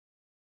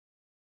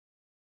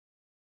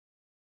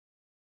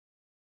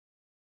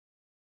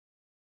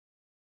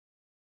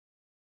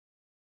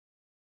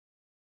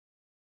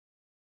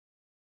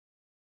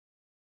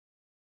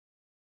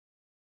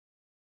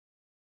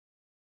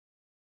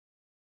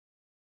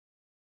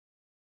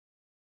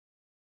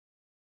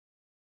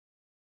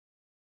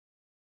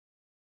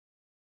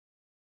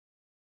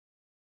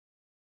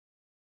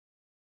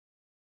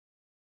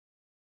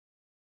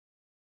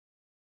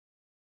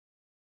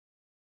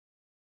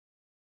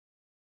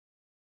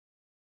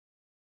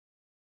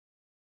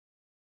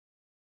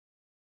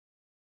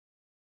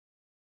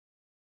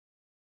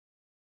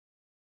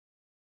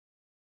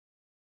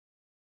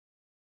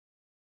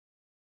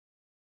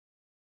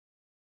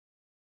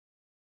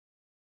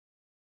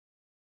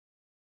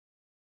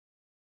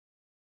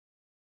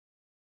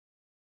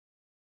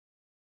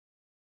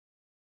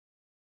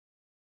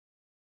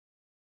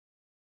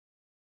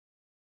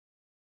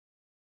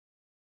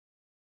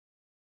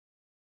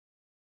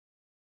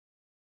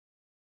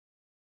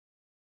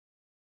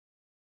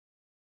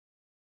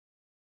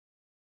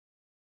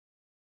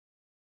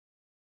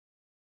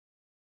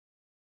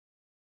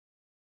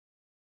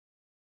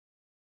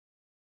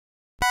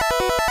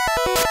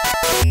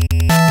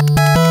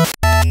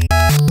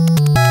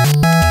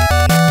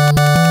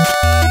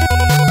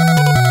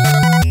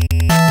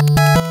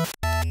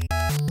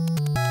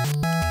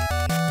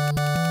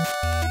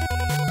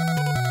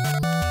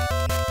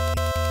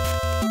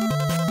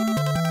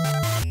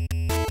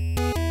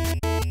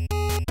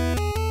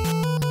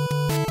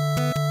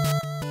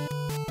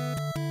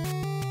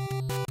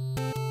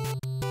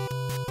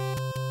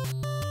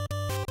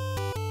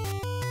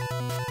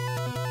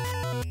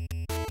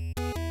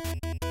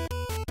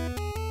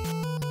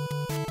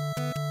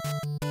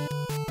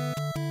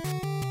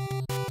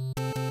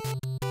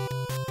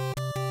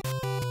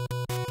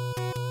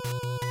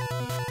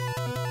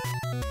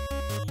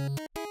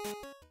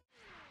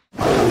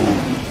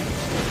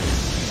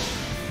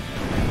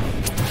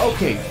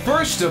Okay,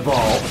 first of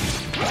all...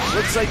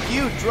 Looks like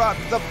you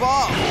dropped the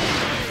ball.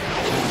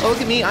 Look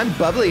at me, I'm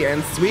bubbly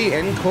and sweet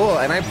and cool,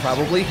 and I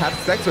probably have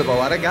sex with a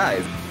lot of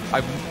guys.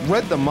 I've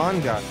read the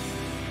manga.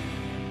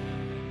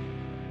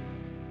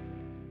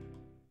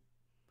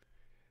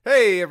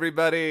 Hey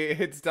everybody,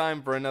 it's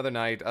time for another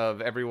night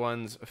of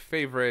everyone's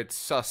favorite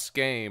sus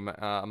game,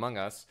 Among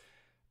Us.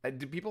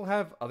 Do people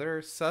have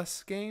other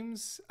sus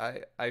games?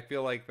 I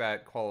feel like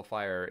that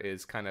qualifier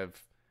is kind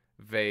of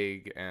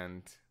vague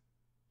and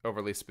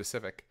overly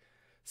specific.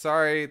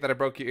 Sorry that I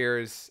broke your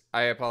ears.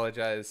 I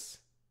apologize.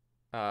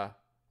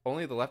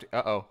 Only the left...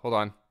 Uh-oh, hold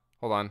on.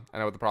 Hold on. I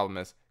know what the problem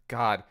is.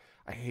 God,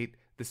 I hate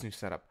this new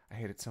setup. I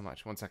hate it so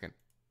much. 1 second.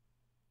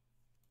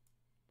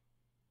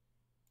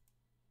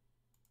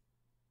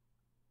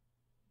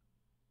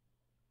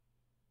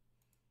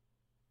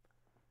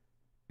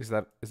 Is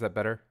that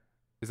better?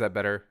 Is that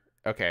better?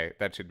 Okay,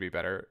 that should be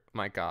better.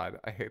 My God,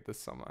 I hate this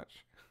so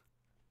much.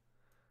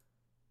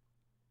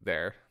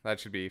 There, that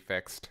should be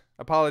fixed.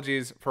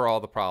 Apologies for all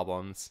the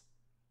problems.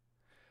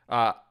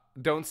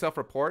 Don't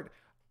self-report.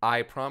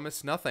 I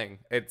promise nothing.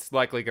 It's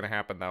likely going to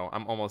happen, though.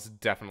 I'm almost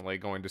definitely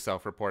going to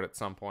self-report at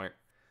some point.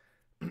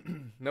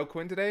 No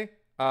Quinn today?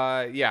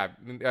 Yeah,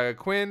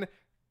 Quinn,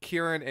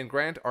 Kieran, and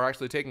Grant are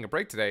actually taking a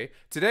break today.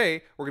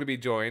 Today, we're going to be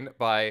joined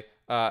by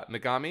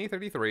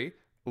Megami33,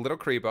 Little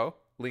Krebo,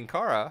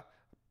 Linkara,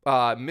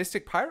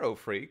 Mystic Pyro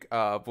Freak,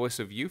 voice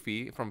of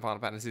Yuffie from Final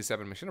Fantasy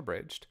VII Mission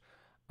Abridged,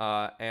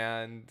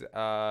 and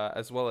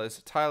as well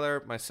as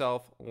Tyler,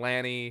 myself,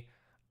 Lanny,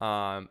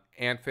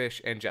 Antfish,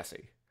 and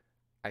Jesse.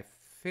 I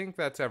think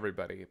that's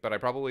everybody, but I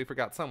probably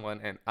forgot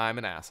someone, and I'm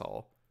an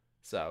asshole.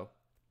 So,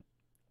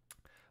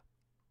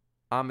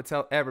 I'm going to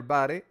tell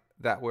everybody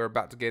that we're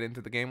about to get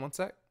into the game. 1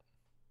 sec.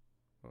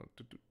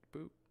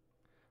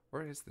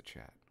 Where is the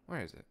chat?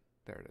 Where is it?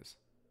 There it is.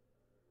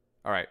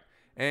 All right,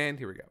 and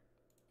here we go.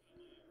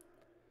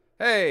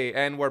 Hey,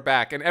 and we're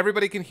back, and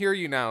everybody can hear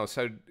you now,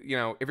 so, you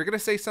know, if you're going to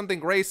say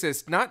something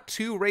racist, not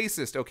too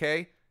racist,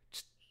 okay?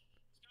 Just...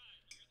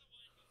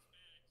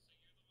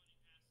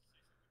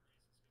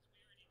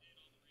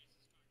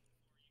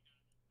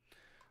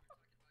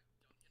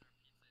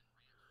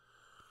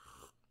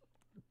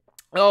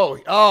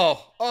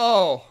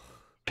 Oh.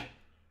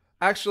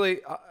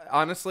 Actually,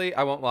 honestly,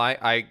 I won't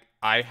lie,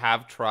 I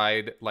have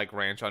tried, like,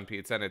 ranch on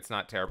pizza, and it's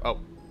not terrible. Oh,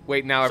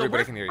 wait, now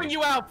everybody can hear you. So we're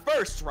throwing you out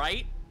first,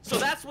 right? So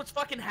that's what's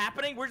fucking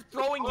happening? We're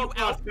throwing you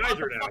out.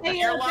 Kaiser now.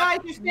 Hey, guys,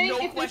 you're saying no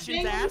if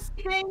questions asked.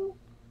 Anything,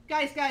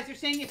 guys, they're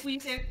saying if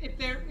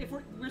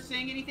we're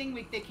saying anything,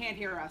 they can't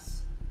hear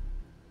us.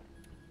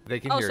 They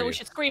can hear you. Oh, so we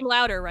should scream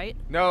louder, right?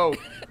 No,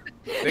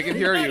 they can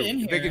hear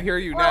you. They can hear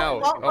you now.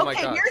 Oh my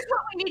God. Okay, here's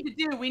what we need to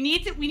do. We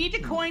need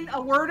to coin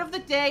a word of the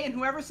day, and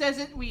whoever says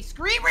it, we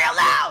scream real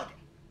loud.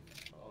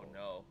 Oh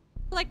no.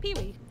 Like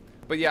Pee-wee.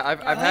 But yeah,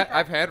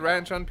 I've had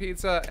ranch on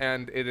pizza,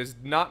 and it is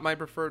not my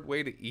preferred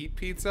way to eat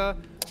pizza,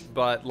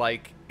 but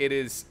like it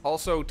is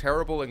also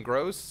terrible and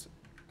gross.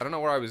 I don't know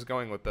where I was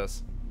going with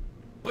this.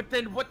 But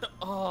then what the?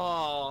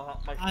 Oh.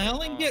 I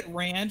only get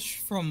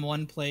ranch from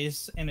one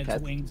place, and it's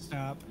Pet?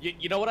 Wingstop.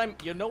 You know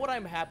what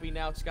I'm happy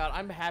now, Scott.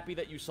 I'm happy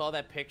that you saw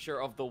that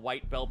picture of the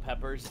white bell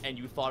peppers and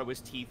you thought it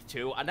was teeth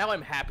too. And now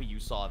I'm happy you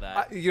saw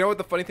that. You know what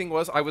the funny thing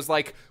was? I was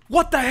like,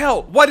 "What the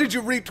hell? Why did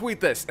you retweet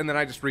this?" And then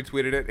I just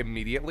retweeted it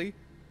immediately.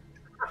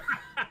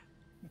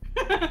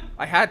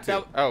 I had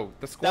to.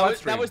 The squad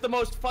stream. That was the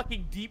most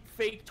fucking deep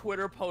fake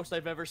Twitter post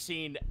I've ever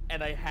seen,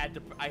 and I had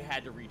to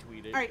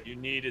retweet it. All right. You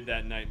needed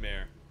that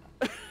nightmare.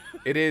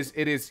 It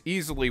is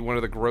easily one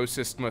of the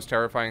grossest, most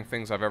terrifying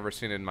things I've ever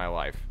seen in my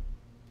life.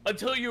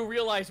 Until you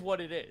realize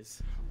what it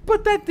is.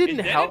 But that didn't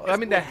And then help. it I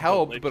mean, that just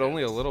helped, but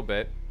only a glitches. little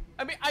bit.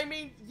 I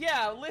mean,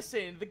 yeah.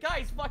 Listen, the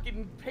guy's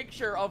fucking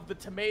picture of the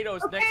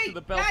tomatoes next Okay, to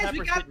the bell guys, peppers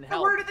we got didn't the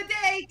help. word of the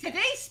day.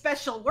 Today's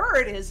special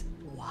word is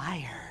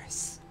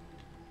wires.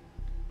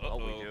 Oh,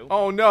 we do.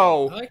 Oh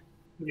no! I like-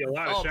 Be a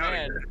lot of Oh, shouting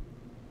man. there.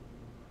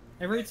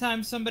 Every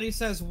time somebody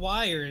says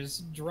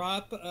wires,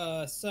 drop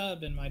a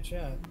sub in my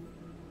chat.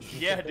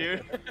 Yeah,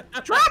 dude.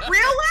 Drop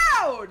real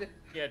loud.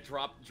 Yeah,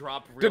 drop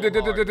real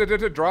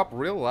hard. Drop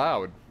real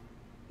loud.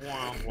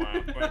 Wah,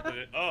 wah.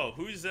 Oh,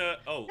 who's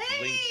Link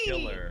Hey,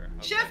 Killer.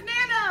 Okay. Chef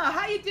Nana,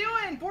 how you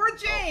doing? Board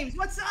James,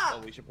 what's Oh,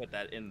 up? we should put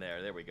that in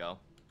there. There we go.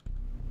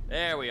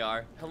 There we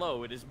are.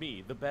 Hello, it is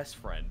me, the best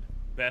friend.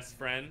 Best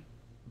friend.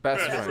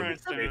 Best Best friend.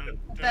 friend.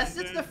 Best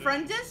it's the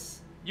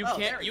friendess. You Oh,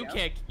 there we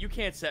go. you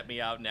can't set me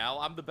out now.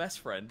 I'm the best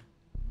friend.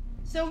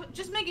 So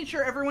just making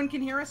sure everyone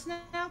can hear us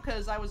now,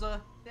 because I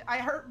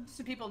heard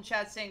some people in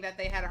chat saying that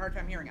they had a hard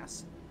time hearing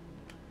us.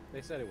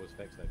 They said it was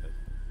fixed, I think.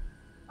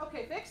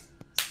 Okay, fixed.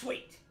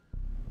 Sweet.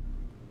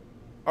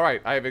 All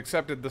right, I have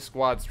accepted the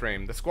squad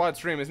stream. The squad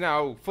stream is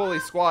now fully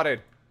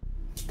squatted.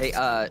 Hey,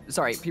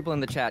 sorry, people in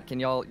the chat, can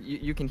y'all,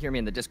 you can hear me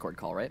in the Discord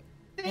call, right?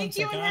 Thank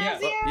you, second.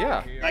 Nazier.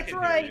 Yeah. That's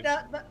right.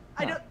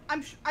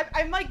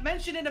 I might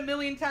mention it a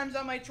million times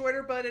on my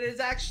Twitter, but it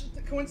is actually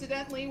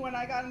coincidentally when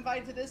I got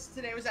invited to this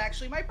today was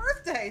actually my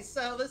birthday.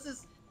 So this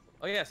is.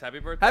 Oh yes, happy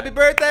birthday. Happy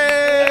birthday!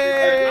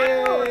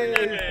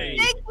 Hey.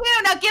 Thank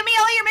you. Now give me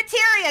all your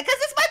materia, cause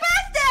it's my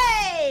birthday.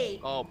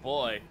 Hey! Oh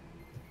boy.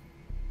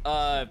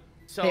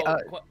 So.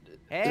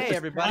 Hey, Hey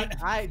everybody!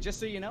 Just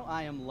so you know,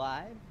 I am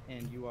live,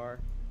 and you are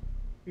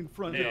in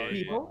front of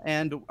people.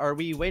 And are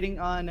we waiting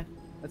on?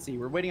 Let's see,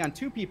 we're waiting on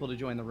 2 people to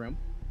join the room.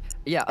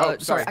 Yeah. Oh,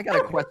 sorry. sorry. I got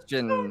a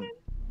question.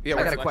 Yeah,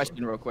 I got a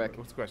question real quick.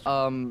 What's the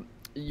question?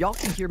 Y'all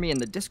can hear me in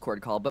the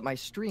Discord call, but my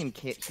stream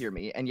can't hear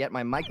me, and yet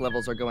my mic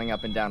levels are going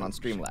up and down on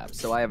Streamlabs,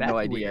 so I have no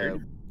idea.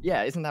 Weird.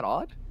 Yeah, isn't that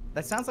odd?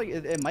 That sounds like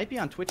it might be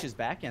on Twitch's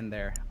back end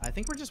there. I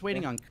think we're just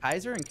waiting on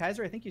Kaiser, and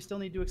Kaiser, I think you still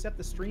need to accept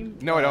the stream.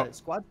 No, I don't.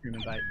 Squad stream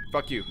invite.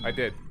 Fuck you. I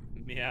did.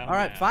 Meow, All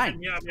right, meow. fine.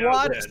 Meow, meow,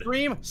 Squad dead.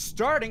 stream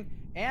starting,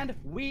 and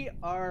we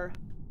are.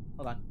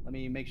 Hold on, let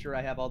me make sure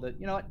I have all the.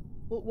 You know what?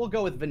 We'll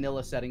go with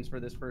vanilla settings for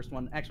this first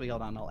one. Actually,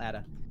 hold on, I'll add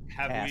a.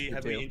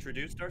 Have we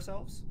introduced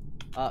ourselves?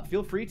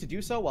 Feel free to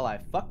do so while I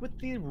fuck with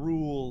the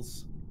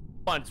rules.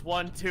 Once,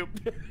 1, 2.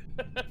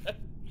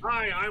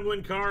 Hi, I'm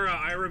Linkara.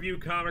 I review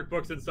comic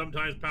books and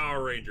sometimes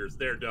Power Rangers.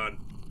 They're done.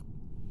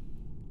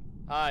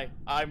 Hi,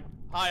 I'm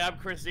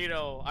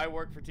Crisito. I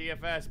work for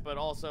TFS, but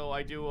also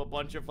I do a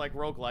bunch of like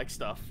roguelike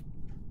stuff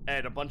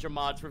and a bunch of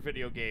mods for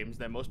video games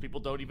that most people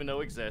don't even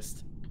know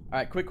exist. All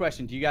right, quick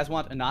question: do you guys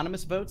want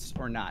anonymous votes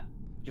or not?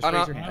 Just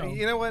raise your hand.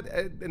 You know what?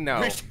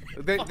 No.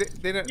 they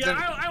don't. Yeah,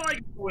 I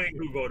like knowing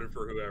who voted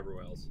for whoever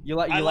else. You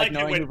like it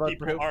knowing when who voted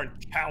for people who?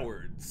 aren't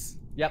cowards.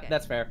 Yep,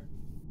 that's fair.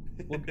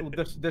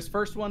 This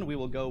first one we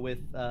will go with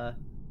that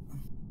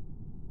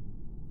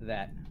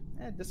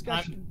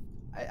discussion.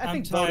 I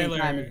think voting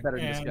time is better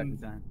than discussion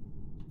time.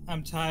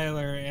 I'm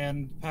Tyler,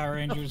 and Power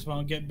Rangers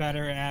won't get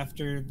better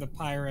after the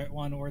pirate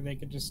one, or they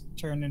could just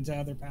turn into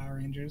other Power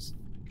Rangers.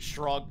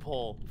 Shrug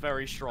pull,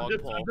 very shrug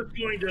pull. I'm just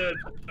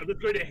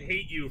going to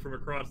hate you from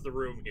across the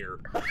room here.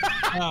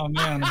 Oh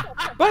man!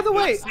 By the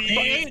way, they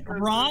ate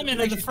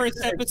ramen in the first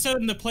episode,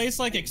 and the place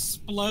like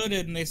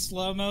exploded, and they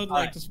slow-mo'd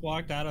like just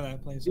walked out of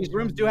that place. These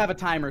rooms do have a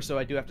timer, so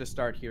I do have to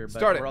start here.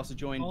 But we're also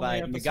joined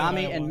by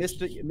Megami and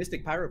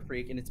Mystic Pyro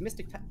Freak, and it's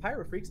Mystic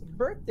Pyro Freak's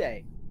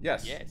birthday.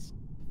 Yes. Yes.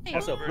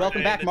 Also,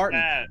 welcome back,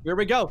 Martin. Here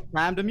we go.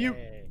 Time to mute.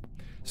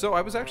 So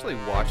I was actually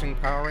watching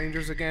Power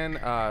Rangers again.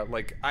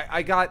 Like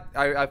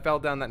I fell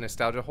down that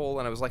nostalgia hole,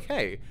 and I was like,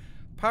 hey,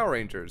 Power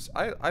Rangers.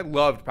 I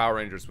loved Power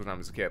Rangers when I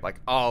was a kid, like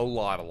a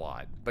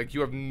lot. Like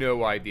you have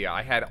no idea.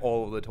 I had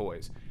all of the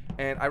toys,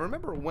 and I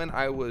remember when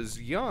I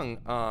was young.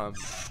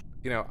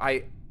 You know,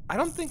 I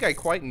don't think I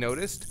quite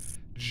noticed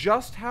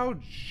just how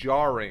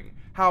jarring,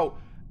 how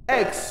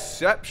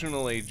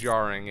exceptionally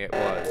jarring it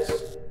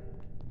was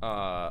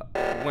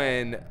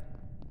when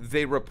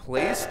they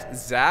replaced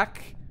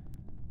Zach,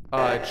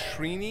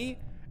 Trini,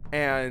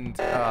 and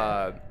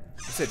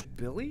is it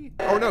Billy?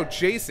 Oh no,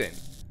 Jason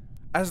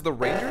as the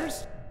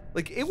Rangers.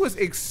 Like it was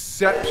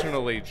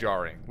exceptionally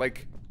jarring.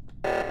 Like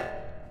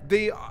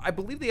I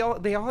believe they all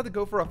had to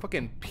go for a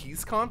fucking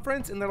peace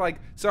conference, and they're like,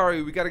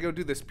 sorry, we got to go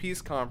do this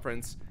peace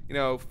conference. You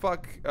know,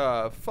 fuck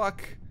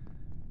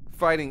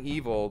fighting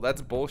evil.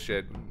 That's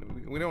bullshit.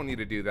 We don't need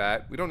to do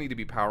that. We don't need to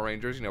be Power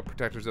Rangers, you know,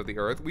 protectors of the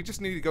earth. We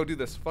just need to go do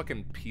this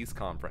fucking peace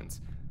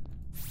conference.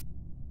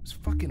 It's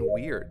fucking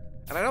weird.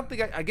 And I don't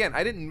think I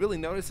didn't really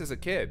notice as a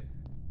kid.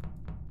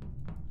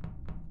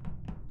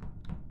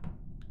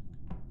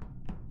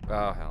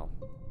 Oh, hell.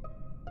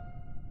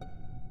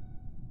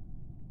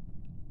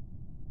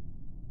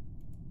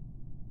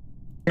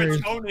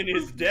 Conan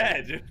is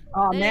dead.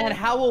 Oh, man,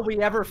 how will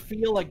we ever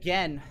feel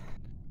again?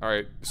 All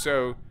right,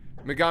 so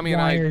Megami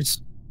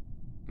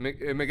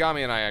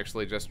and I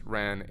actually just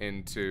ran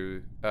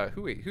into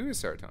who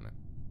is Serotonin?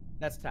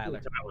 That's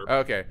Tyler.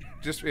 Okay,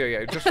 just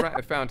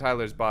found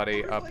Tyler's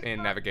body up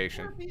in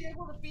navigation. Never be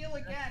able to feel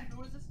again.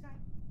 Who is this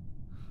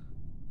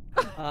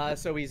guy?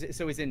 So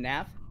he's in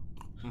nav.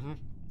 Mm-hmm.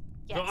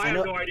 Yes. No, I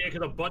have no idea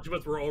because a bunch of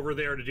us were over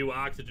there to do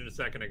oxygen a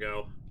second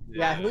ago.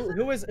 Yeah,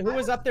 who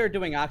was up there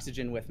doing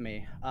oxygen with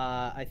me?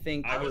 I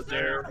think I was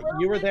there.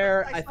 You were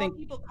there. I think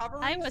people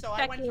covering, I was so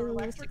I went to checking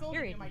electrical to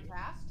security. do my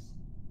tasks.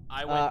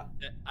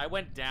 I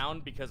went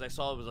down because I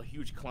saw it was a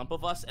huge clump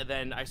of us, and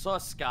then I saw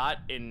Scott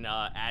in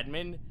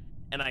admin,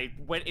 and I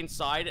went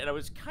inside, and it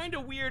was kind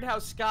of weird how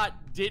Scott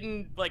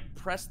didn't like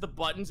press the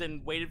buttons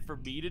and waited for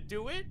me to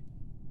do it.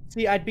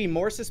 See, I'd be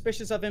more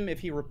suspicious of him if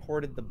he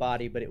reported the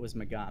body, but it was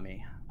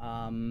Megami.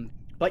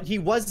 But he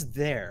was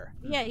there.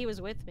 Yeah, he was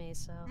with me,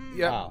 so.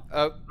 Yeah.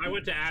 I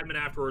went to admin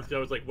afterwards. I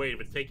was like, wait, if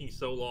it's taking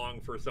so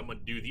long for someone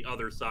to do the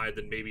other side,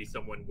 then maybe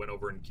someone went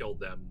over and killed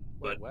them.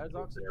 But where's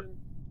oxygen?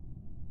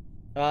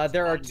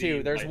 There are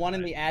 2. There's one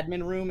in the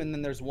admin room, and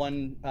then there's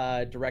one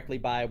directly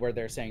by where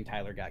they're saying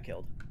Tyler got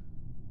killed.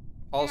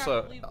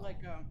 Also,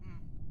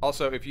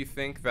 if you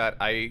think that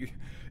I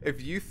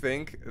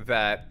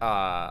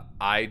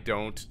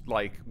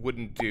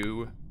wouldn't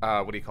do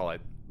what do you call it,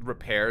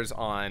 repairs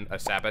on a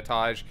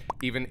sabotage,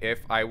 even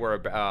if I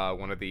were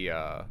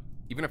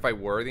even if I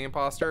were the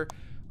imposter,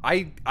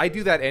 I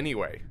do that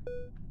anyway.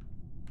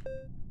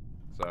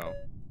 So.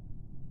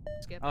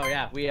 Skip. Oh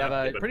yeah, we have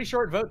a pretty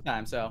short vote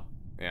time, so.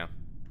 Yeah.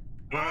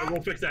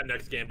 We'll fix that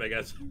next game, I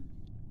guess.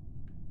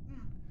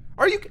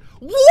 Are you?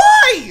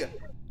 Why?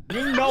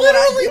 You know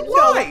Literally,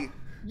 what why?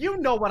 You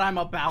know what I'm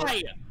about.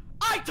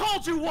 I I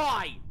told you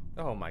why!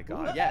 Oh my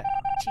god. Yeah.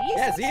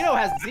 Jesus.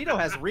 Yeah, Zito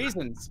has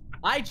reasons.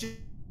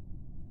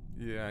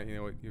 Yeah, you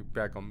know what? You're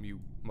back on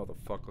mute,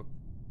 motherfucker.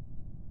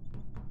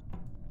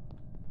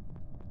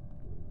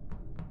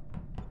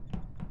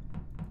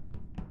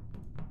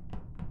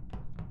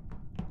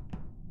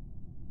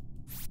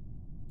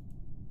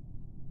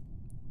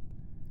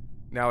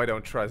 Now I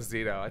don't trust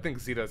Zito. I think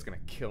Zito's gonna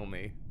kill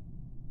me.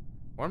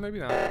 Or maybe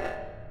not.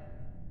 Are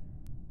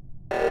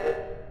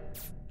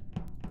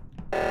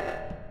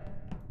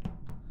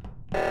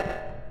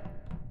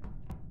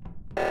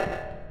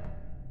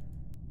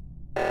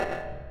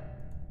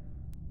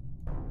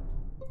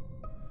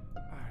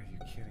you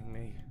kidding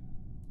me?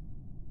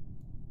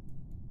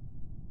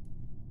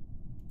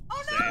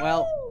 Oh no!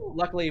 Well,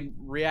 luckily,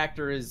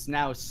 Reactor is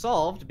now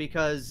solved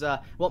because,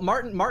 well,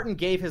 Martin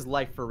gave his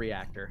life for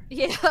Reactor.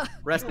 Yeah.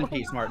 Rest in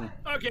peace, Martin.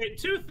 Okay,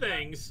 two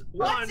things.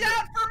 One. Butts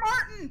out for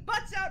Martin!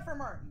 Butts out for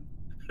Martin!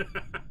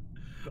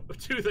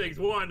 Two things.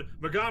 One,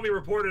 Megami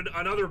reported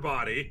another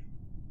body.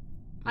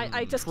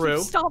 I just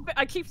True.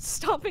 keep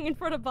stomping in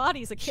front of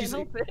bodies. I can't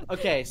help it.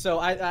 Okay, so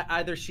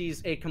either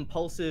she's a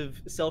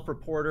compulsive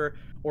self-reporter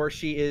or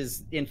she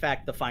is, in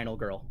fact, the final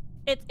girl.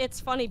 It's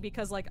funny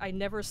because like I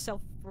never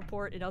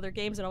self-report in other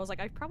games, and I was like,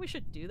 I probably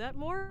should do that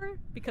more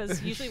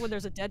because usually when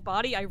there's a dead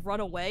body, I run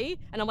away,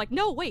 and I'm like,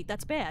 no, wait,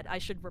 that's bad. I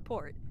should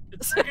report.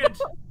 Second,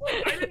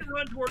 I didn't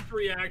run towards the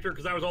reactor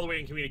because I was all the way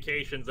in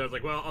communications. I was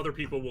like, well, other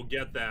people will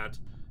get that.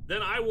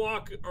 Then I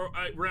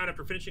ran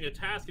after finishing a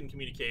task in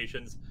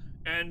communications,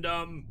 and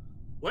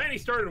Lanny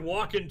started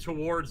walking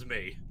towards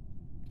me.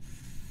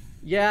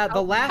 Yeah,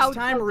 the last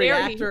time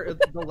dare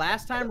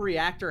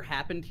Reactor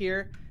happened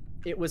here,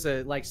 it was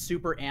a like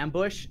super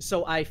ambush.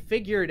 So I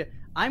figured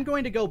I'm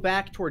going to go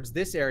back towards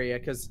this area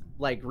because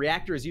like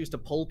Reactor is used to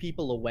pull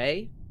people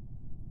away,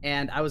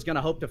 and I was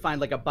gonna hope to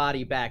find like a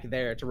body back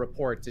there to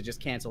report to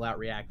just cancel out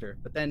Reactor.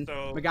 But then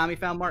Megami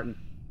found Martin.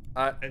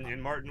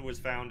 And Martin was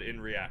found in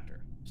Reactor.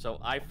 So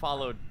I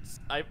followed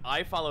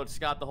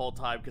Scott the whole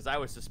time because I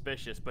was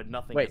suspicious, but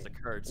nothing has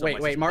occurred. So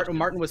Wait,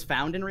 Martin was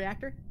found in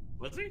Reactor?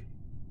 Was he?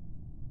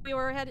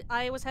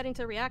 I was heading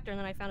to Reactor, and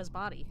then I found his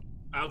body.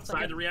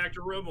 Outside the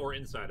reactor room or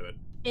inside of it?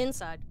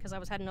 Inside, because I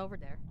was heading over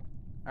there.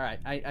 All right,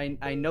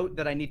 I note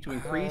that I need to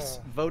increase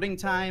voting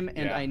time,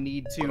 and I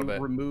need to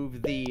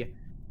remove the,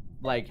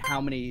 like,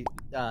 how many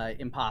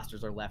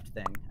imposters are left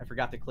thing. I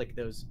forgot to click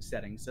those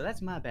settings, so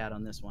that's my bad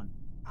on this one.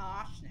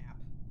 Ah, snap.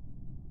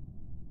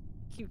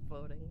 Keep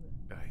voting.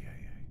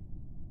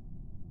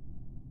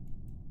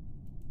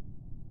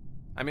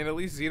 I mean, at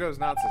least Zito's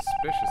not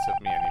suspicious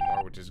of me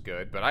anymore, which is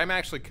good. But I'm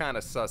actually kind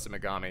of sus of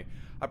Megami.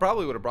 I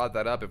probably would have brought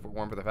that up if it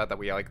weren't for the fact that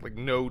we had like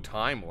no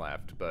time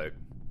left. But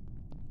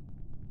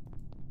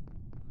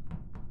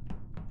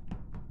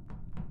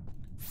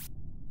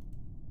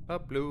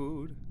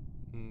upload,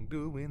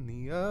 doing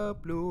the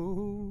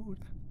upload.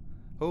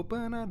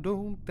 Hoping I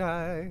don't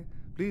die.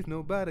 Please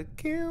nobody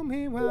kill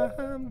me while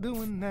I'm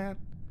doing that.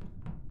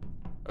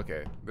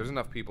 Okay, there's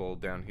enough people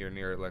down here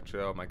near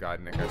Electro. Oh my god,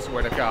 Nick, I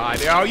swear to god.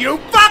 Oh, you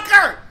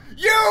fucker!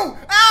 You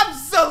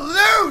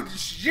absolute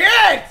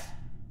shit!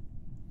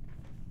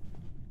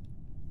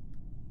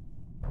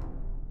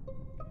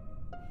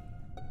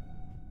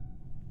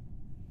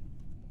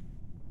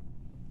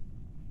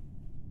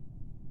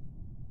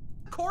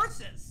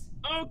 Courses!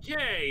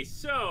 Okay,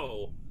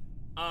 so,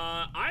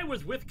 I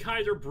was with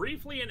Kaiser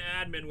briefly in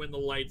admin when the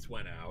lights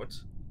went out.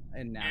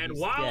 And now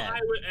while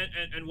I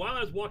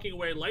was walking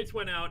away, lights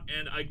went out,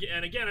 and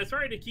again, I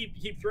started to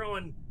keep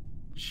throwing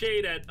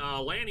shade at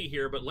Lanny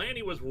here, but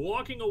Lanny was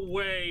walking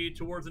away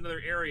towards another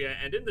area,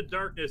 and in the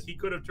darkness, he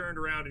could have turned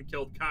around and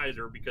killed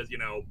Kaiser because, you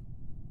know,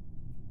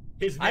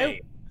 his name.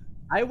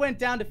 I went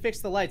down to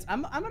fix the lights.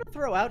 I'm gonna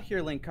throw out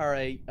here, Link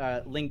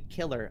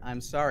Killer.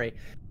 I'm sorry.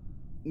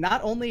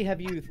 Not only have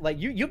you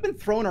you've been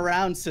throwing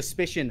around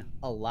suspicion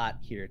a lot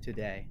here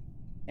today,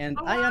 and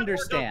I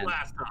understand.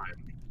 Last time.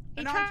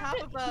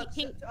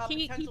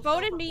 He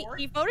voted me.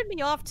 He voted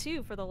me off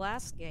too for the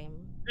last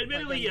game.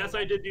 Admittedly, yes,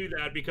 I did do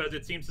that because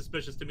it seemed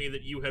suspicious to me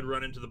that you had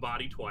run into the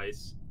body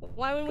twice.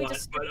 Why wouldn't we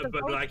just?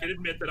 But I can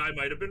admit that I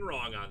might have been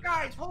wrong on that.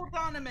 Guys, hold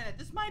on a minute.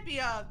 This might be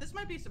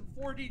some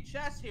 4D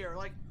chess here.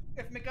 Like,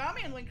 if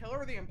Megami and Link Killer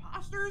are the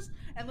imposters,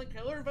 and Link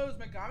Killer votes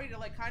Megami to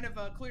like kind of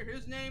clear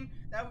his name,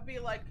 that would be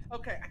like,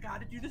 okay, I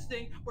gotta do this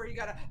thing where you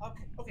gotta,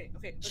 okay.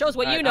 Shows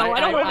what you know.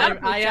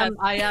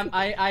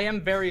 I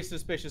am very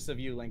suspicious of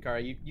you,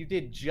 Linkara. You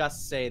did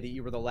just say that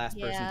you were the last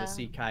person to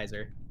see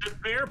Kaiser. That's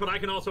fair, but I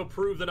can also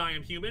prove that I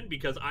am human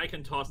because I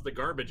can toss the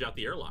garbage out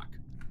the airlock.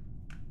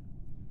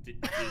 Did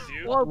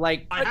you? Well,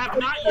 like I have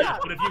not yet,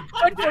 but if you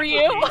good for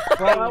you.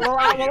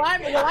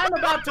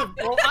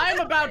 I'm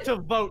about to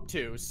vote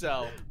too.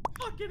 So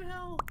fucking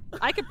hell.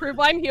 I could prove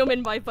I'm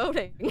human by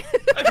voting. You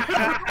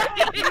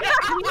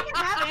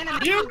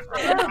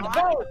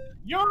vote.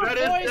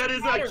 That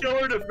is a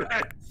killer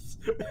defense.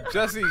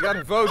 Jesse, you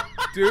gotta vote,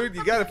 dude.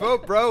 You gotta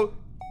vote, bro.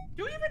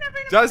 Do we even have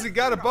any? Jesse, you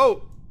gotta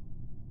vote.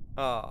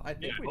 I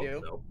think we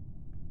do. So.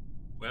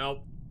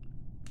 Well,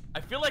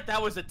 I feel like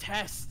that was a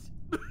test.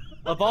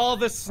 Of all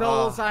the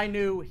souls I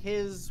knew,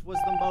 his was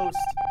the most.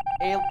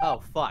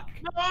 Oh fuck.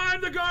 No,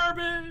 I'm the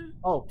garbage.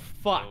 Oh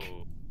fuck.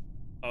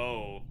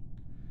 Oh.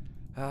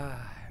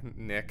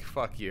 Nick,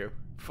 fuck you.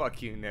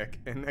 Fuck you, Nick.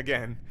 And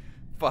again,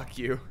 fuck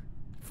you.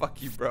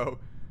 Fuck you, bro.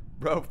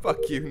 Bro,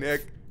 fuck you,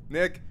 Nick.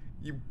 Nick,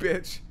 you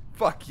bitch.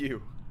 Fuck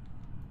you.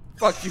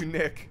 Fuck you,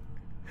 Nick.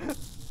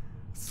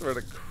 Swear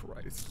to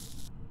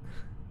Christ.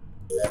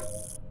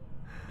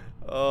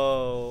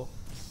 Oh.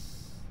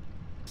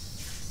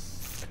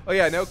 Oh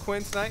yeah, no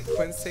Quinn tonight.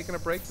 Quinn's taking a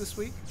break this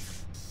week.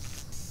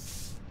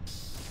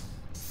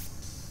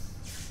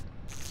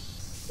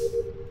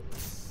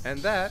 And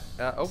that,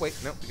 oh wait,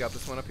 no, we got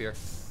this one up here.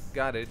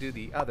 Gotta do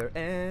the other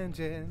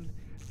engine.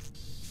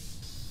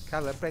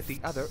 Calibrate the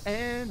other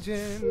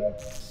engine.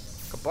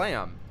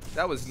 Kablam.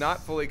 That was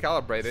not fully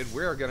calibrated.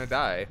 We're gonna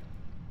die.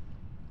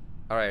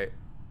 Alright.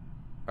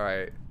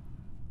 Alright.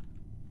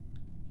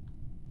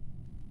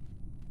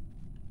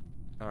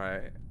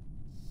 Alright.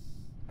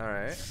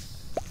 Alright.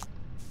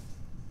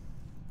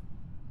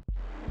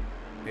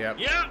 Yep.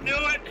 Yeah, knew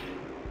it.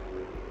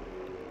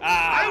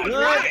 I was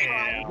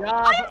right. I'm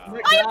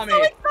so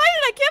excited!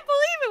 I can't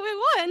believe it. We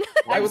won.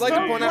 I would like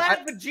to point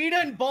out, glad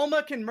Vegeta and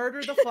Bulma can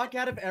murder the fuck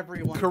out of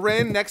everyone.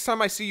 Corinne, next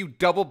time I see you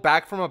double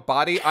back from a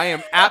body, I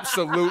am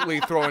absolutely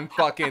throwing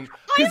fucking. I'm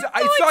so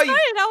excited.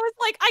 I was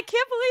like, I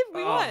can't believe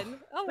we won.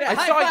 Oh my Yeah,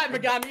 God. high five,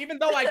 Megami, even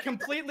though I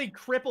completely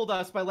crippled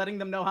us by letting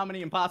them know how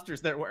many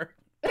imposters there were.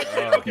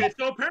 Okay,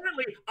 so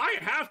apparently I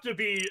have to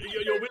be,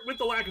 with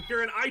the lack of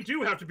Kieran, I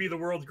do have to be the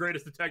world's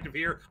greatest detective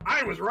here.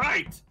 I was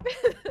right.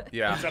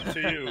 Yeah. It's up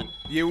to you.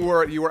 You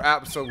were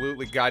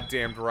absolutely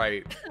goddamned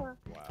right. Wow.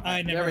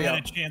 I never had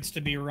a chance to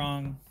be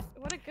wrong.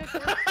 What a good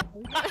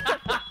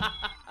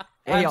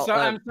I'm y'all,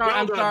 sorry, I'm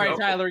sorry, bro.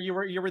 Tyler. You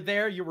were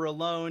there. You were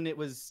alone. It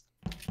was.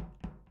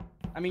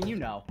 I mean, you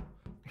know.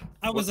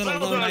 I wasn't Well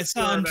alone. done, I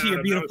saw Sir into your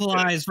Madam. beautiful That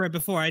was good. eyes right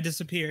before I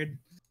disappeared.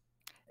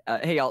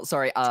 Hey y'all,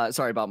 sorry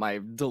about my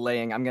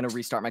delaying. I'm gonna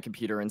restart my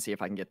computer and see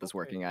if I can get this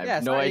working. I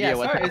have no sorry, idea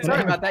what's happening.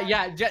 sorry about that.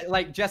 Yeah,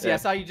 like Jesse, Yeah. I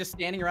saw you just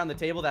standing around the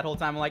table that whole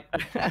time. I'm like,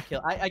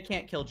 I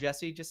can't kill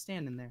Jesse. Just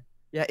standing there.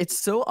 Yeah, it's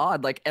so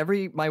odd. Like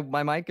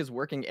my mic is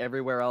working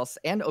everywhere else,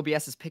 and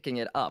OBS is picking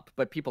it up,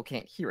 but people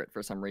can't hear it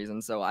for some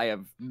reason. So I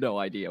have no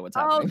idea what's Oh,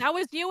 happening. that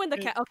was you in the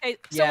cat. Okay,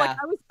 so like Yeah.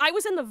 I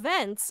was in the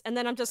vents, and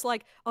then I'm just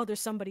like, oh, there's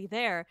somebody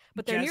there,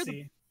 but they're near the.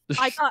 Jesse.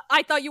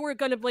 I thought you were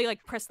gonna be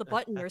like press the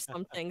button or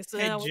something. So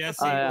Hey, then I was like,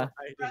 Jesse. All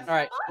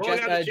right, Well, I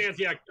got the chance.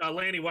 Yeah,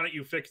 Lanny, why don't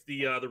you fix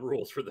the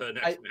rules for the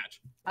next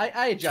match?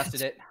 I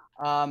adjusted it.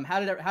 How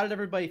did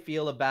everybody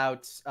feel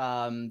about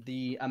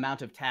the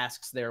amount of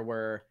tasks there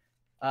were?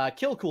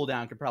 Kill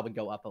cooldown could probably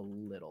go up a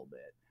little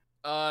bit.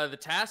 The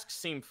tasks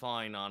seem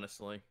fine,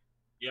 honestly.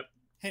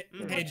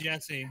 Hey,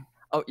 Jesse.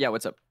 Oh yeah,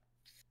 what's up?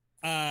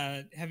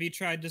 Have you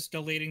tried just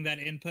deleting that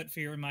input for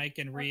your mic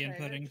and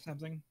re-inputting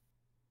something?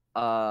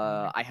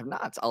 I have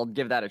not. I'll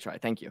give that a try.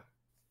 Thank you.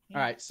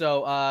 All right,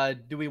 so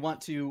do we want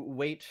to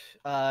wait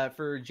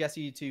for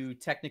Jesse to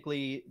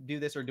technically do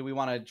this, or do we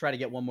want to try to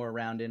get one more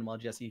round in while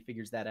Jesse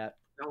figures that out?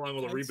 How long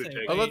will the I'd reboot say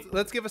take? wait.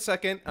 Let's give a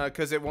second,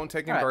 because it won't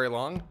take him All right. very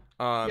long.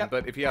 Yep.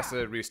 But if he has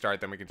to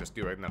restart, then we can just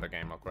do another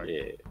game real quick.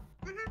 Yeah.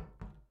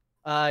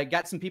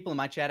 Got some people in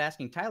my chat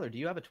asking, Tyler, do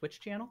you have a Twitch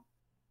channel?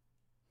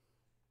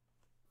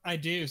 I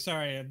do.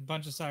 Sorry, a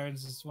bunch of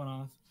sirens just went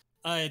off.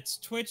 It's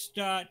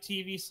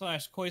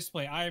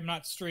twitch.tv/coisplay. I am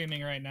not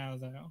streaming right now,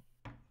 though.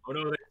 Oh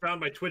no, they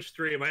found my Twitch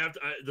stream. I have to.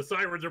 The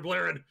sirens are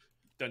blaring.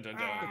 Dun dun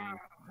dun.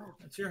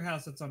 It's your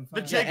house that's on The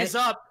fire. jig is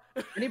up.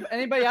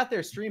 Anybody out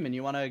there streaming?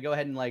 You want to go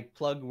ahead and like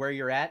plug where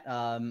you're at?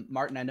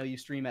 Martin, I know you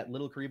stream at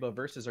Little Karibo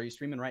Versus. Are you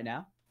streaming right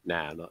now?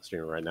 Nah, I'm not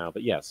streaming right now,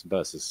 but yes,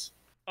 versus.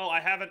 Oh, I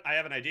have an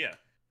idea.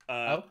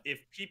 Oh?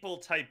 If people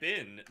type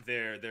in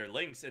their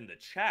links in the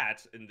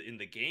chat, in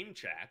the game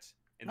chat,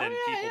 and then Oh,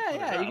 yeah, people put it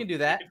yeah, you up, can do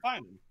that. You can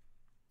find them.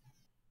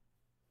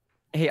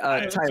 Hey,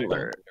 Alright,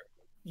 Tyler.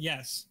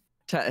 Yes.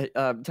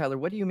 Tyler,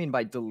 what do you mean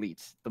by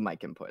delete the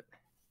mic input?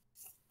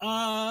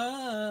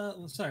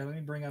 Sorry, let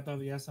me bring up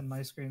OBS on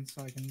my screen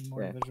so I can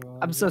more Yeah. visualize.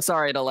 I'm so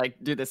sorry to like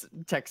do this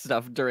tech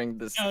stuff during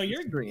this Oh,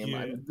 you're stream.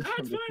 good.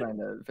 I'm just trying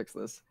to fix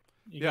this.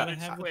 You Yeah. gotta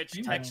have the Twitch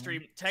stream tech on.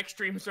 stream tech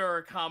streams are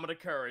a common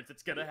occurrence.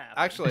 It's gonna happen.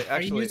 Actually,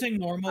 Are you using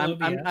normal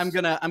OBS?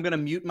 I'm gonna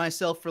mute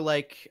myself for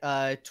like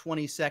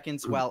 20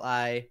 seconds while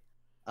I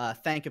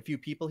thank a few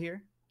people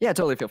here. Yeah,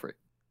 totally. Feel free.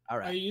 All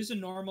Are right. you using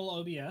normal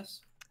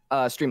OBS?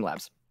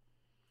 Streamlabs.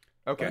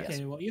 Okay.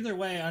 Okay, well, either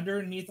way,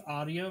 underneath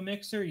audio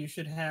mixer, you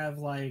should have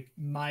like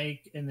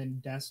mic and then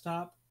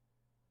desktop.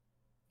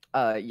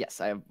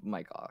 Yes, I have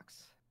mic aux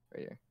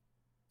right here.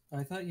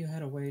 I thought you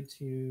had a way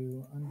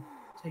to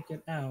take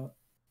it out.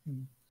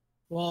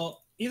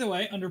 Well, either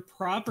way, under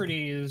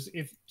properties,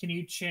 can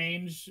you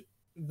change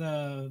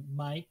the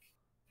mic?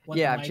 what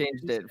the Yeah, I've mic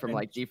changed is, it from and-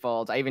 like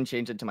default. I even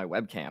changed it to my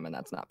webcam, and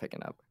that's not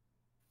picking up.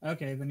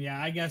 Okay, then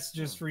yeah, I guess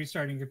just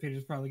restarting your computer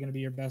is probably going to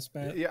be your best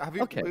bet. Yeah. Have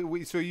you?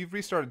 Okay. So you've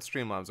restarted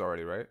Streamlabs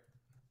already, right?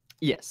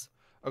 Yes.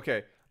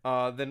 Okay.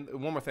 Then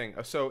one more thing.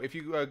 So if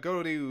you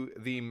go to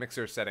the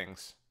mixer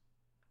settings,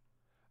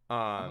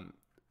 yeah,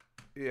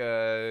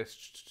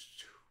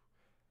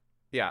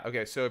 Yeah,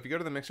 okay, so if you go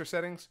to the mixer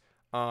settings,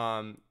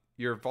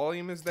 your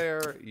volume is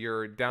there,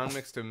 your down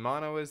mix to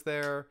mono is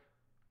there.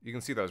 You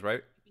can see those,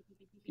 right?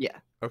 Yeah.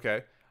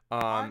 Okay.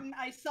 Martin,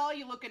 I saw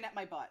you looking at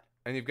my butt.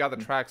 And you've got the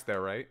tracks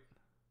there, right?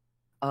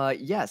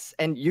 Yes,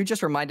 and you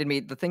just reminded me,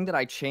 the thing that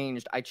I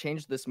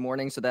changed this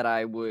morning so that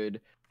I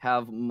would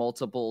have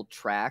multiple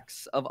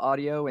tracks of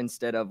audio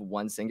instead of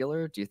one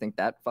singular. Do you think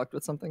that fucked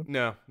with something?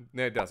 No,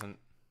 it doesn't.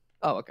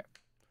 Oh, okay.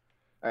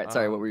 All right,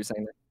 sorry, what were you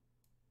saying there?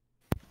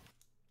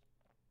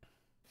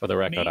 For the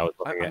record, I was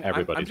looking at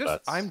everybody's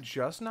butts. I'm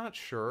just not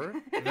sure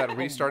that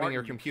restarting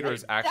your computer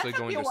is actually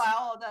going to... That took me a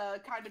while to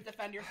kind of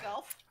defend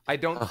yourself. I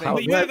don't think...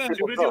 But you have a...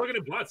 looking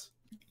at butts.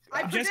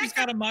 Jesse's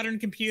got a modern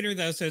computer,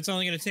 though, so it's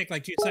only going to take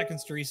like 2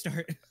 seconds to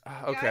restart.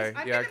 Okay,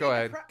 Guys, yeah, go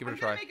ahead. Give it a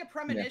try. I'm going to make a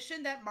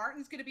premonition that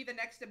Martin's going to be the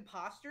next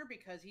imposter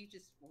because he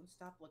just won't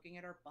stop looking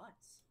at our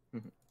butts.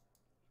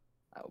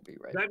 I'll be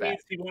right back. That back.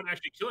 means he won't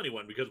actually kill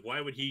anyone, because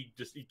why would he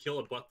just kill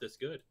a butt this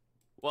good?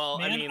 Well,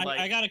 Man, I mean, like...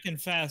 I got to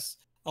confess,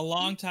 a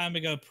long time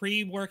ago,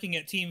 pre-working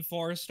at Team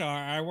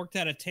 4-Star, I worked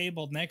at a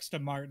table next to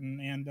Martin,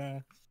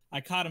 and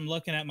I caught him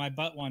looking at my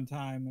butt one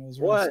time. It was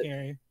really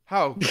scary.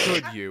 How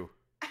could you?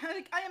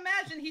 I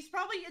imagine he's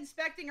probably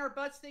inspecting our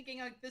butts thinking,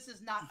 like, this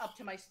is not up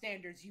to my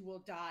standards. You will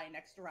die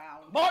next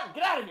round. Martin,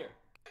 get out of here!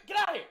 Get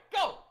out of here!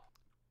 Go!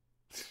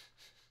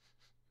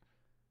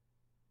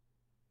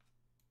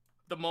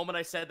 The moment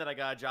I said that, I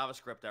got a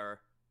JavaScript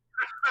error.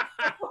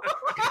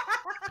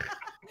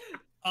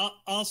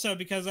 Also,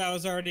 because I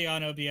was already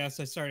on OBS,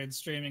 I started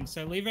streaming.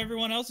 So leave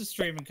everyone else's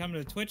stream and come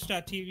to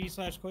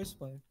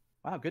twitch.tv/coiseplay.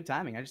 Wow, good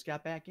timing. I just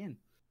got back in.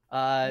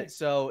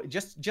 So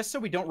just so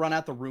we don't run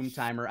out the room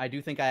timer, I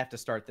do think I have to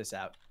start this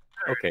out.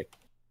 Okay.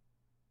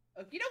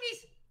 Okie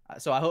dokies.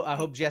 So I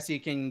hope Jesse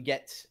can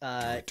get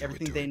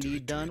everything they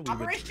need done. We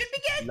Operation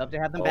begin. love to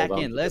have them back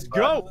in. Let's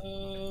go.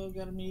 Oh,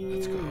 gotta mute.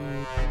 Let's go.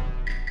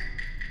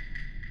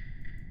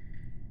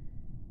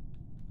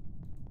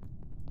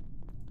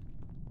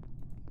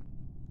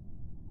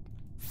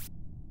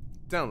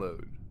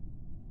 Download.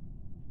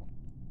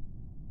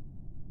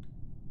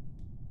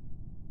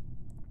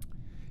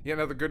 Yeah,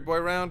 another good boy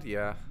round?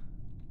 Yeah.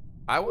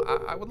 I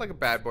would like a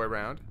bad boy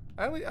round.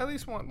 I at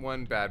least want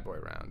one bad boy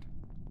round.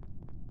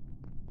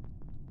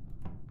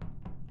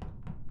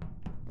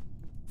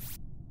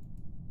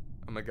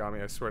 Oh my god,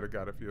 I swear to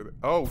god, if you...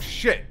 Oh,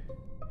 shit!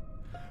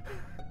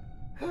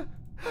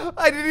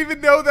 I didn't even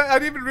know that. I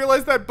didn't even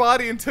realize that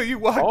body until you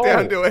walked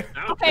down to it.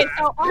 Okay,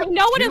 so I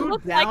know what it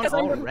looks like because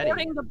I'm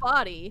recording the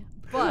body,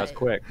 but That's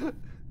quick.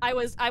 I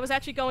was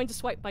actually going to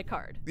swipe my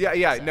card. Yeah,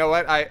 yeah. So. Know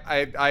what?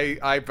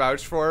 I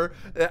vouch for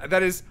her.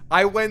 That is,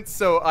 I went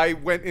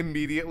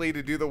immediately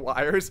to do the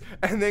wires,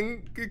 and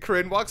then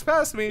Corinne walks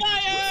past me.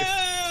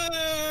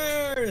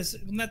 Wires!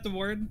 Isn't that the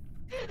word?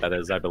 That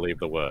is, I believe,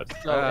 the word.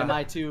 So am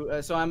I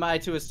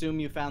to assume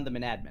you found them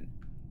in admin?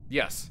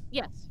 Yes.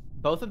 Yes.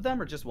 Both of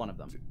them or just one of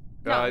them?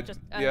 No, just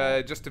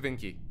just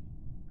Davinci.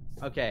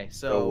 Okay,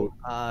 so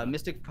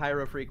Mystic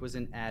Pyro Freak was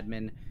in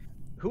admin.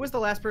 Who was the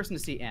last person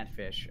to see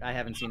Antfish? I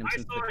haven't seen him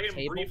since the table. I saw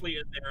him briefly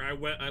in there.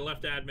 I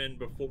left admin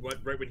before,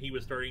 right when he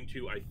was starting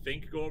to, I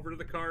think, go over to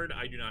the card.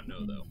 I do not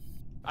know though.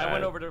 I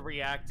went over to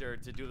reactor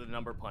to do the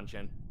number punch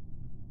in.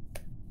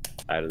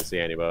 I didn't see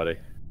anybody.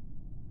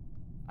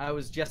 I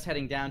was just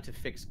heading down to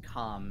fix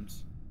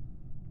comms.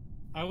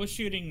 I was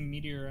shooting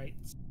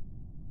meteorites.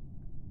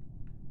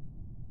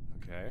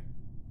 Okay.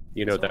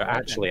 You know, they're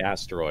actually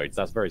asteroids.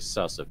 That's very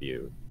sus of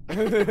you.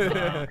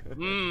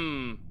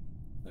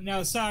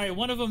 No, sorry.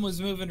 One of them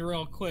was moving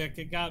real quick.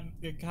 It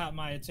caught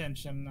my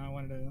attention. I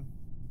wanted to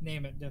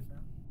name it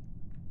different.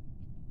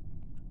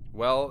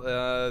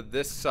 Well,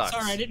 this sucks.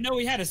 Sorry, I didn't know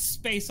we had a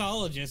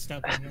spaceologist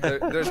up in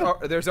here.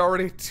 There's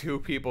already 2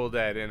 people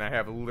dead, and I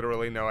have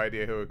literally no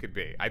idea who it could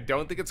be. I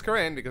don't think it's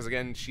Corinne because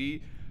again,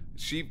 she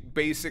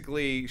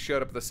basically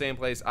showed up at the same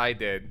place I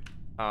did.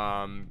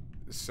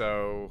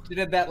 So she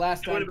did that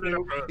last time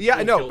too.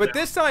 Yeah, no, but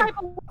this time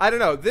I don't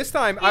know. This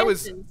time I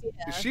was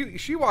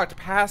she walked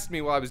past me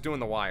while I was doing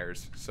the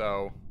wires.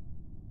 So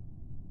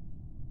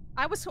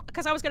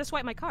because I was gonna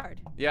swipe my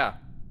card. Yeah.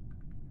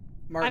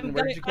 Martin,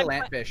 where did you kill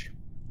Antfish?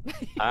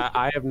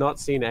 I have not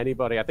seen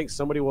anybody. I think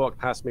somebody walked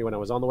past me when I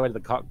was on the way to the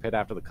cockpit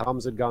after the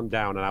comms had gone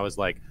down, and I was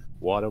like,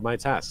 what are my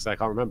tasks? I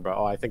can't remember.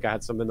 Oh, I think I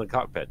had something in the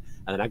cockpit.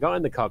 And then I got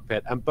in the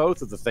cockpit, and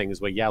both of the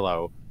things were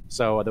yellow.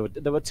 So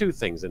there were 2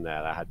 things in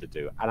there that I had to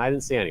do, and I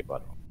didn't see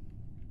anybody.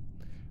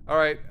 All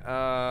right,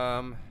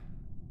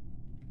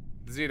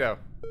 Zito.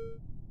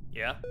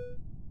 Yeah.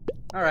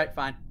 All right,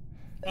 fine.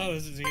 Oh,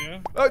 is it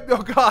Zito?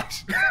 Oh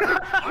gosh.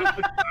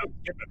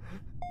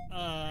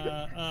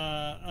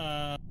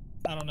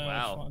 I don't know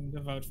which one to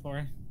vote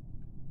for.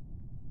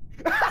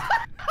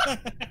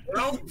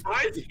 Well,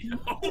 I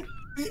know.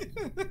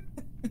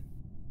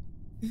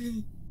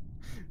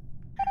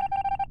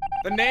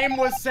 The name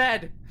was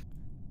said.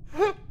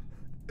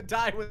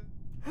 Die with.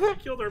 We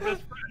killed our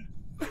best friend.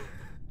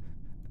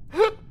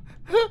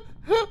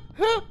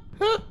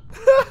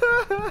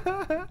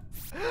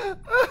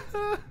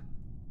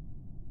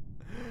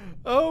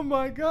 Oh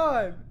my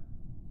god.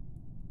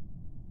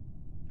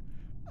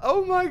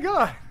 Oh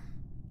god.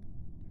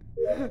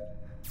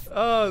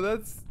 Oh,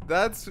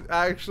 that's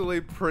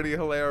actually pretty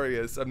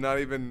hilarious. I don't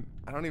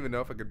even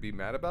know if I could be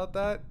mad about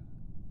that.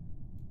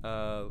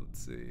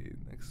 Let's see.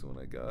 Next one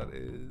I got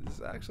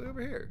is actually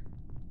over here.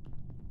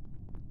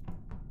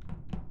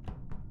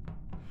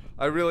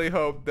 I really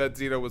hope that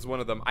Zito was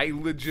one of them. I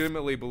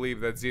legitimately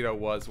believe that Zito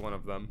was one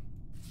of them.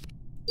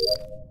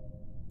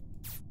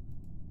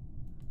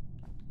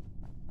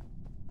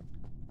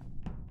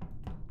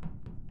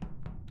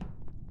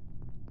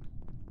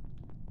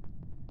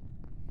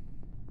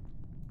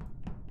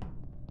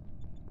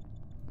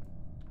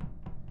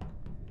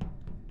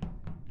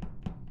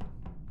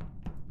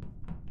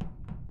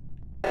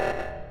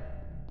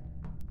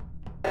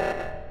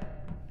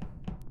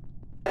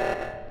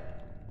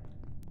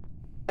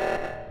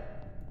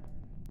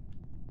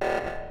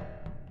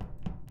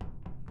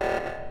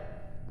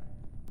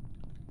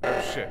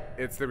 Shit,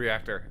 it's the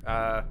reactor.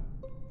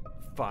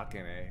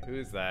 Fucking A.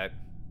 Who's that?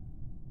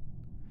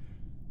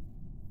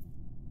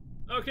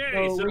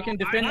 Okay, so we can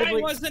definitively.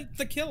 I wasn't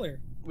the killer.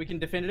 We can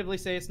definitively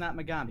say it's not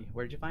Megami.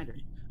 Where did you find her?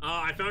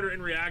 I found her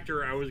in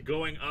reactor. I was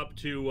going up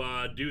to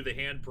do the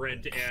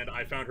handprint, and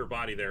I found her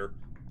body there.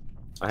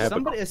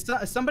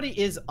 Somebody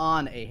is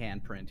on a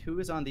handprint. Who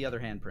is on the other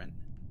handprint?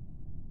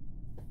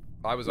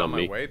 I was on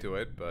my way to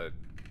it, but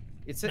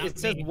it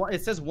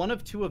says one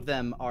of two of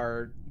them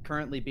are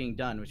currently being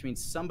done, which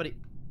means somebody.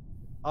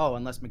 Oh,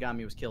 unless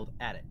Megami was killed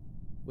at it,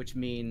 which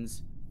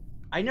means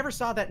I never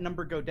saw that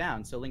number go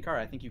down. So Linkara,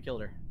 I think you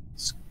killed her.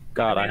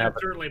 Scott, I have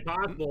that's certainly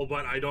possible,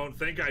 but I don't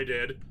think I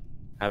did.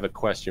 I have a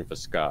question for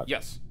Scott.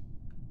 Yes.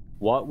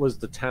 What was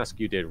the task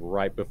you did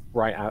right before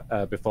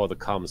the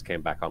comms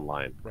came back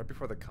online? Right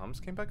before the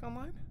comms came back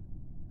online?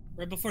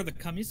 Right before the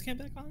cummies came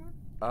back online?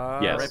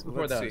 Yes. Right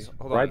before those.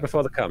 Right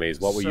before the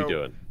cummies, what were you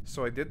doing?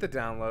 So I did the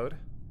download.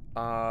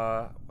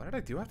 What did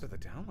I do after the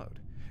download?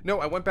 No,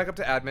 I went back up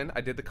to admin.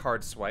 I did the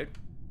card swipe.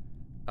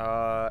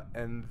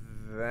 And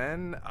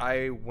then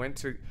I went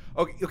to...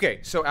 Okay,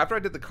 so after I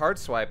did the card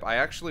swipe, I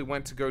actually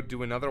went to go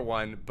do another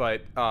one,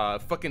 but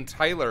fucking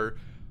Tyler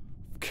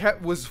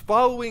was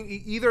following...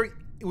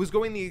 It was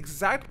going the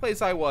exact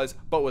place I was,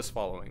 but was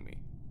following me.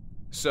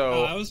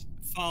 So... I was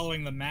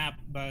following the map,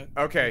 but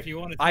okay. If you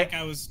want to think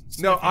I was...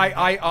 No,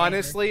 I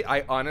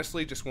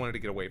honestly just wanted to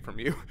get away from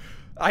you.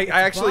 I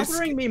actually... It's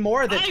bothering me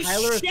more that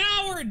Tyler... I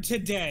showered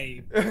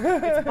today!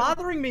 It's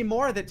bothering me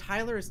more that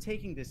Tyler is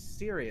taking this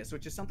serious,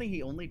 which is something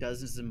he only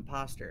does as an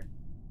imposter.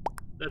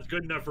 That's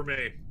good enough for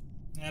me.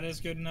 That is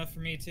good enough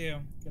for me, too.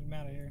 Get him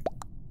out of here.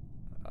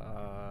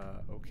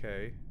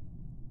 Okay.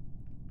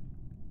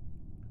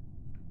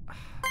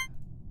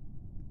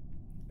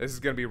 This is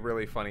gonna be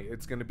really funny.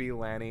 It's gonna be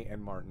Lanny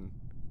and Martin.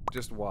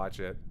 Just watch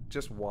it.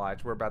 Just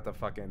watch. We're about to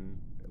fucking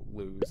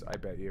lose, I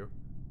bet you.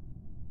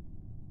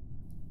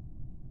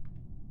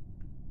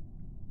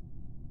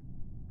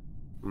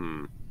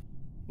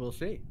 We'll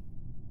see.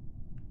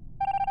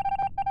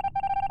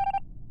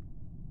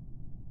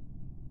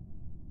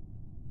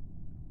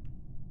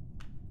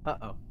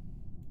 Uh-oh.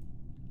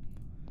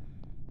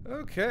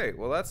 Okay,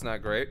 well that's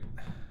not great.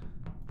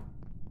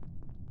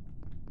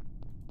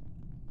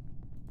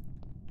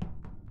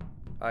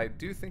 I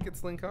do think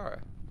it's Linkara.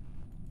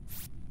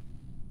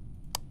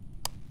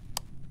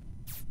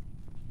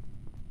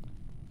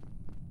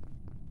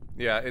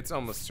 Yeah, it's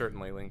almost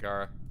certainly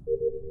Linkara.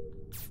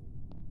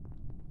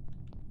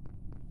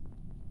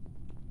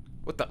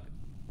 What the?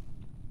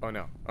 Oh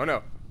no. Oh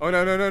no. Oh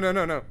no no no no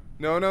no no.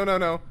 No no no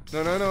no.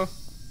 No no no.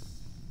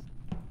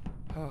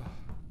 Oh.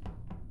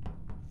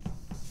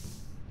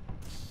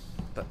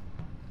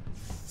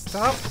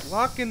 Stop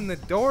locking the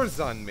doors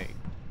on me.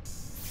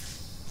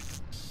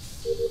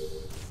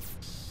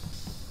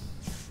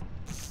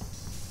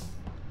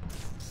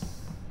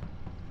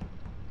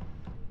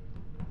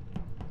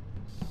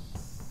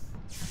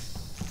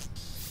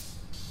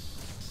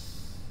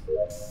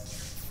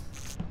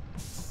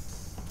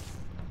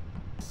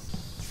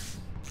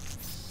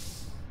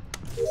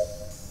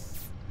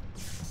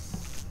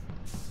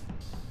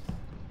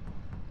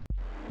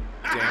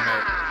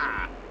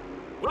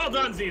 Well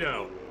done,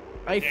 Zito.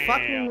 I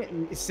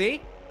fucking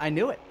see. I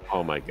knew it.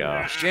 Oh my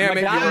gosh. Damn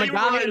it.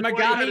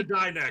 Megami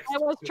die next. I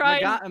was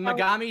trying.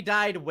 Megami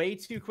died way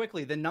too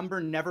quickly. The number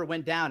never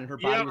went down, and her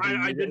body was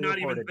I did not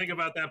reported. even think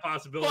about that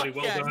possibility. Fuck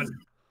Well yes. done.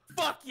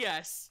 Fuck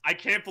yes. I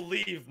can't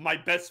believe my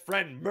best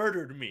friend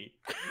murdered me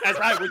as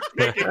I was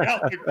taking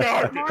out the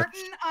garbage.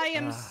 Martin, I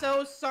am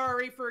so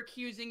sorry for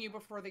accusing you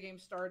before the game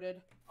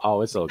started. Oh,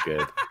 it's all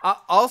good.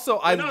 Also,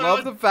 I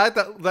love the fact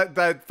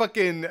that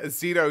fucking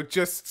Zito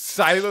just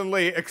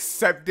silently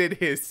accepted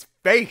his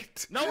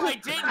fate. No, I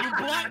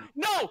didn't.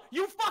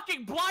 You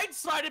fucking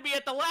blindsided me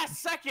at the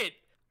last second.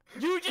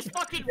 You just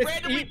fucking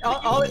randomly.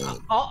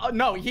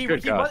 No, he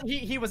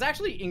was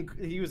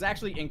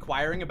actually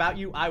inquiring about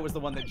you. I was the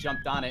one that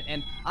jumped on it,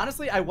 and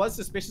honestly, I was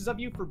suspicious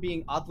of you for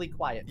being oddly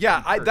quiet.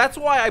 Yeah, that's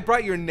why I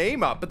brought your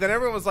name up. But then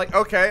everyone was like,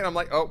 "Okay," and I'm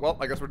like, "Oh, well,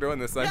 I guess we're doing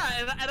this then."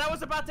 Yeah, and I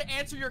was about to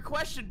answer your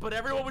question, but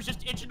everyone was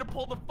just itching to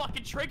pull the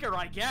fucking trigger,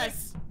 I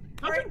guess.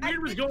 Something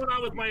weird was going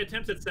on with my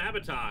attempts at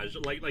sabotage.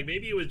 Like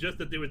maybe it was just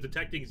that they was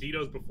detecting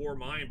Zito's before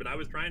mine, but I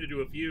was trying to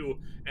do a few,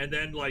 and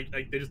then like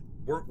they just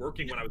weren't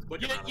working when I was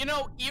clicking on them. You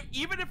know,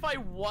 even if I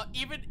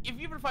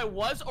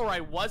was or I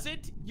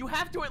wasn't, you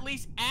have to at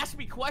least ask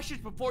me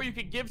questions before you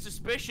can give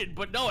suspicion.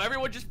 But no,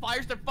 everyone just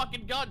fires their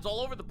fucking guns all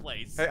over the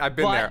place. Hey, I've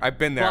been there. I've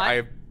been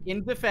there. But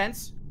in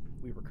defense,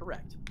 we were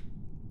correct.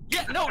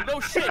 Yeah, no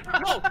shit.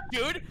 No,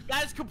 dude,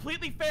 that is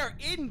completely fair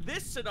in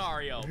this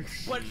scenario.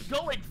 But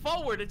going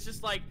forward, it's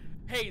just like,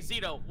 hey,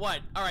 Zito, what?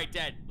 All right,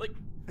 Dad. Like,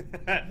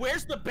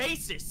 where's the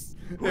basis?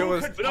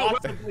 Who could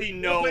possibly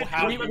know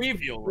how you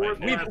feel right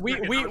now?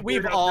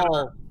 We've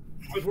all. I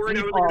was worried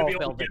I was going to be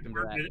able to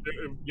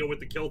get with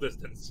the kill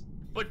distance.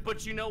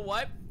 But you know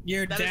what?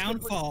 Your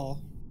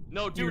downfall.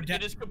 No, dude,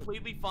 it is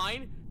completely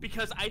fine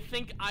because I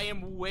think I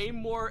am way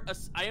more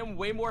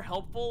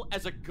helpful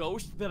as a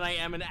ghost than I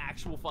am an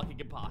actual fucking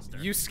imposter.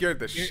 You scared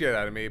the shit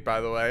out of me,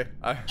 by the way.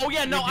 Oh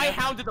yeah, no, I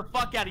hounded the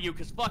fuck out of you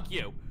because fuck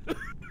you.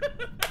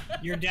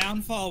 Your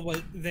downfall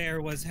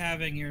was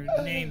having your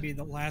name be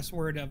the last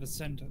word of a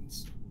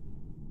sentence.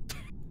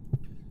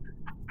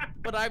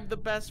 But I'm the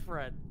best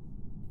friend.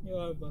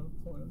 You're best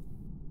friend.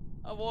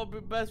 I want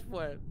to be best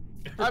friend.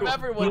 I'm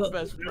everyone's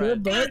best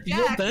friend.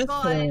 You're best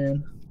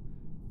friend.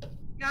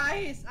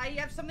 Guys, I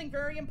have something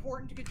very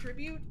important to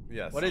contribute.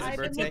 Yes. What is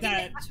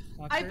it?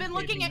 I've been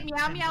looking at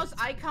MEOWMEOW's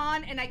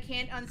icon and I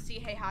can't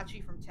unsee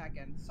Heihachi from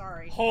Tekken.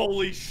 Sorry.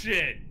 Holy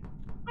shit.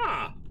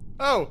 Ah.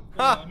 Oh,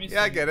 huh.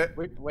 Yeah, I get it.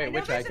 Wait, I know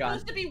which they're icon?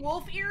 supposed to be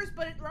wolf ears,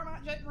 but it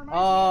reminds me of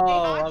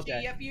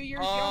Heihachi a few years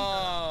younger.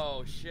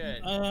 Oh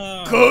shit.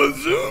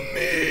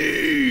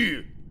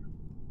 Kazumi!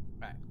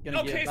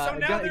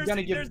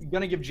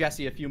 Gonna give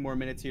Jesse a few more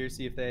minutes here,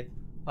 see if they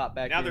pop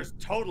back Now in. there's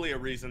totally a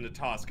reason to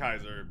toss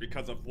Kaiser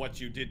because of what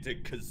you did to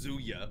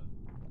Kazuya.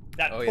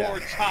 That poor yeah.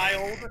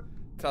 child.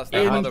 Toss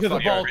that into the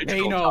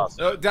volcano.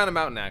 Down a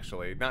mountain,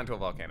 actually. Not into a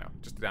volcano.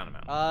 Just down a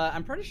mountain.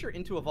 I'm pretty sure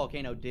into a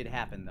volcano did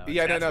happen, though.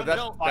 Yeah, That's no, when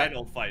the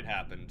final fight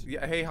happened.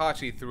 Yeah,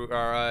 Heihachi threw,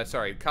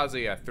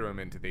 Kazuya threw him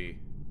into the,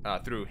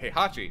 threw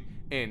Heihachi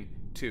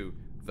into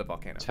the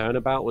volcano.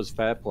 Turnabout was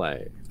fair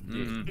play.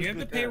 You have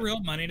to pay real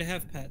money to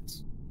have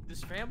pets.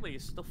 This family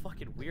is still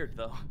fucking weird,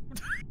 though.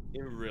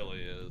 It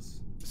really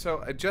is.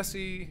 So,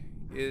 Jesse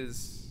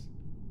is...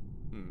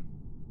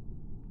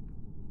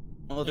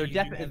 Well,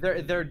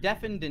 they're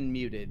deafened and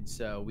muted,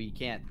 so we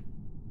can't.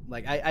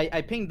 Like,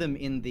 I pinged them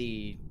in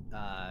the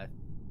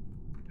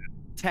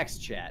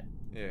text chat.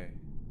 Yeah.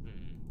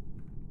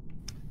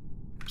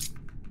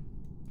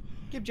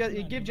 Give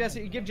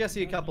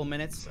Jesse a couple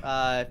minutes.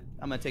 I'm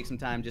gonna take some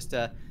time just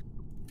to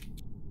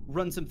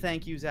run some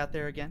thank yous out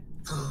there again.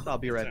 I'll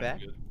be right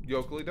back.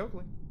 Yokely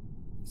dokely.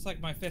 It's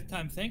like my 5th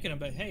time thinking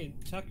about, hey,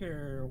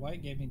 Tucker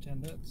White gave me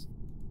 10 bits.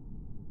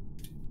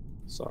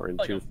 Soren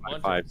Like a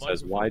 255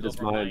 says, why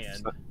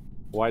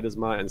does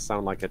mine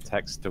sound like a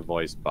text to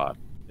voice bot?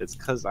 It's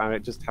because I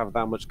just have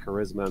that much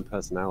charisma and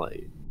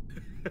personality.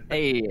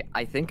 Hey,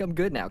 I think I'm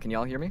good now. Can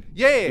y'all hear me?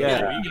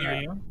 Yeah.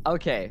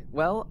 Okay,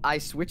 well, I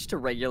switched to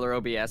regular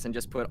OBS and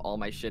just put all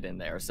my shit in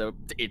there, so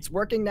it's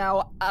working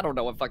now. I don't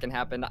know what fucking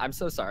happened. I'm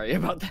so sorry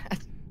about that.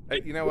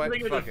 Hey, you know what?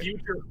 Think of Fuck the it.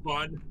 future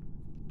fun.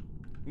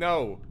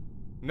 No.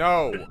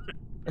 No.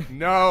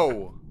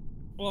 No.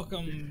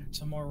 Welcome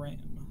to more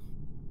RAM.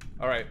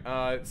 All right.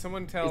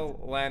 Someone tell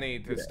Lanny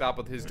to stop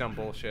with his dumb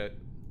bullshit.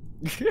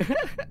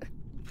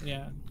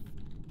 Yeah.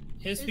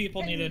 His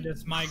people need to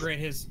just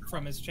migrate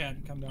from his chat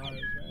and come to ours,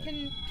 right?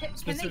 Can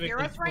they hear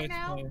us right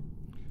now?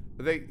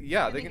 They Can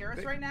they they hear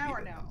us right now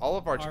or no? All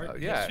of our chat?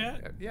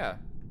 yeah.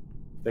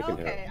 They can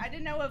hear Okay, I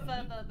didn't know if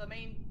the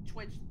main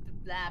Twitch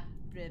blah.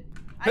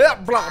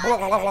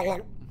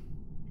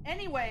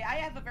 Anyway, I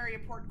have a very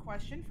important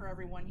question for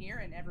everyone here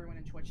and everyone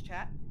in Twitch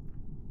chat.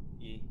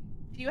 Do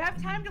you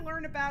have time to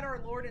learn about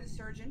our Lord and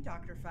Surgeon,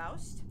 Dr.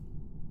 Faust?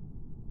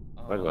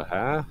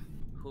 I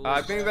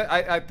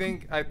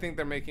think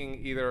they're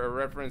making either a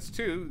reference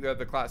to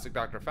the classic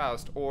Dr.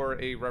 Faust or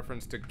a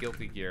reference to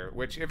Guilty Gear.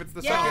 Which, if it's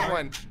the second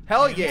one,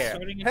 hell yeah,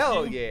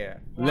 hell yeah.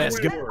 Let's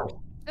go.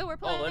 Oh, we're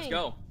playing. Oh, let's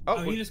go.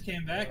 Oh, he just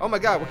came back. Oh my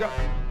God, we're going.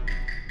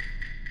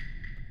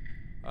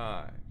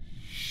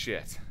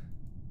 Shit.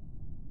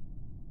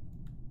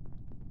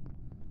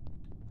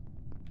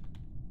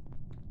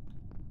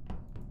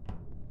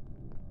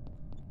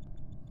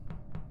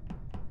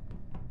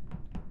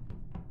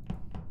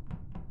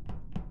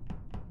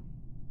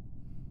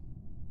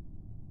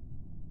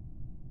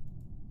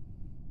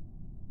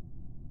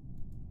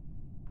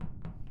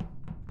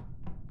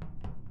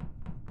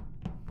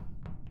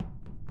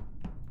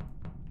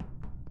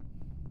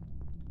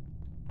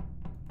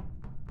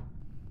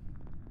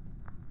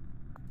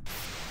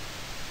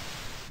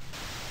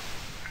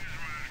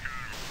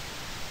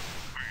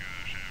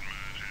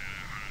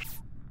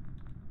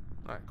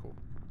 Alright, cool.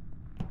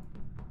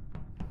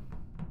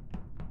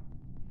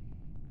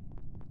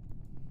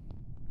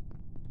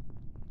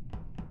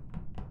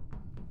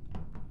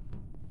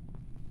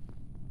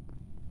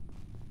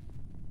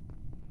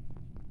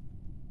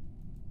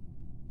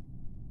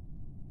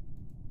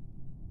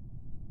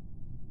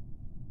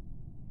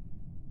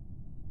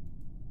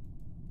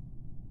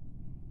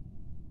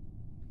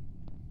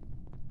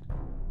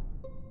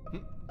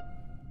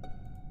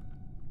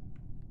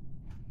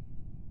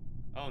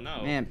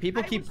 no. Man,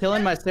 people keep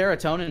killing my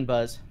serotonin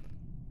buzz.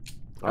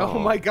 Oh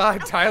my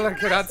God, Tyler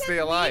cannot stay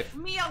alive.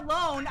 Leave me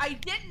alone. I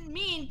didn't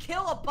mean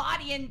kill a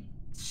body in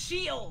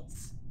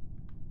shields.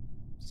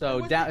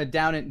 So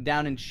down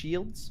in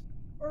shields.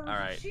 All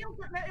right. Shields,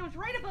 it was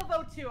right above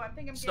O2. I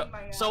think I'm getting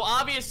my. So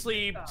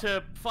obviously,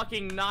 to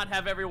fucking not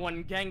have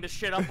everyone gang the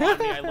shit up on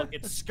me, I look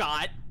at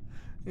Scott.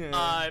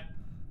 Yeah.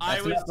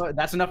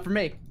 That's enough for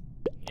me.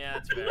 Yeah,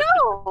 that's fair.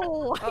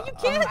 No, you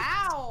can't.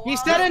 Wow. He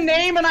said a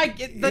name and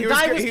the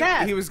die was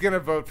cast. He was gonna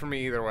vote for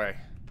me either way.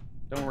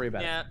 Don't worry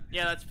about it.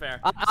 Yeah, that's fair.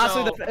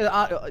 Honestly,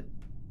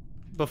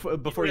 So-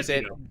 before you say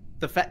it,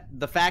 the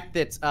fact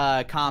that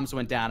comms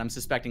went down, I'm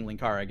suspecting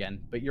Linkara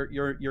again. But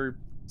you're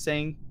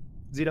saying,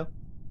 Zito?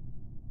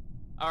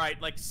 All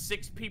right, like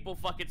 6 people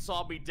fucking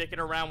saw me dicking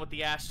around with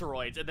the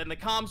asteroids, and then the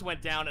comms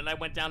went down, and I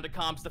went down to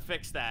comms to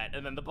fix that,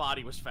 and then the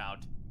body was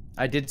found.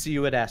 I did see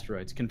you at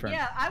asteroids. Confirmed.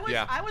 Yeah,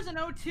 I was in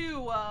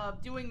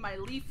O2 doing my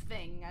leaf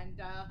thing,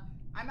 and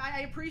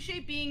I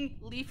appreciate being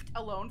leafed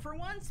alone for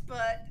once,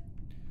 but.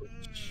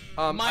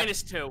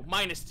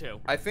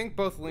 -2. I think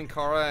both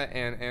Linkara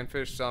and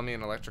Anfish saw me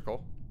in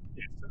electrical.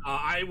 Yes.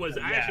 I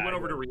actually went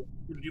over to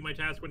do my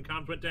task when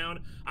comms went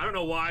down. I don't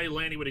know why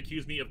Lanny would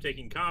accuse me of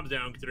taking comms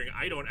down, considering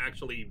I don't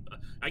actually.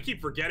 I keep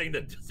forgetting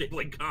that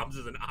disabling comms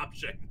is an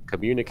option.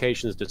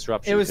 Communications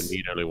disruption can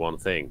mean only one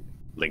thing: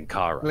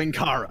 Linkara.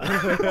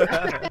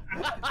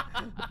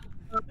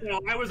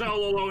 I was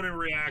all alone in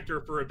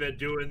Reactor for a bit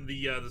doing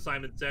the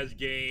Simon Says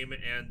game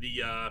and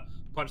the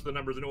punch the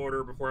numbers in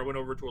order before I went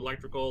over to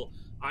electrical.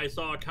 I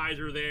saw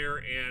Kaiser there,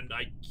 and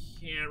I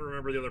can't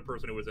remember the other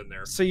person who was in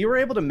there. So you were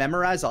able to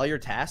memorize all your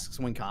tasks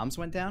when comms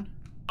went down?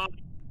 I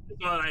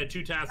thought I had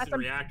 2 tasks in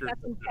Reactor.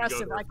 That's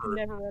impressive. I can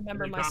never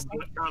remember myself.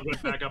 Comms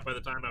went back up by the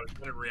time I was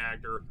done in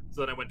Reactor,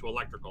 so then I went to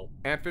electrical.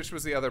 Anfish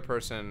was the other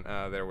person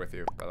there with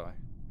you, by the way.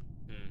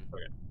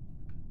 Okay.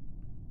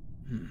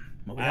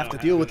 Well, we have to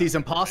deal with these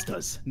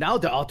imposters. Now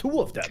there are 2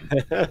 of them.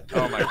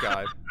 Oh my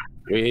God.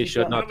 We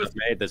should not have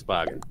made this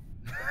bargain.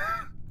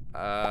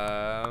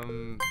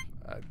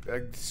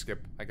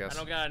 Skip, I guess. I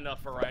don't got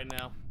enough for right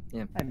now.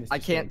 Yeah. I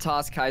can't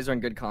toss Kaiser in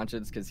good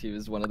conscience because he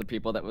was one of the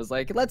people that was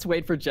like, let's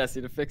wait for Jesse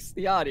to fix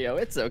the audio.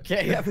 It's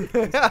okay.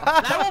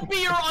 That will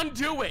be your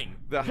undoing.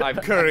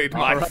 I've curried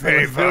my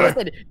favor.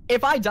 Listen,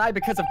 if I die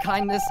because of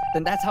kindness,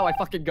 then that's how I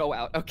fucking go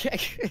out, okay?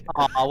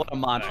 Aw, what a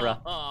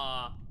mantra.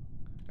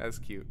 That's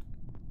cute.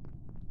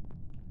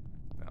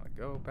 Now I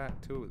go back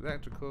to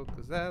electrical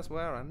because that's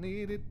where I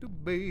needed to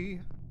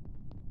be.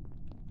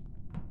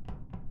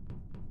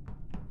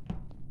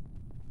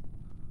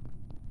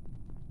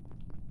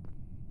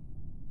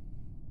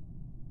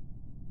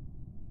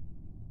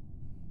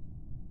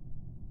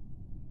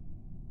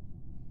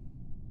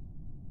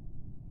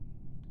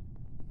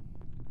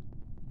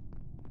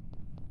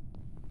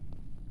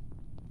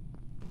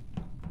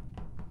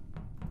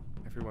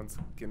 Everyone's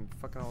getting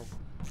fucking all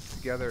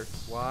together.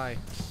 Why?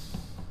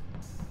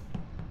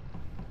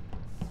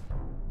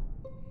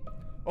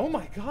 Oh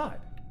my God.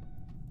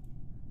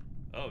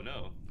 Oh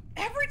no.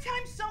 Every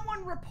time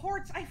someone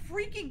reports, I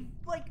freaking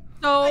like.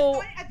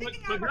 So I think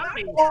I'm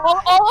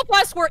all of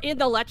us were in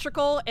the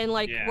electrical, and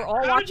like we're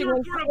all watching.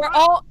 We're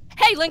all.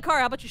 Hey, Linkar,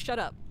 how about you shut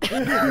up?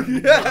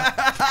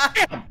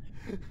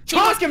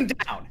 Talk him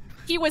down.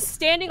 He was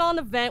standing on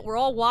the vent. We're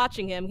all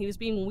watching him. He was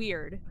being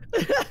weird.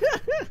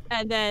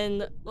 And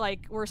then,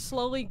 like, we're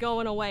slowly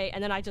going away,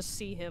 and then I just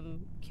see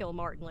him kill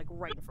Martin, like,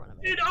 right in front of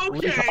me.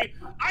 Okay,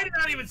 I did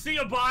not even see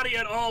a body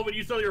at all when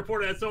you saw the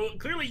report of that, so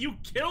clearly you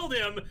killed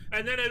him,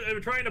 and then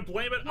I'm trying to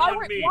blame it on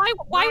me.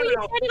 Why were you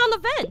standing on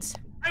the vent?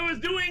 I was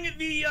doing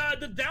the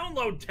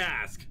download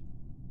task.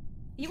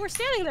 You were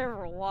standing there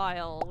for a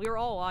while. We were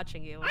all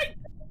watching you.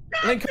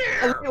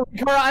 Linkara,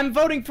 I'm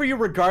voting for you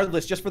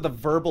regardless, just for the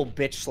verbal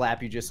bitch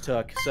slap you just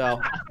took. So,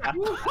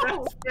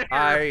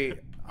 I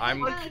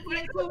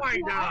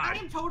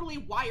am totally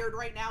wired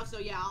right now, so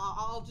yeah,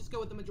 I'll just go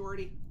with the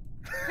majority.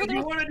 If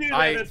you want to do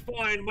that, that's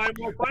fine. My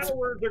final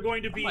words are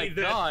going to be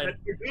that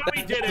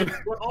Tommy did it,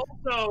 but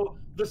also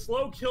the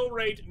slow kill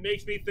rate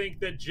makes me think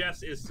that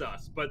Jess is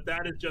sus, but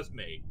that is just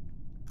me.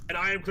 And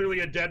I am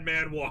clearly a dead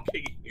man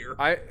walking here.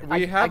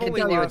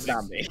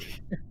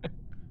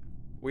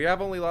 We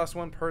have only lost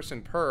 1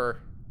 person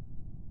per.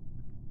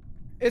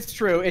 It's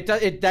true.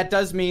 That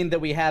does mean that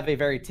we have a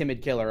very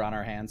timid killer on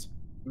our hands.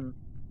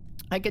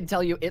 I can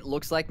tell you it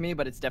looks like me,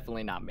 but it's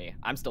definitely not me.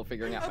 I'm still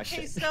figuring out my shit.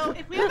 Okay, so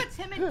if we have a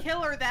timid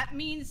killer, that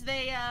means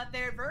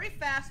they're very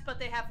fast, but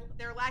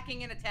they're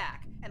lacking in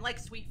attack and like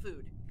sweet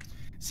food.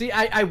 See,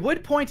 I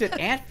would point at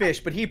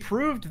Antfish, but he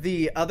proved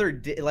the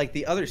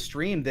other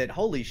stream that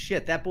holy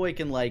shit, that boy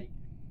can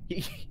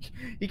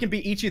he can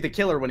be Ichi the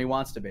killer when he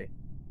wants to be.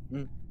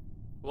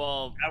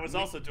 Well, I was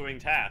also doing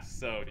tasks,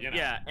 so you know.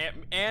 Yeah,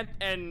 Ant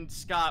and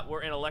Scott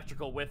were in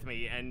electrical with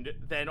me, and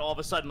then all of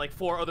a sudden, like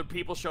 4 other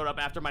people showed up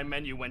after my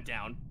menu went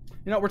down.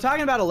 You know, we're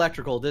talking about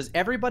electrical. Does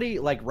everybody,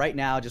 like, right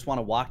now just want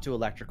to walk to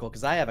electrical?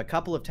 Because I have a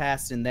couple of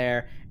tasks in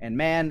there, and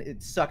man,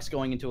 it sucks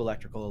going into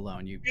electrical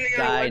alone. You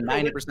die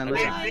 90% of the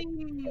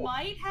time. I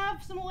might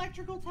have some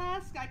electrical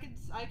tasks. I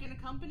can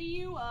accompany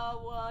you.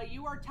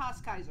 You are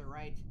Kaiser,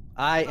 right?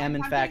 I am,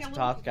 in I'm fact, getting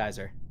a little-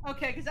 Kaiser.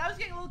 Okay, because I was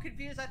getting a little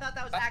confused. I thought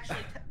that was actually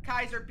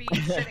Kaiser being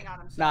shitting on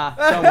himself. Nah,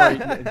 don't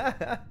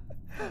worry.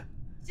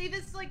 See,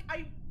 this like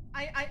I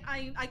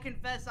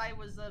confess I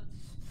was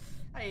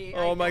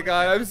Oh my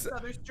god, I'm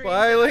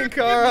Bye,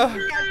 Linkara.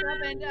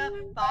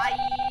 Bye.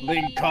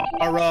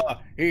 Linkara,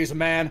 he's a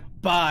man.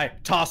 Bye.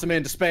 Toss him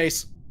into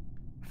space.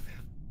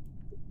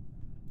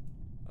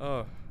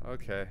 Oh,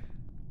 okay.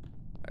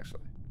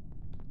 Actually.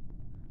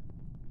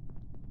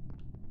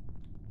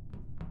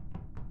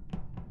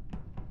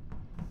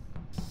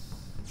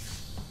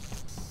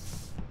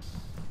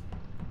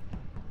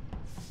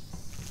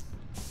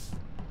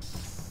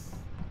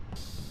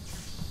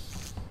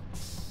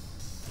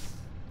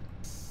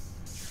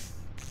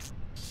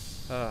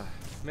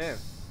 Man.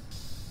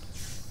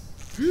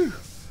 Phew.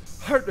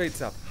 Heart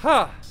rate's up.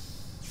 Ha!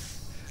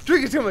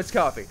 Drinking too much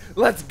coffee.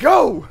 Let's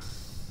go!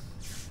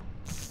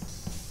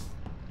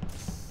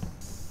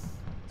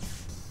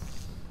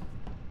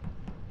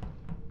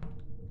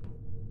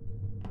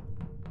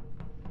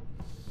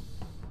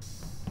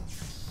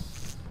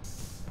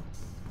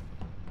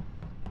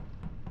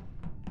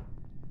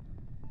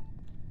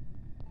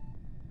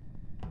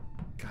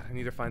 God, I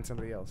need to find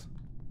somebody else.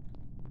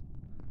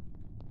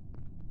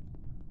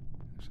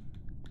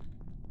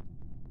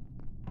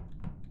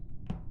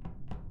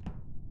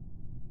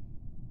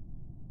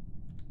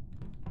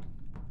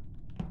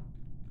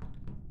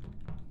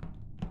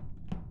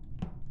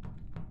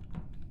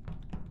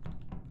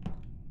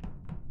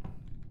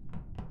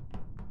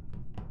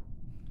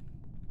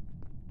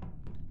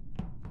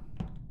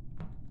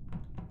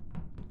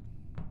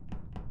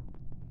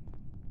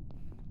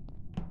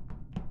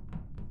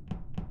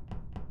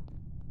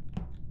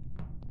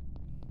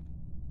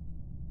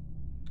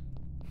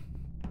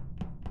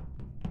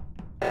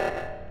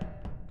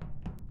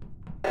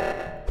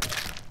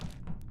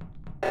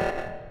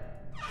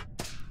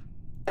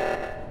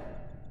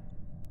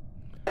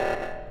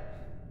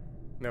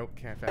 Nope,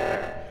 can't vent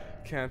there.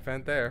 Can't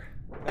vent there.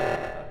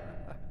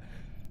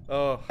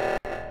 Oh. I'm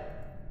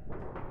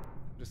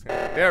just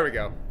gonna. There we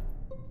go.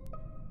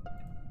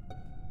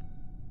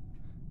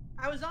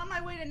 I was on my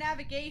way to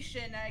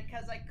navigation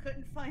because I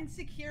couldn't find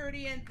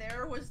security, and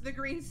there was the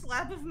green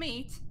slab of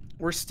meat.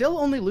 We're still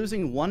only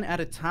losing one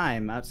at a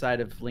time outside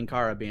of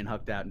Linkara being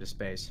hooked out into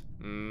space.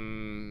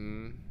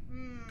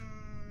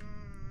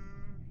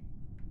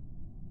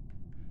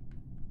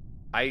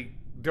 I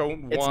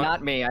don't want. It's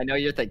not me. I know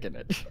you're thinking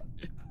it.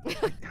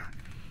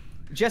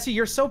 Jesse,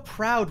 you're so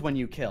proud when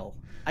you kill.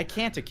 I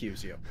can't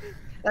accuse you.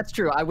 That's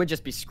true. I would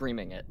just be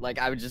screaming it. Like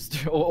I would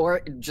just, or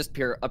just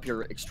appear up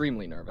here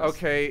extremely nervous.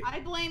 Okay. I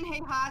blame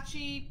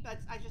Heihachi.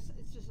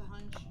 It's just a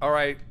hunch. All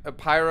right.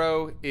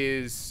 Pyro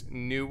is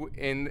new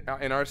in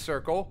our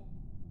circle.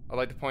 I'd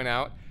like to point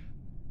out.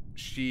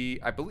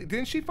 I believe,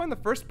 didn't she find the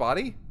first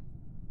body?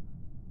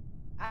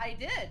 I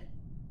did.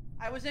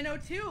 I was in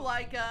O2,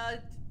 like,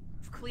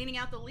 cleaning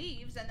out the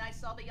leaves, and I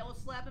saw the yellow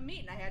slab of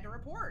meat, and I had to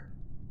report.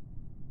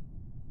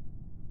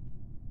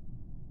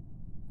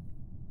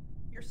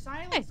 Your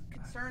silence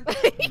concerns me.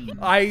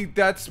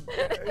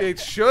 It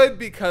should,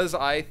 because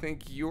I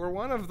think you were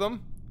one of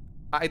them.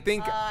 I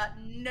think.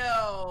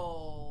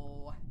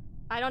 No.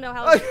 I don't know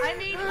how. I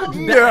mean,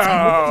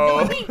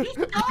 no. You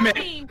saw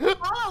me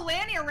follow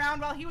Lanny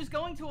around while he was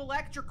going to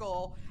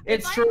electrical.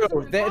 It's true. I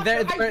would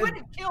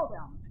have killed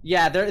him.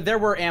 Yeah, there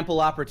were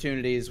ample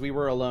opportunities. We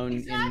were alone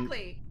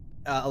Exactly.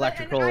 in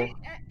electrical.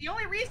 The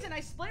only reason I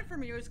split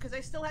from you is because I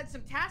still had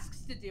some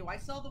tasks to do. I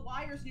saw the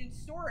wires in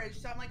storage,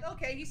 so I'm like,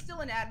 okay, he's still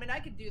an admin. I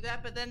could do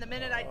that. But then the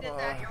minute I did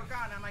that, you're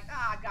gone. I'm like,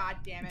 god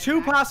damn it.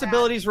 Two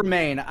possibilities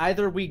remain.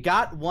 Either we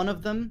got one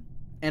of them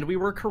and we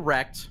were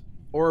correct,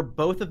 or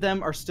both of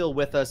them are still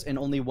with us and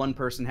only one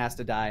person has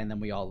to die and then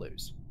we all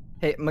lose.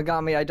 Hey,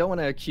 Megami, I don't want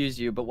to accuse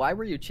you, but why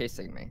were you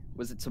chasing me?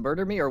 Was it to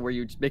murder me, or were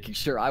you making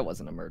sure I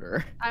wasn't a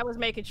murderer? I was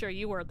making sure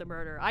you weren't the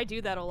murderer. I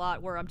do that a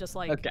lot, where I'm just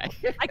like, okay.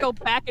 I go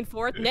back and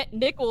forth.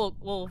 Nick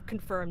will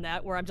confirm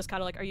that, where I'm just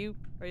kind of like, are you?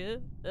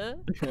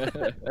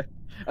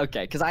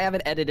 Okay, because I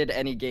haven't edited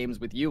any games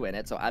with you in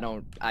it, so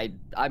I'm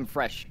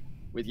fresh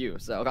with you,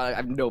 so I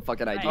have no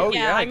fucking idea. Oh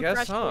yeah, I I'm guess,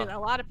 fresh huh? with a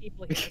lot of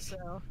people here,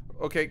 so.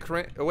 Okay,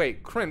 Kryn.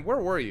 Wait, Kryn,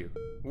 where were you?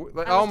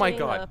 Oh my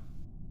god.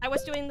 I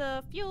was doing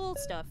the fuel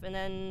stuff, and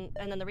then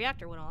the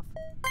reactor went off.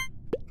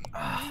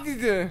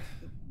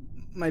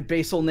 My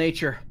basal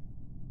nature.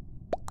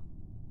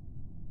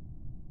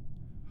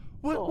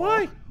 What? Oh.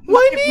 Why?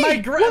 Why me?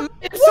 Why?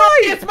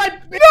 It's my.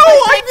 No,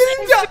 I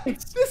didn't.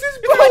 This is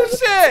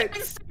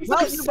bullshit.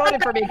 Well, you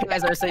voted for me,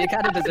 Kaiser, so you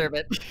kind of deserve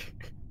it.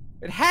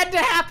 It had to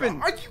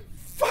happen. Are you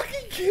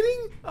fucking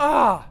kidding?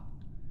 Ah,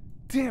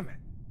 damn it.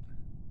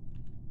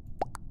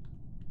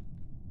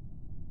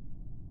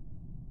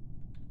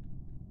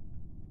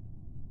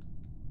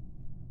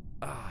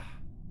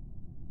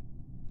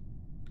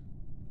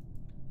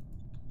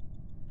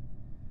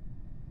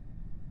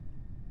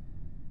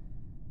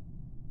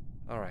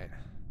 All right.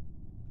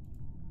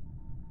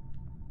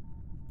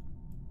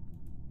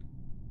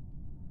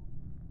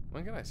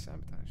 When can I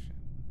sabotage shit?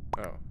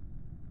 Oh.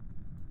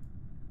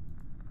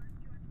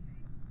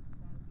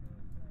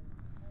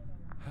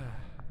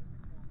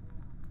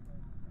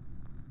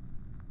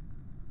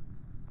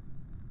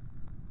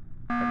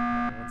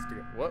 Everyone wants to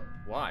go. What?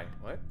 Why?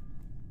 What?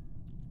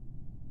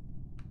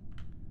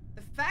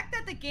 The fact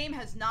that the game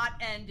has not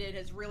ended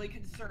has really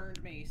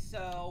concerned me,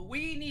 so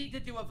we need to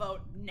do a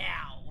vote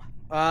now.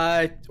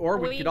 Or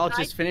we could all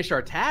just finish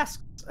our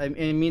tasks. I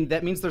mean,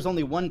 that means there's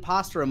only one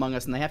imposter among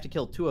us, and they have to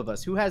kill 2 of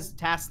us. Who has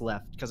tasks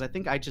left? Because I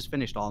think I just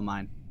finished all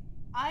mine.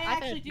 I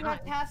actually do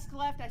have tasks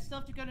left. I still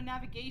have to go to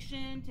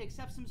navigation to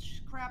accept some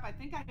crap. I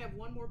think I have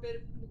one more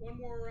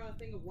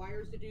thing of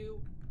wires to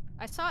do.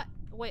 I saw.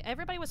 Wait,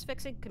 everybody was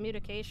fixing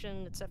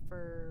communication except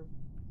for.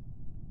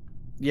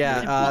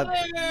 Yeah.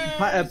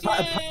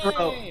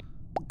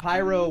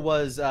 Pyro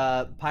was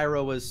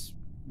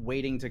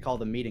waiting to call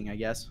the meeting, I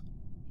guess.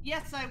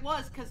 Yes, I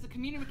was, because the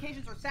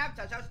communications were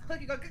sabotaged. I was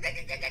clicking, going.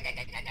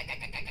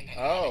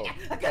 Oh.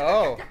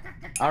 Oh.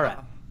 All right.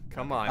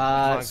 Come on. Come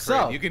on,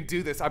 so Crane. You can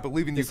do this. I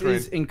believe in you, Crane.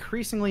 This is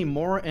increasingly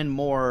more and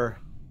more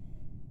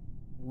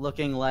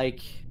looking like.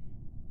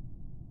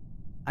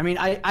 I mean,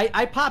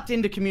 I popped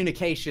into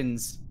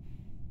communications,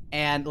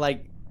 and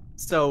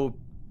so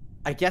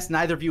I guess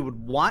neither of you would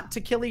want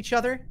to kill each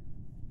other.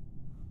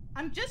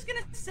 I'm just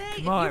gonna say,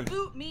 if on. you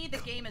boot me, the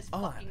game is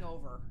fucking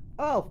over.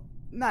 Oh,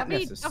 not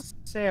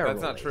necessarily.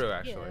 That's not true,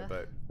 actually,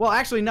 but. Well,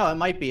 actually, no, it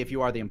might be if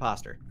you are the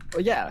imposter.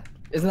 Well, yeah.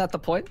 Isn't that the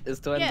point? Is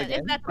to end the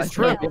game? That's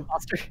true. The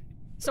imposter.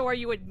 So are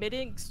you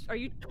admitting? Are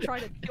you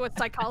trying to do a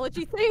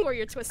psychology thing, or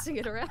you're twisting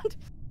it around?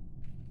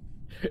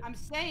 I'm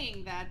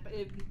saying that, but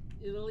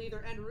it'll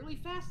either end really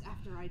fast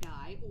after I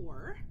die,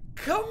 or.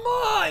 Come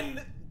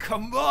on!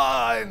 Come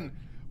on!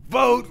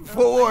 Vote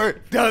for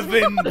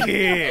doesn't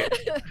care.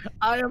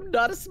 I am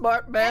not a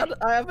smart man.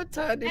 I have a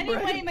tiny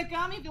Anyway, brain.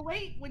 Megami, the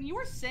way when you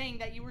were saying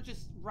that you were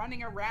just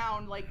running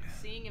around, like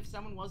seeing if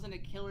someone wasn't a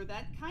killer,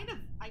 that kind of,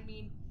 I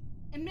mean,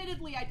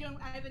 admittedly, I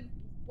haven't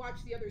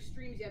watched the other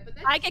streams yet, but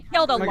I get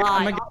killed a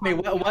lot.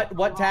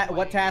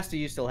 What tasks do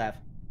you still have?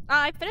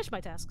 I finished my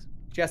tasks.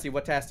 Jesse,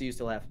 what tasks do you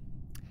still have?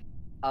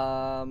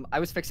 I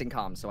was fixing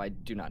comms, so I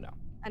do not know.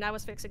 And I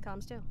was fixing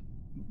comms too.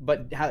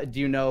 But do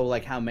you know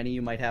how many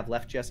you might have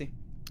left, Jesse?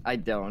 I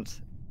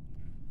don't.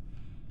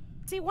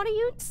 See, one of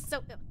you,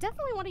 so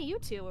definitely one of you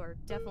two, or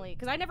definitely,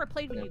 because I never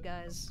played with you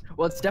guys.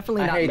 Well, it's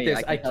definitely not I hate me.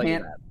 this. I can tell you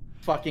can't that.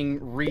 fucking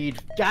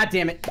read. God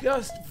damn it!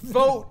 Just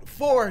vote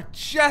for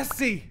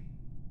Jesse.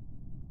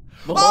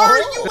 Are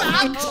you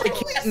I actually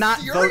can't not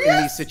vote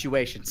in these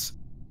situations.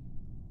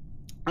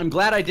 I'm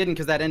glad I didn't,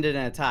 because that ended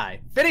in a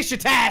tie. Finish your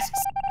tasks.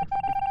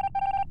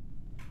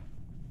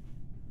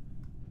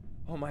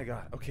 Oh my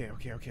god. Okay.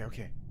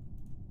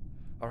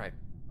 All right.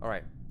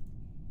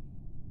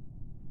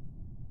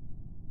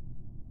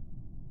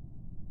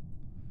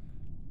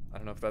 I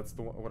don't know if that's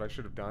what I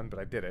should have done, but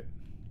I did it.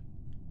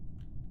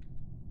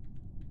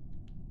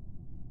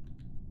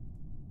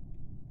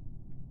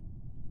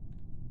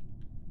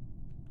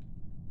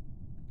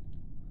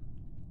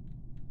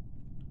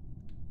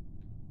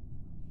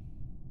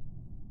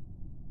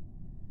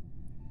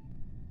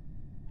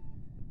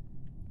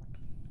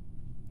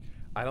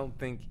 I don't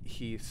think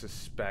he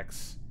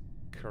suspects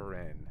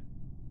Corinne.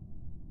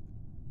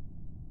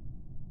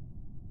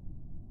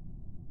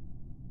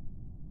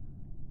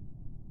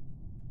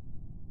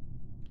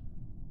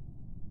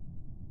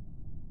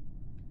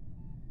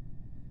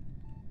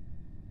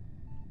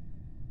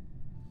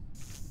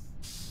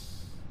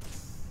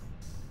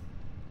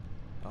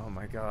 Oh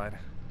my god.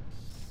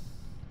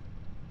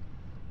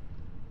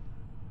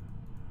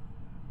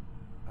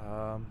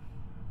 What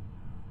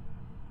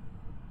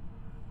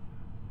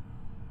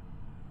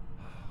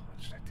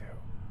should I do?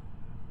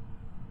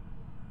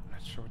 I'm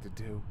not sure what to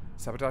do.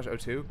 Sabotage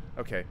O2?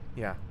 Okay,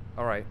 yeah.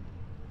 Alright.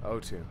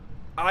 O2.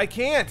 I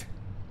can't!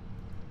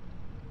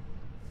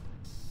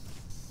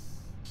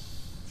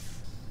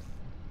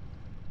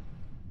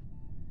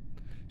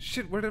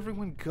 Shit, where'd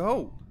everyone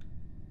go?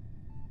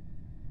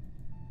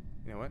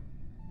 You know what?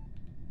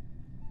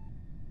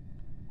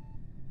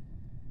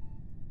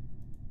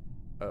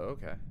 Oh,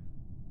 okay.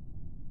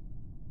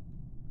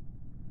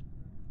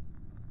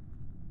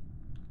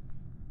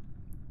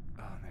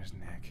 Oh, and there's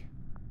Nick.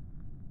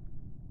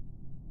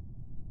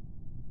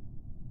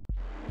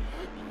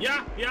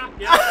 Yeah.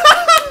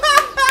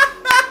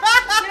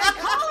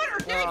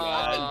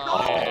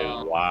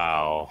 Oh,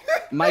 wow.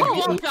 My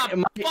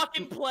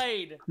fucking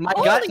played. My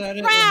Holy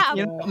gut, crap!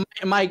 you know,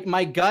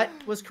 my gut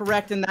was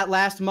correct in that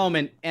last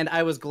moment, and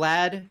I was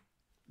glad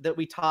that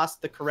we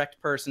tossed the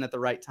correct person at the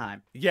right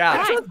time.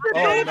 Yeah. Guys,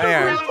 Oh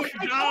man. Guys,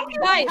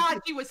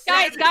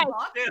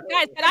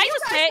 can I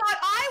just say?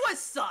 I was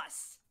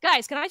sus.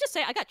 Guys, can I just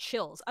say I got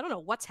chills? I don't know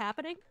what's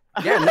happening.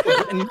 Yeah,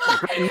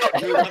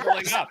 You're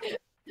leveling up.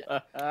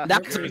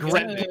 That's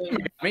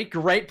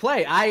great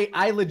play.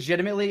 I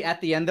legitimately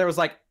at the end there was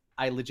like,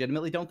 I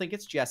legitimately don't think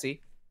it's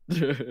Jesse.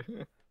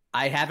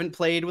 I haven't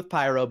played with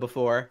Pyro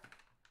before.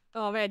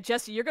 Oh man,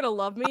 Jesse, you're gonna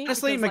love me.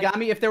 Honestly, because, like,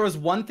 Megami, if there was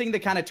one thing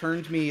that kind of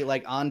turned me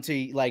like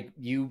onto like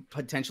you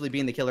potentially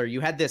being the killer, you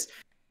had this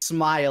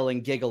smile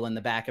and giggle in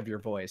the back of your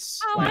voice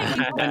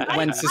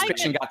when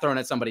suspicion got thrown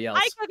at somebody else.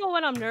 I giggle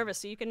when I'm nervous,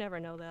 so you can never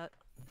know that.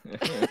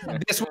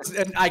 This was,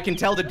 and I can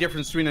tell the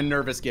difference between a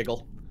nervous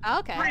giggle.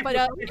 Okay, but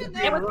Even it was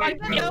though,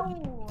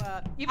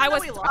 even though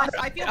we lost,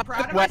 I feel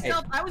proud of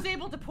myself. I was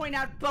able to point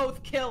out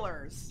both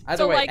killers.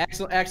 Either way,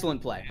 excellent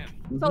play.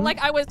 So like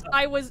I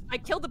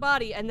killed the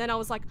body and then I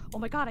was like, oh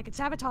my god, I can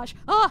sabotage.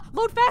 Ah,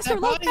 load faster,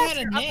 That load body faster.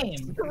 had a I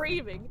was name.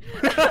 screaming.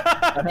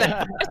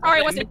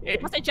 Sorry, was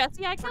it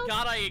Jesse I killed?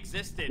 Forgot I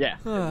existed. Yeah.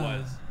 It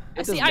was.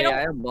 See, I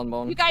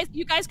don't.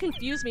 You guys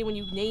confuse me when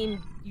you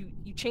name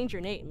you change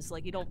your names.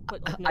 Like you don't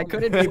put. Like, I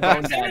couldn't be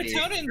Bone Daddy.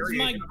 Serotonin's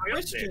my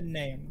Christian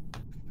name.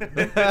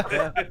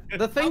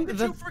 The thing. How could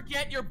you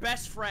forget your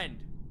best friend?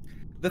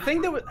 The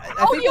thing that was.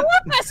 Oh, your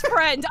best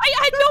friend! I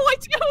had no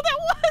idea who that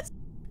was.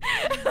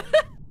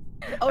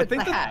 I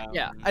think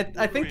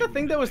I think the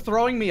thing that was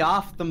throwing me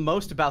off the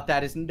most about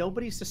that is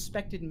nobody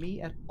suspected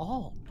me at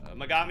all.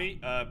 Megami,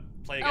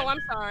 play again. Oh,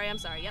 I'm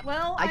sorry. Yep.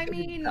 Well, I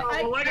mean,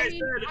 like I mean,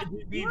 said,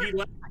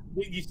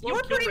 you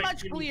were pretty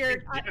much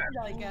cleared.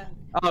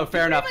 Oh,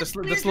 fair enough. The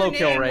slow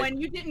kill rate. When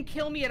you didn't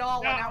kill me at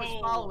all when I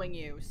was following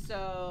you,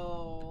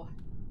 so.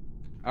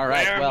 All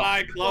right. Where well,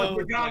 my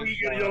clothes?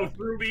 Megami,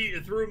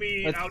 threw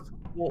me out to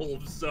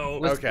wolves.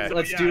 So okay,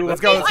 let's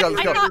go.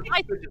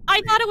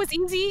 I thought it was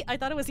easy. I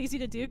thought it was easy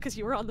to do because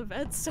you were on the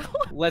vent. So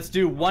let's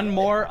do one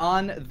more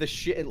on the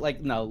shit.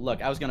 Like, no,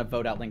 look, I was gonna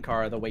vote out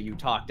Linkara the way you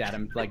talked at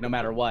him, like no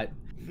matter what.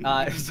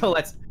 So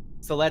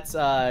let's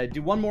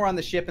do one more on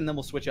the ship and then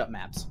we'll switch up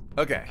maps.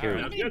 Okay.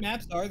 How many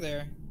maps are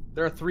there?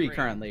 There are 3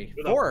 currently.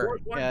 4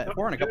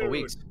 in a couple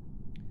weeks.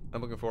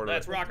 I'm looking forward to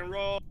Let's rock and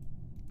roll.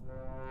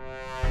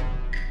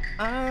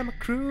 I'm a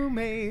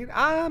crewmate.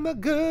 I'm a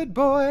good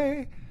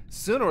boy.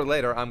 Sooner or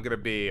later, I'm gonna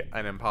be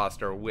an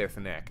imposter with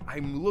Nick.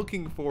 I'm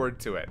looking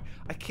forward to it.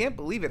 I can't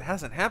believe it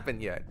hasn't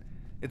happened yet.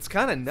 It's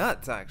kind of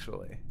nuts,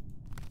 actually.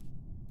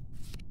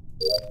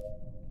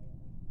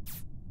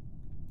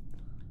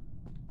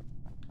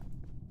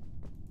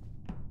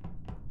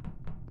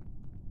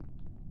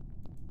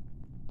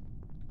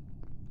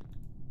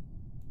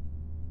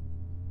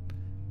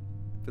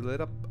 Fill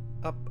it up,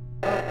 up,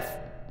 up.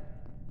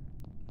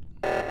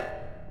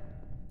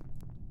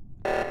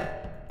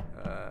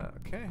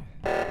 Okay.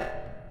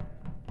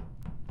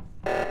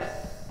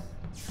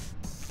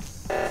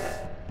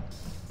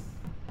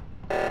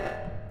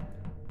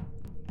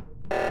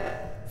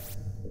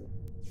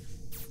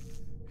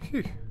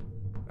 Phew.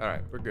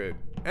 Alright, we're good.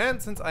 And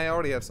since I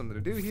already have something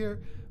to do here,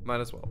 might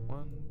as well.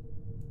 1,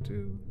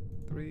 2,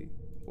 3,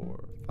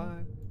 4,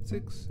 5,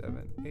 6,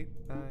 7, 8,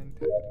 9,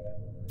 10.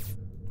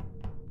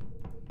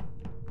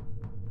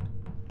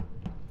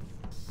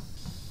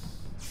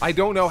 I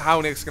don't know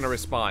how Nick's gonna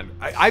respond.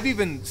 I've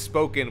even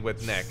spoken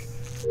with Nick.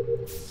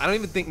 I don't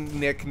even think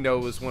Nick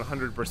knows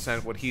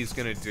 100% what he's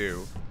gonna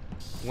do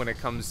when it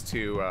comes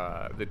to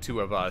the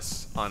 2 of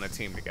us on a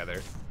team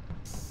together.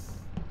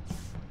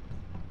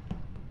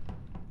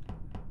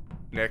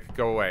 Nick,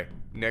 go away.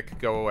 Nick,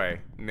 go away.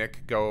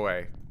 Nick, go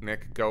away.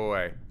 Nick, go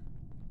away.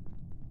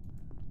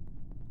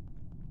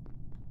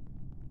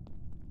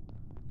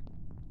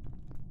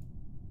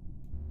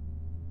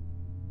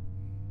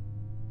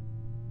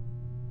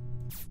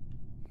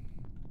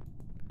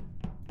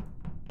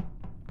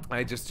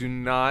 I just do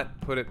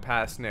not put it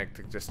past Nick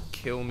to just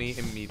kill me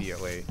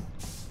immediately.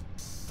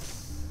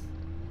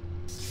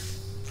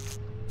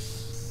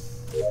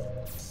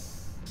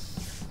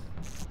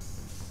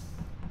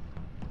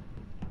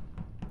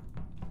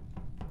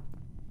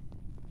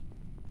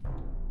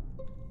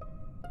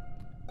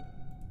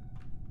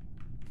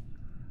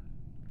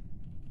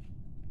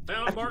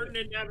 Found Martin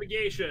in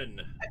navigation.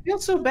 I feel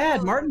so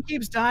bad. Martin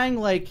keeps dying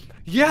like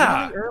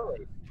yeah. really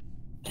early.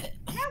 Yeah,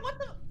 what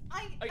the?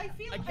 I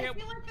feel like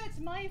that's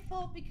my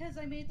fault because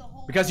I made the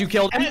whole. Because you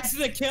killed him. That's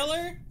the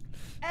killer.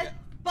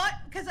 But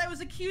because I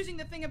was accusing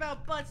the thing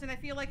about butts, and I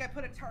feel like I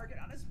put a target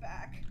on his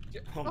back.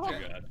 Oh my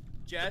god.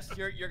 Jess,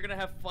 you're gonna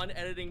have fun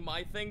editing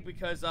my thing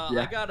because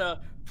I got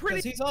a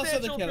pretty he's also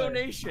the substantial killer.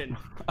 donation.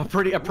 A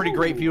pretty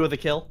great view of the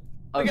kill.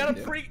 I got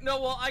a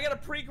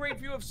pretty great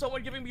view of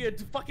someone giving me a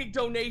fucking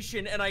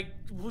donation, and I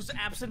was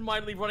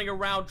absentmindedly running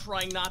around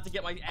trying not to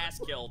get my ass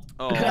killed.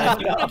 Oh. If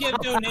you want to give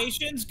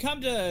donations,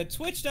 come to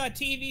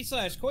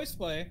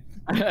twitch.tv/coisplay.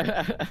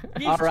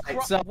 All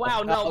right, so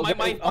wow, no,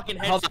 my fucking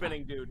head's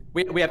spinning, dude.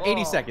 We have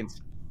 80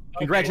 seconds.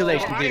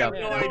 Congratulations, Vito.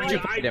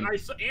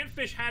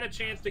 Antfish had a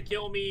chance to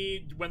kill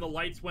me when the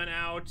lights went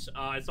out.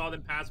 I saw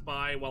them pass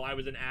by while I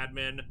was an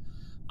admin.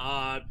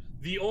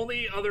 The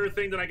only other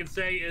thing that I can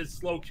say is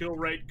slow kill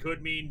rate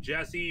could mean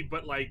Jesse,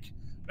 but like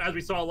as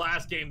we saw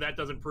last game, that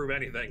doesn't prove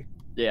anything.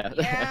 Yeah.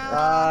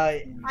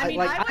 I mean,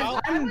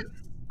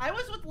 I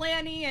was with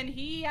Lanny, and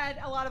he had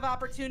a lot of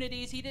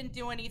opportunities. He didn't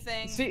do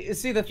anything.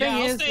 See, the thing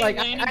I'll is, say like,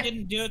 Lanny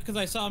didn't do it because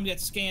I saw him get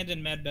scanned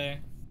in medbay.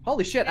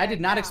 Holy shit! I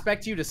did not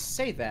expect you to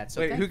say that.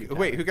 So wait, thank you,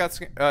 who got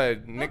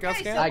Nick got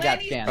scanned? I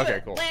got scanned.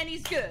 Okay, cool.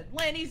 Lanny's good.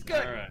 Lanny's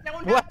good. All right. No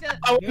one have to.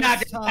 Oh, You not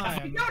don't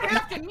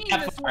have to mean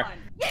this one.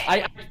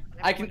 Yeah.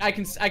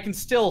 I can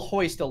still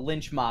hoist a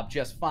lynch mob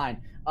just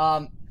fine.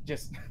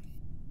 Just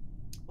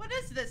What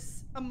is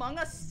this? Among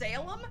Us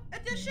Salem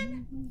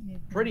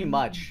edition? pretty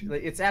much.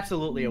 It's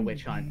absolutely a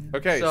witch hunt.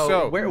 Okay, so,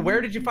 so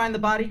where did you find the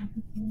body?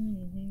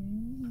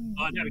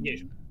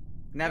 Navigation.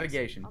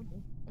 Navigation.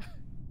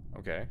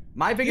 Okay.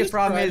 My biggest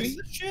problem is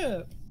the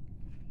ship.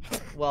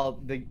 well,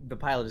 the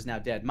pilot is now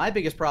dead. My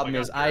biggest problem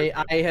is I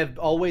have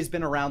always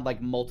been around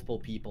like multiple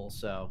people,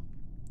 so.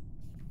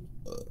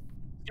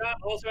 Scott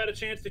also had a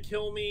chance to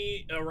kill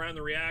me around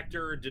the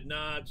reactor, did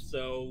not.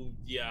 So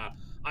yeah,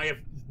 I have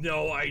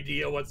no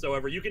idea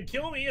whatsoever. You can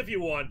kill me if you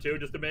want to,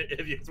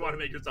 if you just want to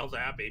make yourselves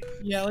happy.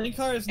 Yeah,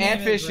 Linkar's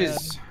Antfish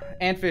is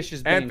being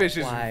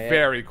Antfish quiet. is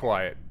very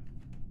quiet.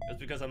 That's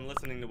because I'm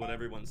listening to what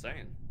everyone's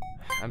saying.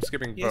 I'm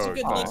skipping He's a vote.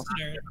 good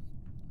listener.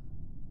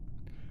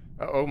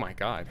 Oh my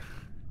god.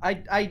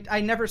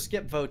 I never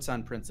skip votes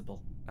on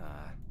principle.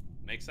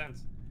 Makes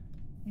sense.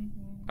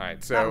 All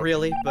right, so Not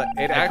really, but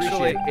it I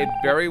appreciate actually it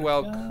very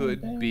well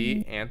could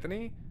be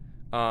Anthony,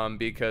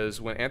 because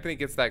when Anthony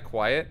gets that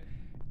quiet,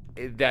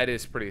 that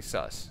is pretty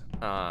sus.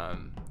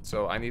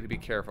 So I need to be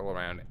careful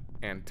around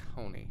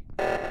Antony.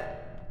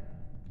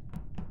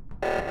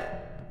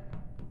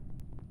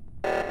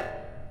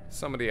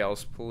 Somebody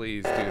else,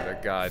 please do the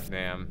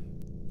goddamn.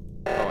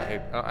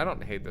 Oh, I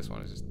don't hate this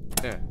one. It's just.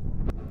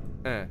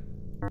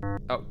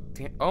 Oh,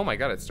 damn. Oh my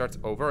god! It starts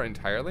over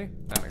entirely.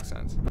 That makes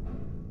sense.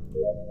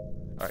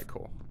 All right,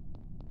 cool.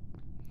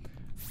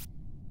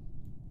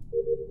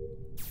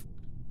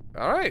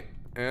 All right,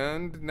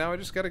 and now I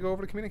just got to go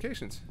over to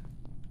communications.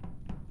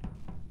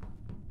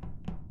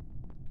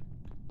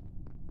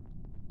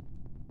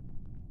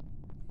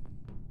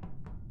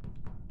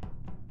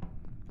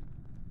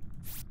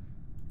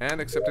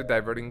 And accepted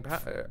diverted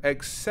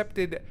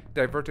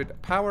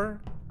power,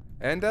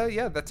 and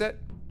yeah, that's it.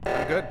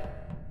 I'm good.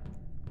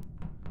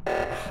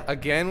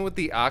 Again with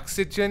the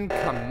oxygen?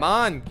 Come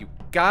on, you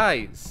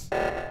guys.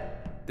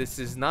 This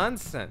is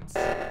nonsense.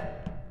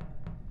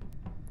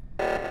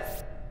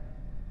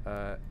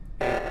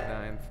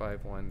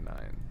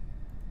 89519.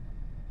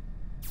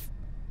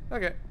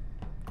 Okay.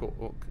 Cool.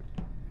 Okay.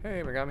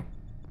 Hey, Megami.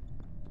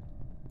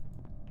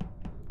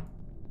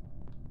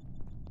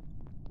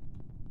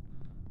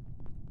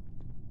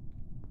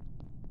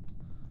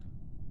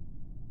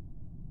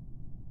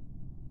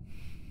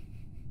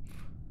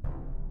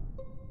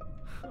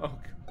 Oh,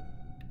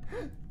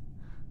 God.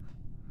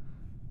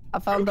 I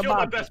found the Kill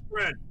my bot. best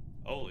friend.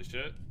 Holy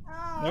shit.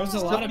 There was a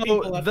lot of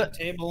people at the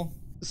table.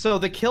 So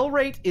the kill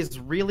rate is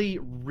really,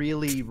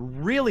 really,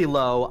 really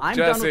low. I'm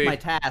done with my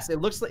task. It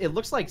looks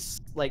like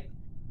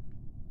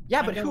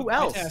yeah, but who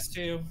else?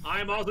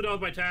 I'm also done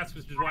with my task,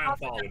 which is why I'm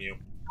following you.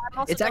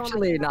 It's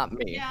actually not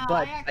me, Yeah,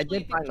 but I I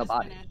did find the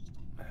body.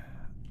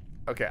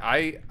 Okay,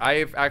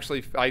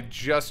 I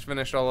just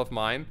finished all of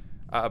mine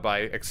by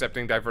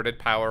accepting diverted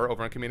power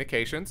over in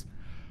communications.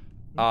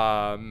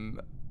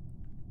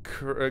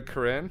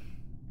 Corinne?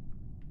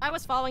 I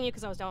was following you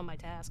because I was done with my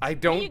task. I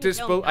don't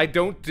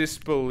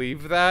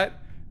disbelieve that.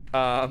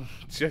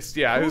 Just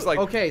yeah, it was like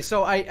okay,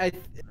 so I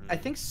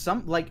think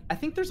I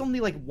think there's only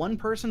like one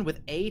person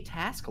with a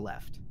task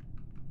left.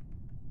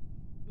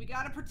 We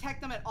gotta protect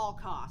them at all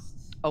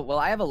costs. Oh, well,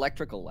 I have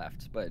electrical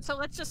left, but... So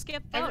let's just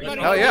skip vote.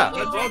 Hell yeah.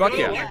 Fuck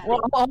yeah.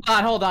 Well,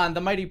 hold on. The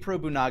mighty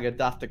Probunaga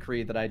doth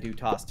decree that I do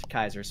toss to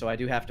Kaiser, so I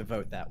do have to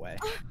vote that way.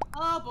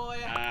 Oh boy.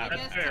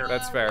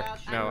 That's fair.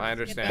 No, I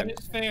understand. That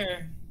is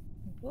fair.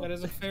 That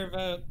is a fair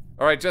vote.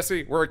 All right,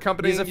 Jesse, we're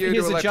accompanying you to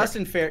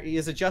electric. He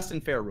is a just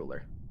and fair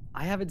ruler.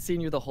 I haven't seen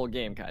you the whole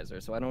game,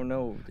 Kaiser, so I don't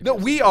know. No,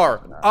 we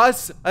are.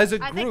 Us as a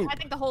group. I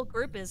think the whole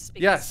group is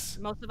because yes.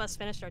 most of us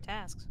finished our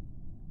tasks.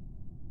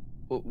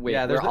 Wait,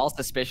 yeah, we're all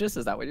suspicious?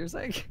 Is that what you're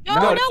saying?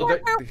 No,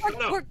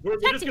 we're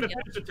just gonna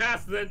finish the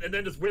task and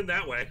then just win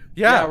that way.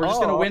 Yeah, we're just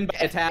gonna win by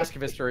a task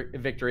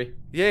victory.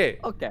 Yeah.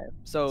 Okay,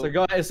 so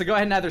go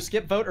ahead and either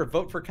skip vote or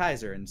vote for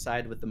Kaiser and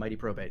side with the mighty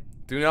probate.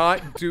 Do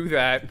not do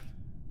that.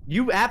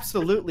 You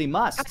absolutely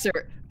must.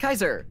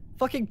 Kaiser,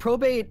 fucking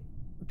probate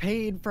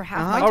paid for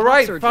half my all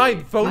right, surgery.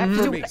 fine, vote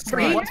for me.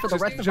 For the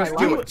rest of my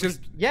life.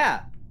 Just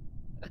yeah.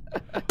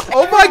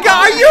 Oh my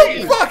god, are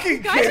you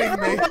fucking kidding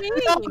me?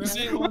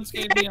 They once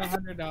gave me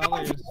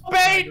 $100.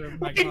 Bait!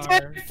 I did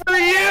it for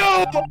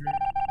you!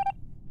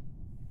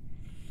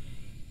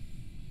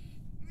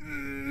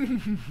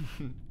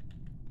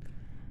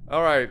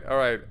 All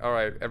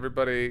right.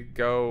 Everybody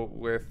go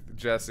with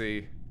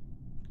Jesse.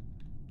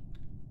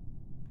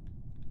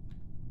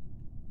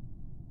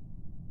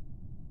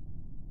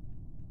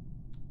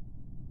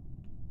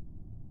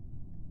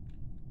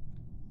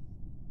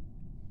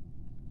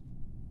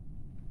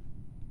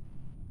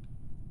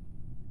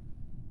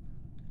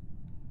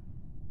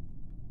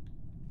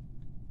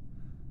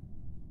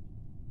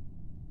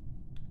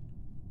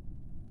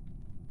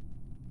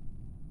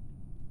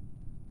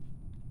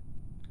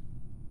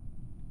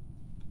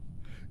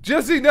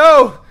 Jesse,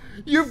 no!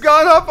 You've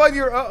gone up on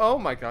your. Oh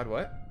my god!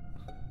 What?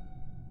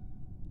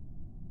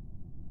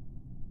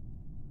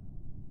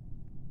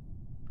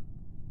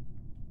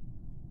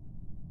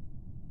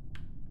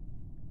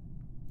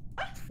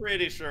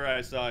 Pretty sure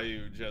I saw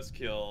you just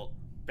kill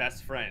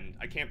best friend.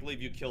 I can't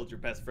believe you killed your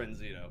best friend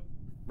Zito.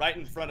 Right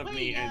in front of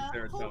me and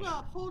Serotonin.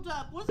 Hold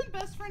up. Wasn't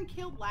best friend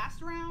killed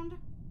last round?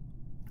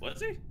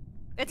 Was he?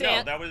 It's no,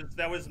 Ant. that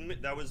was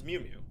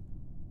MEOWMEOW.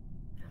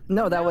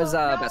 No, that was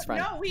best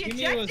friend. No, we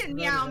ejected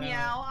MEOWMEOW.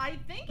 I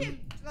think it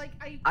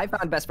I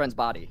found best friend's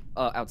body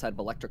outside of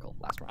electrical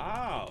last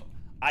round. Oh.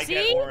 I See,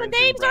 get the orange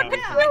names are and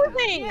brown.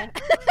 confusing.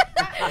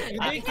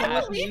 I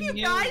can't believe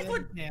you guys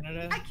would.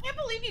 I can't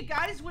believe you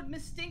guys would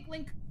mistake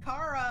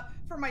Linkara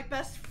for my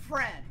best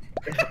friend.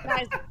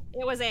 Guys,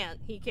 it was Ant.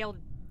 He killed.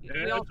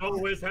 It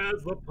always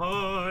has the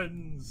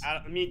puns.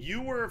 I mean,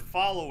 you were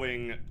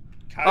following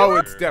Kaiser. Oh,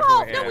 it's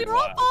definitely no, Ant. we were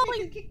all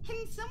following.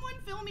 Can someone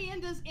fill me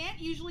in? Does Ant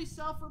usually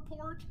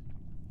self-report?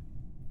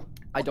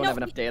 I don't have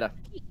enough data.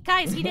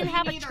 Guys, he didn't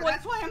have a Me neither, choice.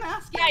 that's why I'm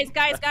asking.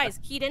 Guys,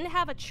 he didn't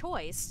have a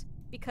choice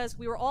because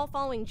we were all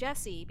following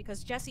Jesse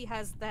because Jesse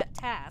has that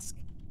task.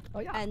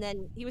 Oh yeah. And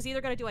then he was either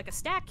going to do like a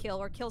stack kill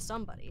or kill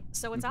somebody.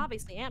 So it's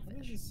obviously What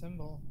Antfish. is the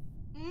symbol?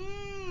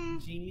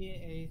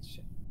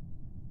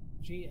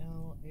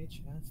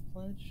 GLHF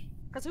pledge?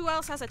 Because who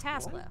else has a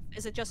task left?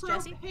 Is it just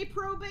Jesse? Hey,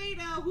 Probate,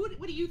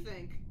 what do you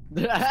think?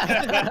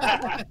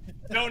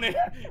 Donate.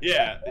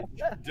 Yeah.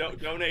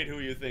 Donate who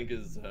you think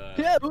is.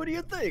 Yeah, who do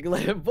you think?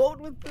 Vote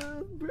with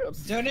the groups.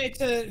 Donate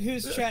to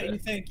whose chat you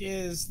think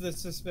is the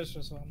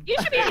suspicious one. You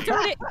should be able to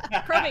donate.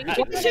 Probate,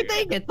 you should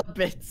they get the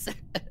bits?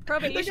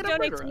 Probate, you They're should gonna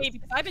donate murder to me us.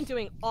 because I've been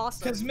doing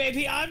awesome. Because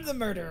maybe I'm the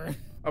murderer.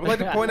 I would like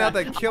to point out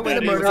that killing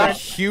The me was murderer. a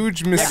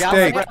huge I got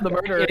mistake. my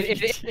breath-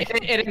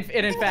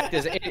 It in fact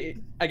is.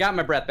 I got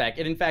my breath back.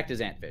 It in fact is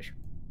Antfish.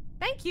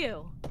 Thank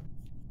you.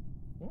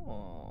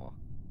 Oh.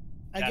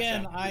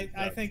 Again,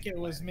 I think it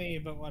was me,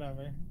 but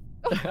whatever.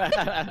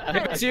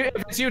 If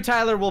it's you,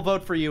 Tyler, we'll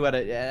vote for you at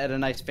a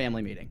nice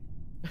family meeting.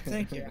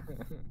 Thank you.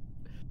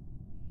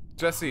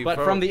 Jesse, But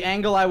vote. from the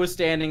angle I was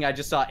standing, I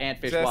just saw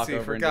Antfish walk Jesse,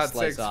 over for and God's just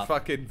slice sakes, off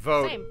fucking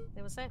vote. Same.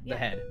 It was that. the Yeah.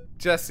 head.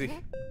 Jesse.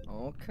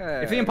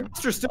 Okay. If the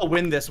imposters still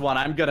win this one,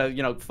 I'm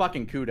gonna,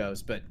 fucking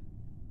kudos. But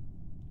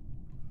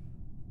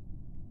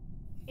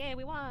Yeah,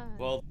 we won.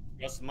 Well,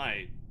 just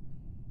might.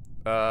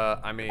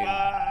 I mean.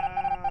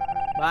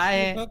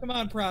 bye.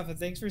 Pokemon Prophet,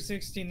 thanks for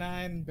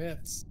 69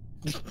 bits.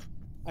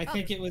 I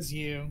think it was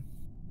you.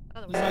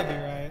 Oh, that You was might be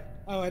right.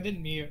 Oh, I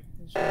didn't mute.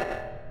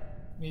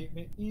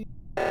 Mute.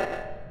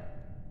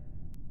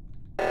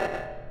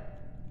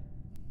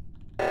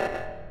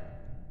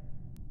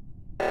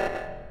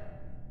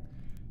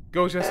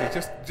 Go,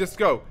 Jesse. Just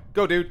go.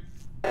 Go, dude.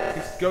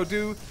 Just go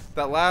do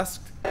that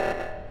last.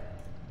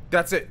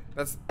 That's it.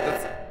 That's.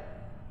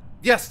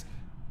 Yes!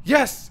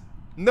 Yes!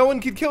 No one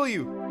can kill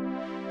you!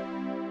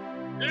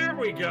 There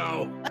we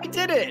go. I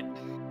did it.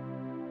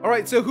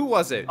 Alright, so who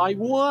was it? I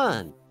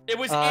won. It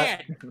was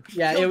Ant.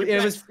 Yeah, it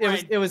was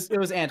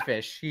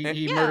Antfish.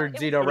 He murdered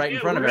Zito right in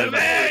front of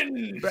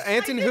everybody. But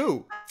Ant and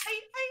who?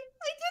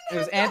 It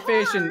was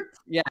Antfish and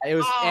it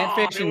was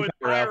Antfish and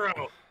Pyro.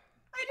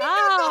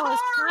 Oh,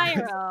 it's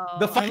Pyro.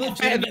 I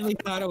legitimately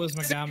thought it was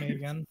Megami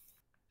again.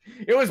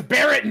 It was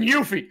Barrett and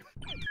Yuffie.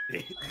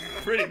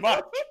 Pretty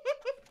much.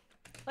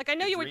 Like I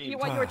know what you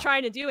were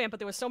trying to do, Ant, but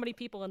there were so many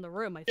people in the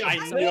room. I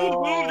think. Move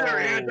there,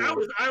 Ant.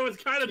 I was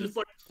kind of just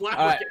like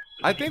Alright,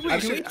 I think we Can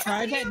should we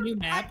try that new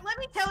map? Let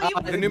me tell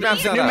you, the new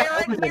map's not up.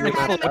 Barrett here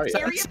had a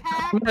bacteria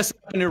pack. I'm gonna set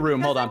up a new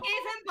room. Hold on. Gave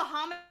him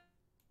Bahamut.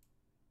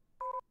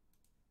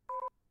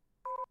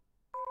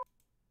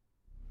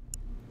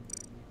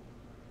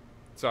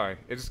 Sorry,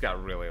 it just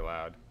got really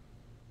loud.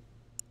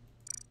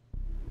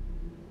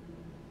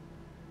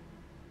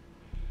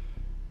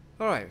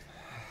 Alright.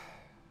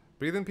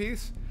 Breathe in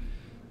peace.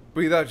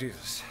 Breathe out,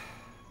 Jesus.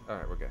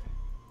 Alright, we're good.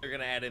 They're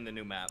gonna add in the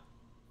new map.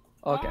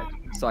 Okay,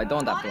 so I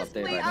don't have to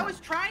Honestly, update right I now. was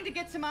trying to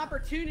get some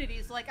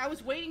opportunities. Like, I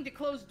was waiting to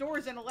close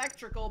doors in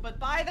electrical, but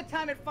by the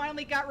time it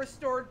finally got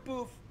restored,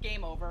 boof,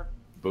 game over.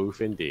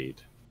 Boof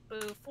indeed.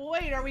 Boof.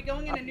 Wait, are we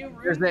going in a new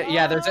room?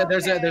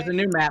 There's a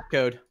new map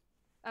code.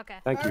 Okay.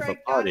 Thank you for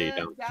Alright, party.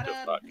 gotta- Don't gotta-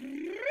 just fuck.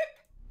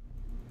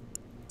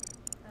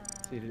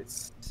 See, did it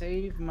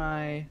save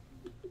my?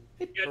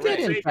 It Yeah, did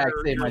in save fact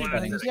your- save my your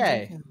last settings. name.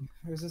 Yay.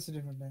 Or is this a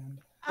different band?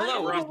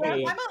 Hello, I'm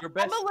Rusty.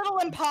 I'm a little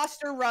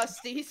imposter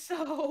rusty,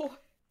 so...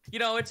 You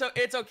know, it's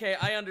okay.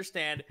 I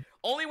understand.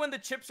 Only when the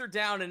chips are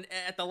down and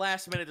at the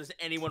last minute does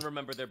anyone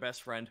remember their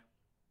best friend.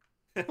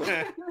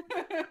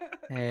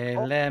 Hey,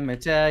 let me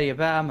tell you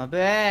about my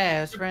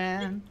best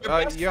friend.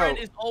 Your best friend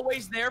is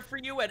always there for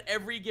you at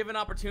every given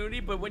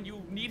opportunity, but when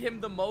you need him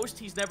the most,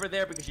 he's never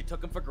there because you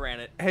took him for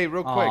granted. Hey,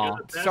 real Aw.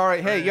 quick.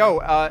 Sorry. Hey, yo,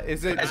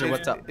 is it? Kaiser,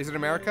 what's up? Is it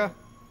America?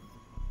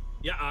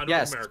 Yeah, North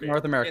Yes, America.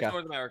 North America. It's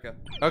North America.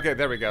 Okay,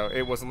 there we go.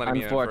 It wasn't letting me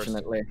in at first.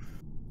 Unfortunately.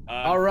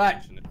 All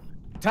right,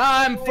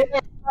 time for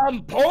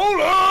some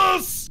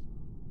Polus.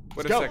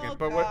 Wait a go. second,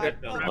 but what?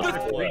 I'm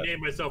gonna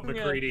rename myself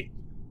McCready.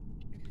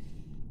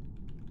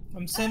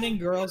 I'm sending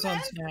girls on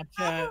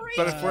Snapchat.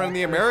 But if we're in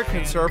the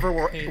American server,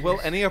 will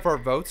any of our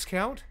votes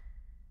count?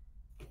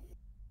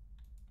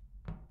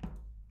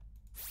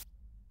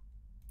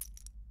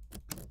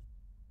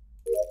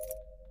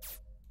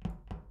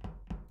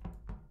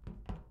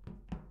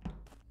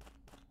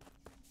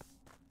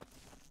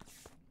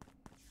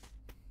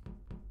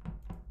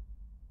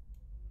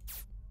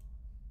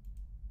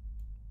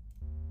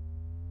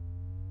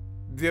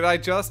 Did I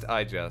just?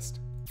 I just.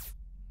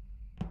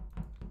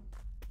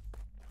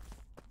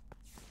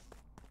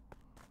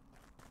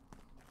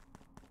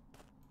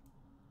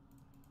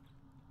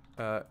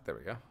 There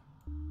we go.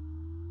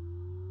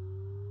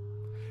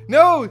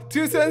 No!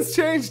 2 cents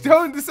change!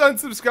 Don't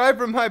unsubscribe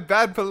from my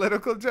bad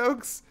political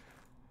jokes.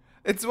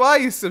 It's why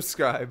you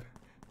subscribe.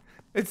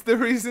 It's the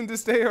reason to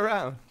stay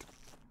around.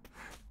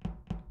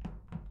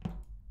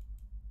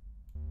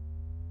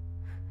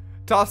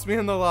 Toss me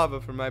in the lava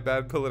for my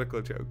bad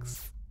political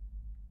jokes.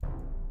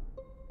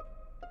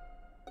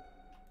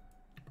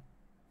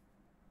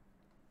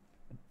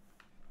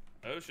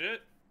 Oh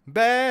shit.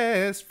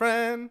 Best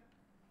friend.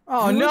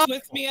 Oh, who was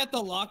with me at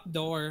the locked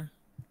door?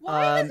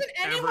 Why doesn't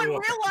anyone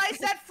realize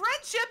that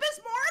friendship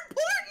is more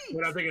important?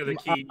 But I'm thinking of the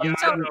key. Yeah,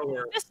 I don't know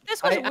where.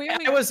 This was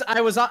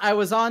weird. I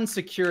was on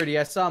security.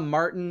 I saw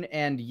Martin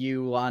and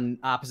you on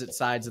opposite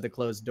sides of the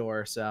closed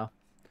door. So.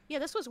 Yeah,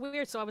 this was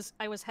weird. So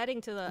I was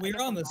heading to the. We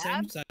were on the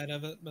same side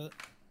of it, but.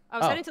 I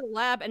was heading to the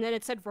lab, and then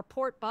it said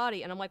report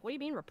body, and I'm like, what do you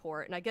mean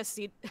report? And I guess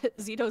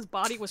Zito's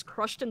body was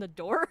crushed in the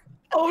door.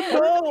 Oh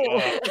no!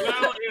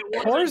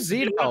 Well, Poor it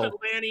Zito. wasn't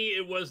Lanny,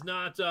 it was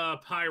not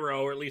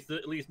Pyro, or at least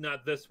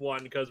not this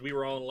one, because we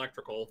were all in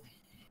electrical.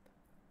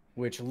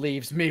 Which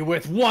leaves me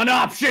with one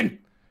option!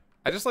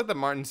 I just like that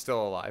Martin's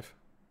still alive.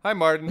 Hi,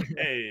 Martin.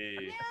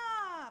 Hey.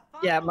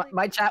 Yeah,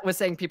 my chat was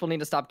saying people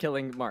need to stop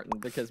killing Martin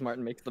because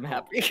Martin makes them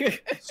happy.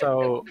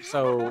 So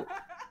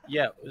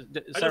yeah. I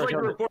just like to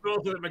report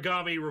also that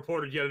Megami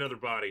reported yet another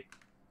body.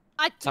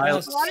 To be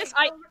honest,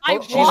 I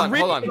hold on.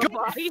 Let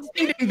me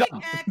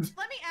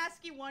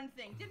ask you one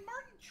thing. Did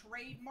Martin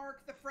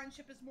trademark the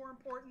friendship is more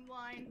important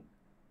line?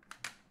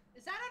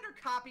 Is that under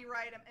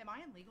copyright? Am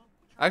I illegal?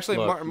 Actually,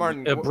 Look,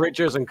 Martin.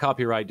 Bridges and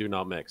copyright do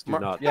not mix. Do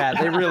not. Yeah,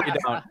 they really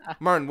don't.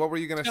 Martin, what were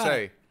you gonna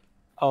say?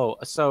 Oh,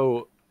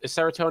 so is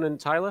Serotonin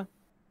Tyler?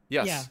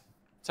 Yes. Yeah.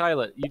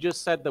 Tyler, you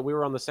just said that we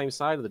were on the same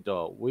side of the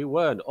door. We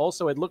weren't.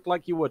 Also, it looked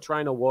like you were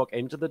trying to walk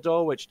into the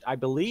door, which I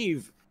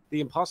believe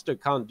the imposter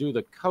can't do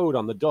the code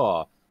on the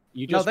door.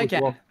 You just no, they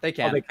can. They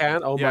can. Oh, they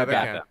can? Oh, Yeah, my they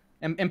God.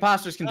 can.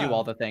 Imposters can do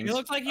all the things. You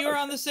look like you were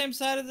on the same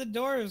side of the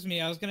door as me.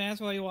 I was gonna ask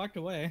why you walked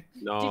away.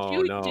 No,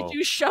 Did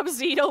you shove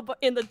Zito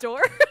in the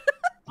door?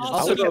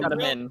 Also, got him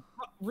in.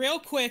 real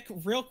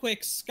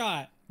quick,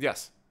 Scott.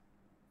 Yes.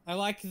 I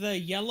like the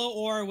yellow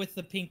ore with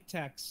the pink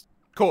text.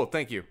 Cool.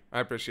 Thank you. I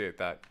appreciate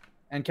that.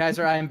 And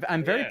Kaiser,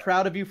 I'm very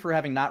proud of you for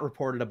having not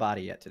reported a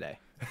body yet today.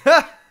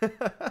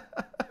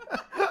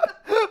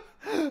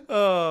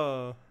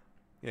 Oh.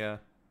 Yeah.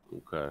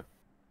 Okay.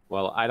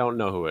 Well, I don't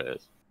know who it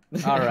is.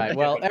 All right.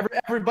 Well,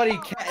 everybody,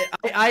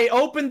 I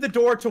opened the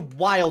door to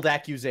wild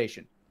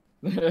accusation.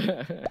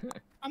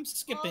 I'm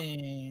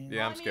skipping.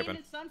 Yeah, I'm skipping.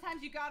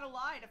 Sometimes you gotta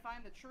lie to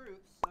find the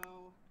truth,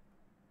 so.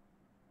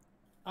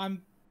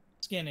 I'm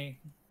skinny.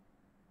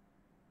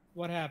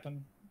 What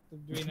happened?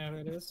 Do we know who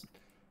it is?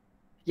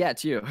 Yeah,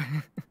 it's you.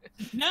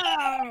 No!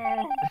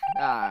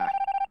 Ah.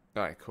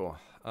 All right, cool.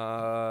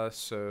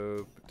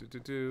 So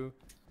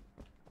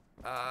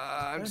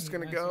I'm just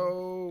gonna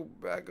go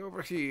back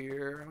over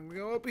here. I'm gonna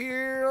go up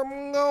here.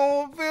 I'm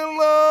gonna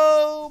fill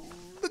up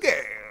the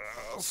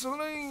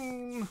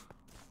gasoline.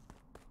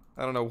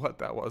 I don't know what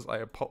that was. I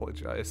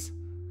apologize.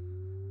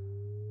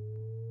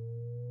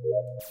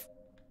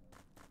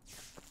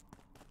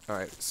 All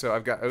right, so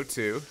I've got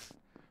O2.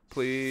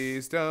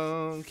 Please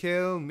don't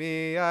kill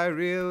me. I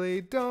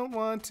really don't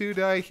want to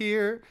die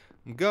here.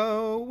 I'm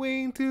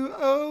going to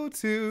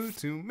O2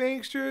 to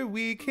make sure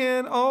we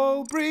can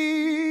all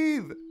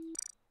breathe.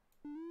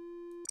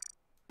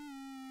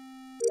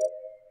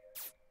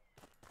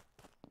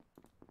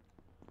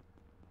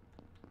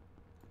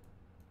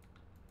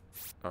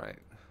 All right.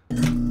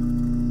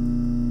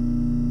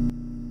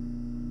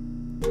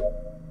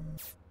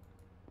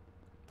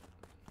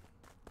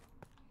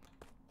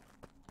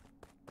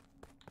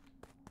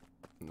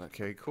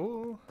 Okay,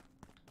 cool.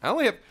 I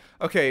only have...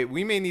 Okay,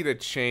 we may need to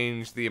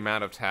change the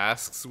amount of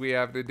tasks we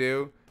have to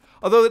do.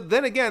 Although,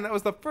 then again, that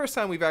was the first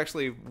time we've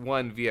actually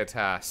won via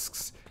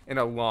tasks in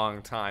a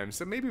long time.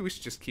 So maybe we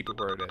should just keep it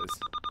where it is.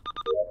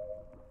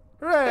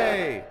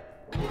 Hooray!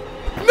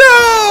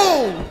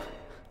 No!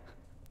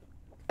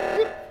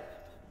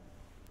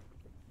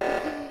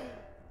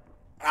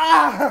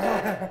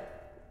 Ah!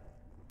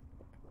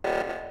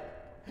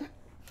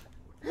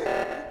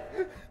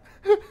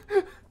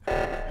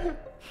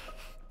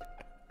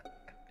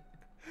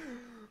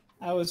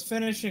 I was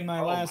finishing my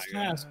last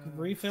task,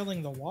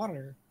 refilling the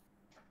water.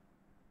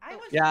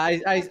 Yeah,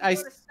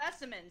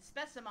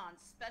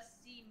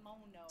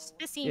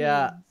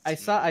 I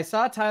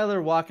saw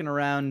Tyler walking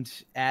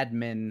around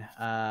admin.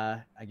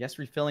 I guess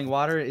refilling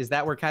water. Is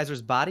that where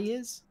Kaiser's body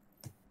is?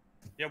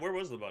 Yeah, where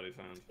was the body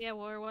found? Yeah,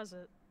 where was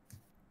it?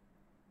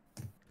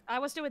 I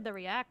was doing the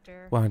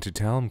reactor. Why don't you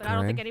tell him, But I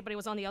don't think Corinne? anybody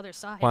was on the other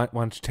side. Why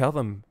don't you tell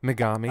them,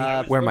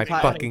 Megami, where my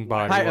fucking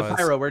body was?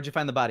 Pyro, where'd you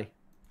find the body?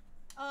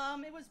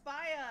 It was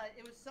by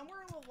it was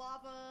somewhere in the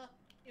lava.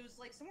 It was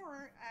like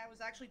somewhere I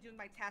was actually doing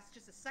my task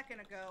just a second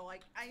ago.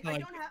 Like I don't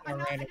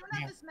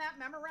have this map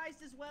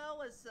memorized as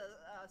well as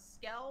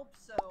Scalp,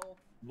 so.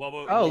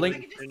 Oh, Link. I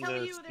can just in tell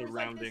the you there's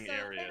surrounding like this bit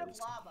of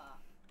areas. lava.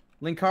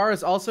 Linkara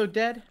is also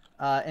dead,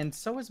 and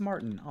so is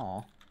Martin.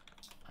 Aw.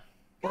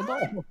 God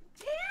damn it!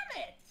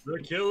 The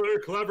killer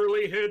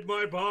cleverly hid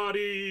my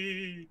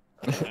body.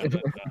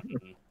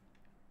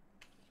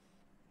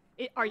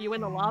 Are you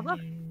in the lava?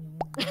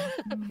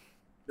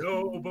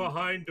 No,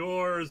 behind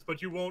doors,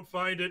 but you won't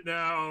find it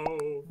now.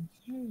 Oh,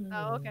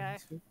 okay.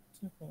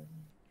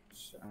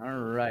 All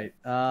right.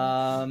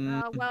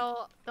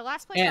 Well, the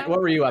last place. Ant, what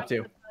were you up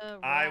to?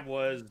 I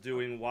was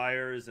doing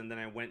wires, and then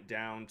I went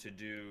down to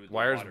do the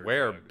Wires water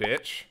where, jug.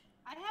 bitch?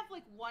 I have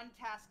like one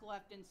task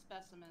left in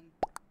specimen.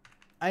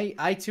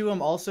 I too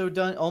am also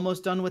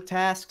almost done with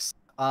tasks.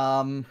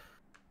 I'll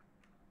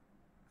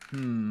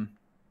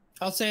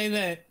say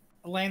that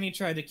Lanny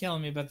tried to kill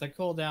me, but the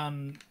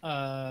cooldown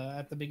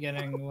at the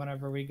beginning,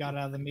 whenever we got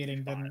out of the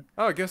meeting, didn't.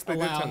 Oh, I guess they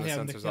did allow turn the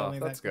him to sensors kill off. me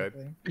That's that good.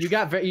 quickly. You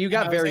got very And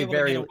I was able to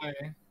very. get away.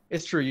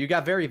 It's true. You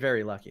got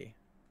very lucky.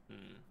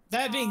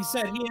 That being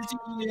said, he is the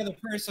only other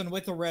person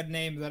with a red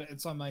name that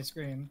it's on my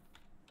screen.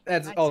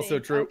 That's I also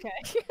see. true. Okay.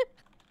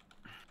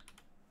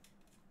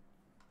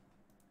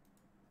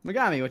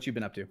 Megami, what you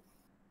been up to?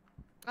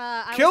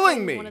 I Killing was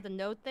doing me! one of the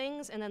node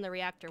things, and then the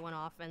reactor went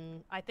off,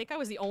 and I think I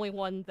was the only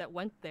one that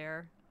went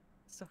there.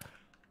 So.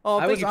 Oh,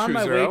 I thank was you, on True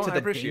my Zero. way to I the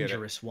appreciate it.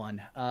 dangerous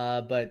one,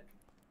 but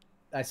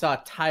I saw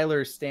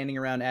Tyler standing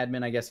around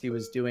admin. I guess he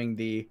was doing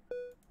the.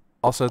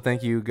 Also,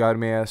 thank you,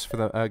 Godmias for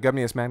the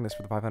Godmias Magnus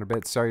for the 500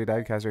 bits. Sorry you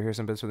died, Kaiser. Here's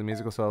some bits for the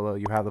musical solo.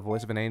 You have the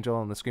voice of an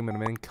angel and the scream of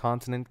an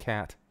incontinent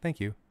cat. Thank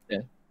you. Yeah.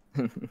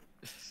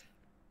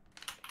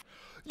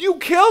 You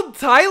killed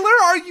Tyler?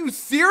 Are you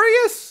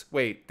serious?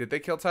 Wait, did they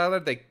kill Tyler?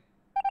 They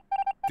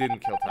didn't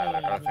kill Tyler.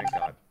 Oh, thank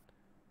God.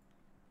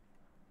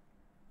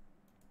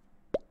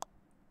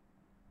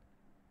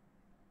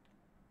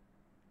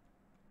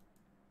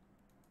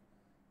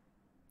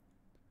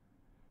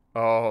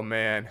 Oh,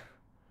 man.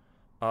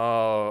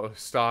 Oh,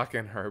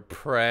 stalking her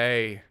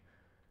prey.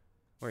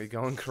 Where are you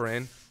going,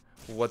 Corinne?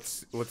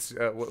 What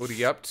are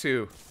you up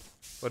to?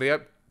 What are you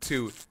up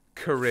to,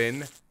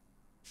 Corinne?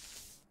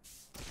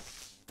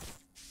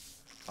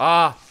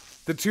 Ah,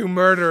 the two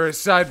murderers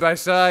side by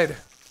side.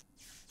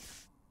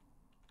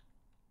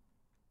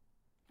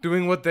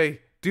 Doing what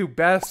they do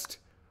best.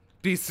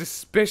 Be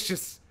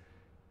suspicious.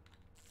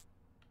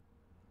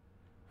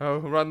 Oh,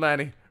 run,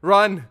 Lanny.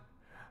 Run!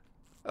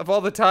 Of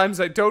all the times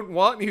I don't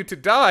want you to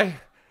die,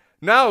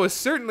 now is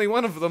certainly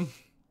one of them.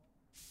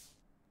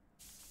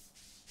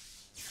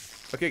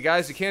 Okay,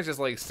 guys, you can't just,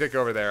 like, stick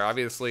over there.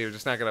 Obviously, you're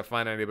just not gonna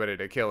find anybody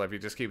to kill if you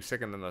just keep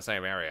sticking in the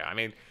same area. I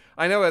mean,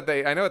 I know what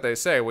they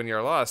say. When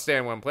you're lost, stay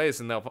in one place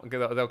and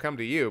they'll come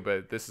to you.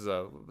 But this is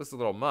a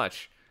little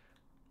much.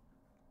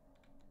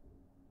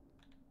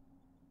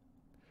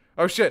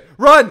 Oh shit!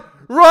 Run!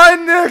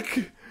 Run,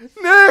 Nick!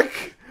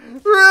 Nick!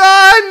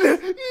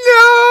 Run!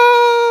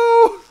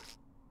 No!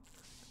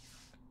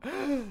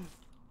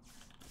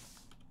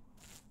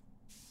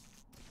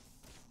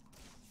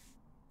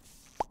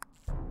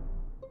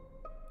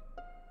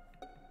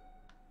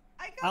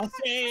 I'll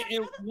say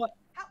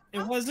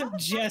it wasn't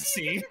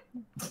Jesse.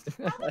 How the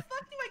fuck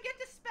do I get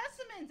to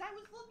specimens? I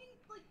was looking,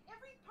 like,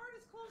 every part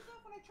is closed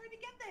up when I tried to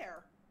get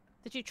there.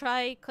 Did you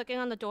try clicking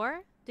on the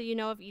door? Do you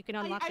know if you can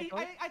unlock the door?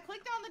 I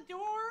clicked on the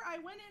door, I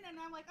went in, and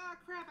I'm like, oh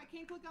crap, I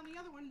can't click on the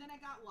other one, and then I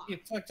got locked. You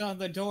clicked on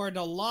the door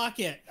to lock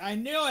it. I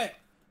knew it.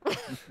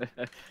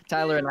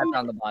 Tyler and I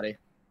found the body.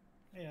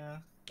 Yeah.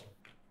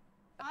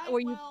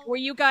 Were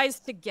you guys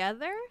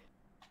together?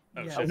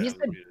 Oh, Yeah.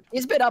 shit,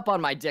 He's been up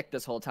on my dick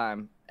this whole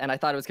time, and I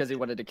thought it was because he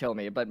wanted to kill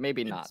me, but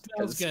maybe not.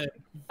 Smells 'cause- good.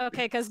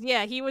 Okay, because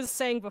yeah, he was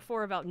saying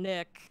before about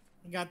Nick.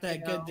 You got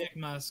that good dick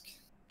musk.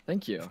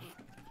 Thank you.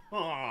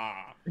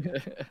 Ah.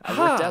 I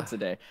worked out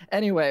today.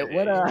 Anyway,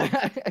 what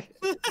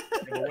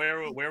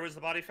Where was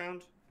the body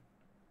found?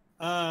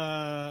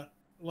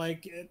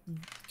 Like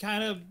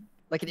kind of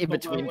like an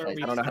in-between where place.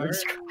 we I don't know how to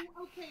start. describe.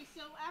 Okay,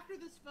 so after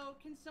this vote,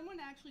 can someone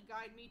actually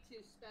guide me to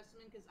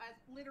specimen? Because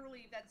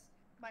that's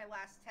my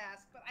last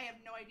task, but I have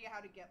no idea how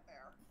to get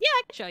there. Yeah,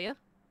 I can show you.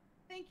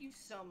 Thank you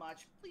so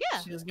much. Please. Yeah.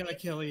 She's gonna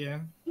kill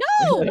you.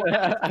 No,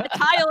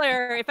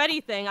 Tyler. If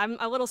anything, I'm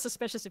a little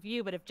suspicious of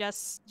you, but if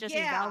Jess is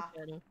Yeah.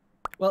 vouching.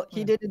 Well,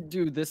 he didn't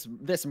do this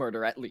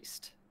murder at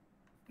least.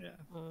 Yeah.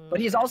 But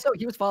he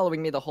was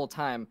following me the whole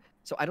time,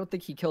 so I don't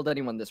think he killed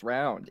anyone this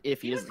round.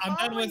 If he is, I'm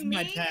done with Following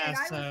my me,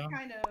 task, and I so. was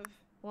kind of.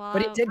 Well,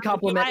 but he did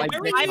compliment my Why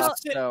were dick you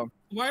musk, sit- so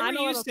Why I'm were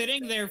a you little-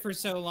 sitting there for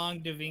so long,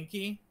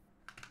 Davinci?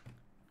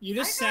 You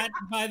just sat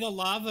by the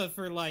lava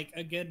for like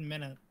a good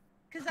minute.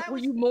 Because I Were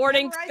was you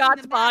mourning memorizing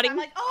Scott's the map. body? I'm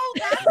like, oh,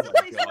 that's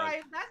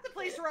the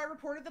place where I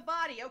reported the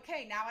body.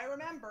 Okay, now I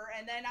remember.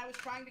 And then I was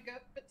trying to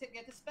get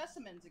the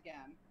specimens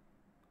again.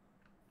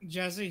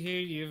 Jesse, who are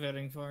you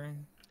voting for?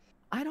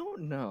 I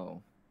don't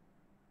know.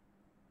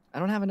 I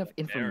don't have enough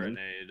information.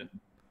 Marinade.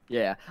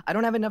 Yeah, I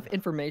don't have enough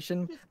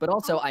information, but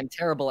also I'm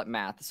terrible at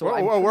math. So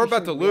Whoa, we're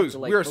about to lose.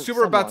 We are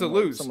super about to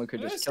lose. Someone could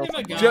just kill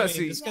someone.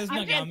 Jesse. Just because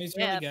Megami's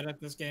really good at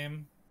this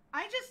game.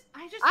 I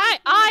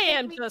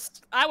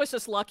was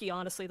just lucky,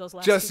 honestly, those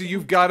last Jesse,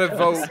 you've got to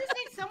vote.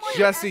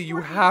 Jesse, you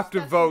have to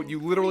vote. You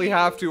literally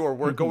have to, or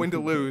we're going to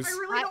lose. I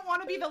really don't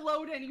want to be the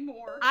load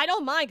anymore. I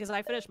don't mind because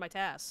I finished my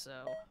task,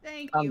 so.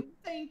 Thank you.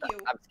 Thank you.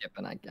 I'm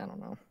skipping. I don't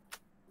know.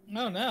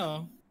 No,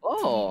 no.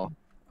 Oh.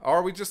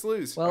 Or we just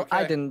lose. Well, okay.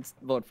 I didn't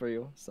vote for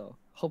you, so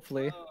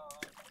hopefully.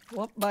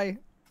 Well, bye.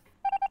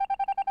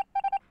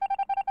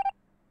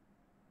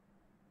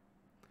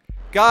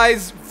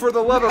 Guys, for the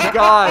love of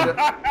God.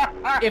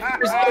 Okay,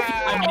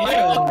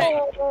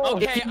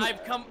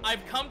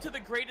 I've come to the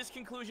greatest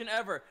conclusion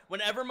ever.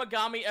 Whenever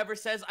Megami ever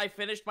says I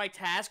finished my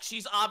task,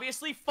 she's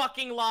obviously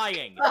fucking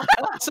lying.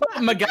 So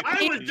Megami,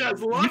 I was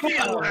just lucky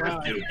in the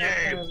last 2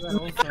 games.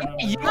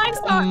 You're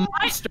a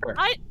monster.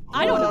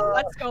 I don't know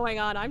what's going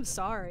on. I'm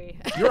sorry.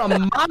 You're a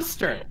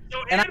monster.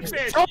 And I'm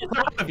so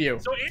proud of you.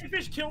 So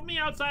Anfish killed me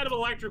outside of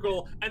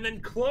electrical and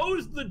then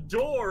closed the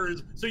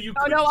doors so you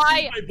Oh, couldn't no,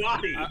 see my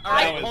body.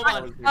 Alright, hold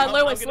on.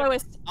 Lewis,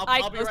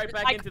 I'll be right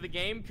back into the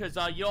game because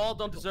you all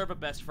don't deserve a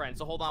best friend.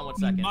 So hold on 1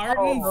 second.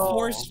 Martin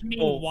forced me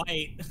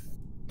white.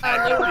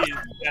 Oh,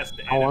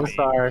 I'm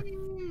sorry.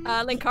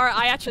 Linkara,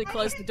 I actually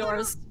closed the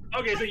doors.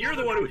 Okay, so you're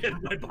the one who hit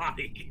my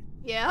body.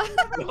 Yeah.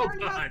 Well I'm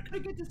not done.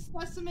 gonna get to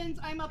specimens.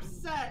 I'm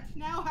upset.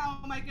 Now how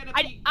am I gonna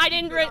be? I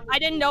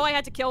didn't know I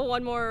had to kill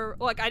one more.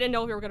 Like I didn't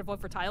know we were gonna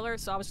vote for Tyler,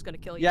 so I was just gonna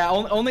kill you. Yeah,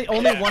 only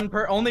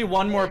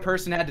one more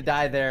person had to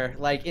die there.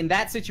 Like in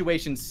that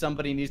situation,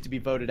 somebody needs to be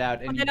voted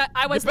out. And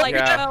I was like,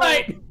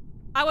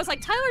 I was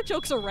like, Tyler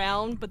jokes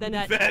around, but then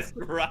that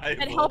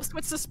helps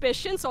with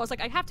suspicion. So I was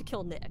like, I have to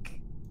kill Nick.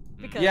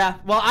 Because... Yeah,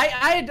 well,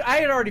 I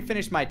had already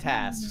finished my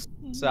tasks,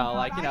 so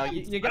like you know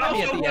you gotta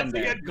be at the end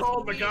there. I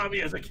called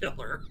Megami as a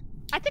killer.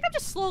 I think I'm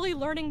just slowly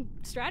learning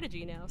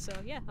strategy now, so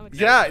yeah, I'm excited.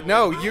 Yeah,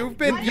 no, you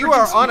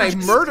are on a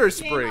murder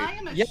spree.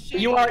 Yeah,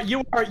 you are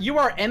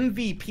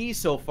MVP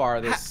so far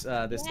this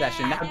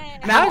session. Now,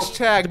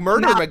 Hashtag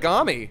murder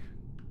Megami.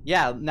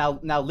 Yeah, now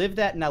live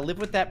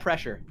with that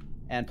pressure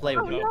and play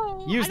with it.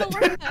 No, Use I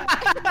don't like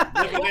that.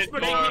 Make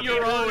it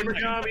your own,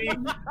 Megami.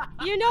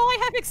 You know I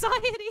have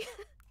anxiety.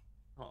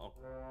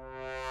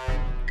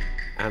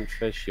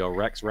 Anfish, your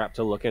Rex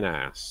Raptor looking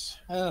ass.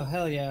 Oh,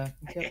 hell yeah.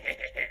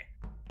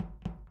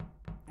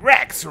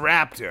 Rex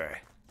Raptor.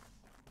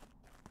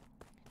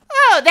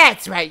 Oh,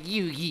 that's right,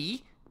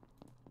 Yugi.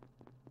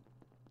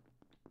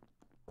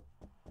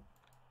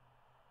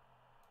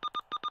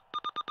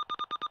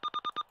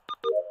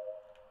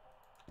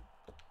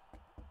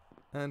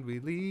 And we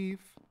leave,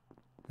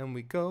 and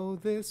we go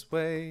this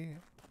way,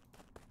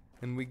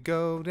 and we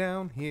go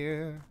down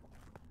here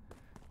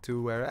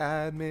to where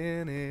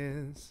admin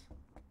is.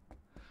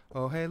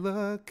 Oh, hey,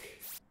 look,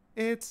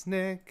 it's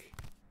Nick,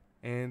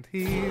 and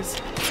he's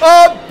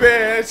a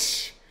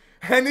bitch,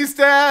 and he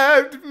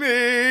stabbed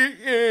me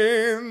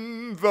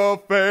in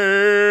the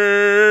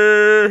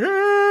face.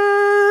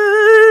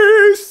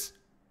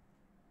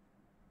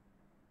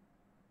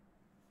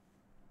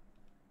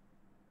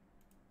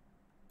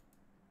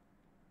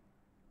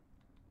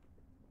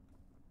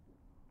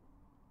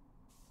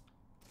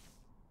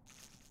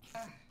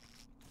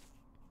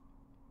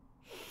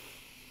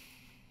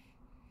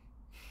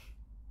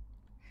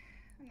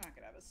 I'm not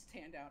gonna have a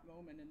standout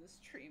moment in this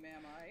stream,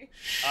 am I?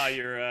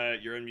 You're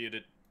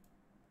unmuted.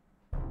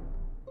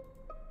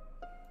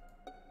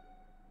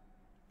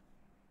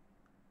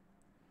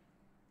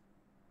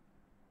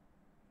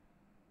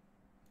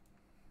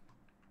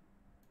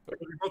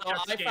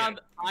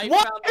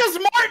 Why does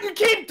Martin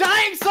keep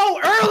dying so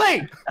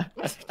early?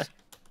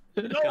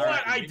 You know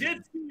what? I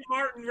did see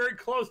Martin very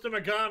close to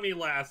Megami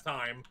last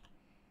time.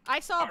 I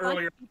saw a bunch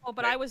earlier. of people,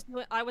 but I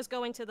was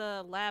going to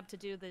the lab to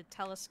do the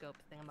telescope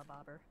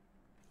thingamabobber.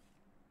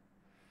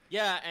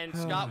 Yeah, and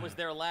Scott was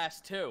there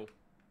last too.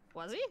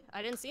 Was he?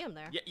 I didn't see him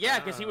there. Yeah,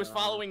 because he was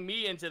following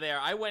me into there.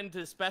 I went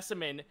into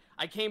specimen.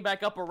 I came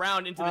back up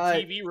around into the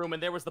TV room,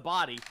 and there was the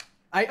body.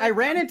 I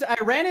ran into.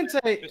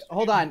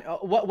 Hold on.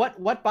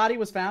 What body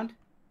was found?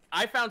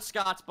 I found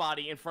Scott's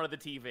body in front of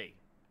the TV.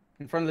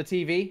 In front of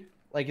the TV?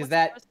 Like, is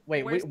that?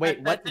 Wait. What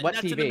That's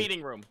TV? in the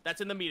meeting room.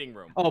 That's in the meeting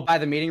room. Oh, by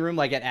the meeting room,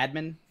 like at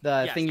admin,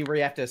 the Yes. thing where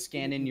you have to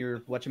scan in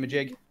your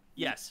whatchamajig.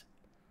 Yes.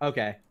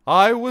 Okay.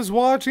 I was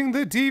watching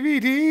the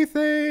DVD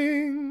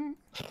thing.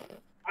 I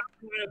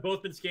have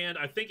both been scanned.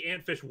 I think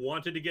Antfish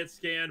wanted to get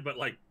scanned, but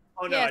like,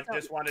 oh no, Yeah, I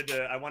just wanted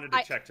to. I wanted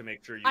to check to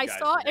make sure you I guys.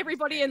 saw were getting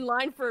everybody scanned. in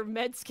line for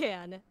med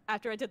scan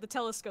after I did the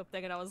telescope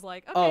thing, and I was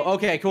like, okay. Oh,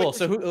 okay, cool.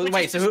 So who? Which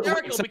Wait, is so who?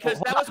 hysterical So, because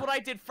hold that was on. what I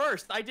did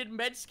first. I did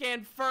med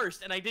scan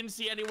first, and I didn't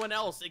see anyone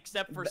else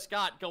except for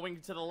Scott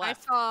going to the I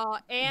left. saw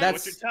and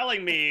What you're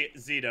telling me,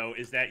 Zito,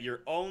 is that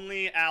your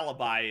only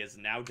alibi is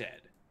now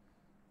dead.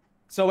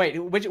 So wait,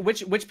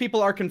 which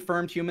people are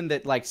confirmed human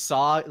that like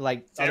saw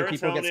like other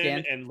people get Serotonin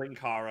scanned? and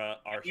Linkara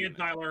are And human.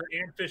 Tyler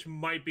and Fish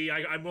might be.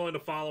 I'm willing to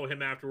follow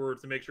him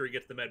afterwards to make sure he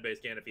gets the medbay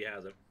scan if he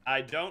hasn't. I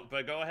don't,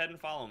 but go ahead and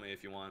follow me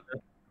if you want.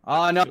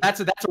 Oh no,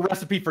 that's a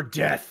recipe for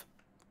death.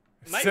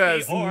 Might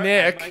Says be, or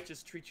Nick. I might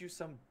just treat you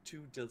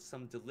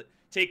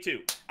Take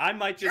two. I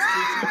might just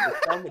treat you to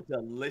some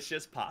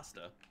delicious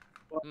pasta.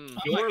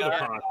 You're the God.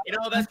 pasta. You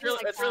know, that's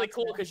really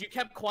cool because you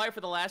kept quiet for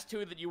the last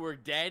two that you were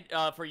dead,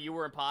 for you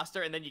were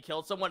imposter, and then you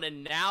killed someone,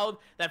 and now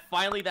that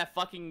finally that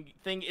fucking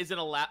thing isn't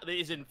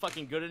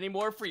fucking good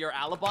anymore for your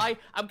alibi,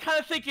 I'm kind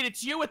of thinking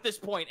it's you at this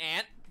point,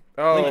 Ant.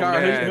 Oh,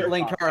 Linkara, man.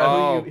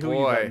 who you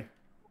boy. voting?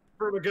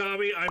 For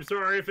Megami, I'm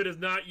sorry if it is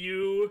not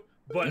you,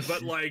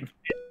 but like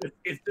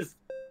it's just.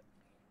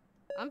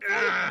 I'm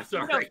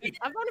sorry.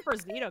 I'm voting for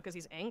Zito because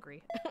he's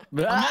angry.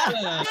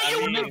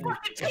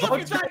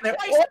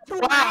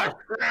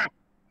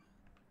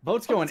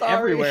 Votes going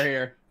everywhere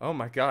here. Oh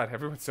my god,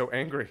 everyone's so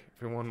angry.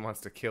 Everyone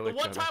wants to kill The each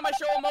one other. time I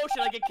show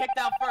emotion, I get kicked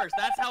out first.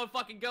 That's how it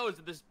fucking goes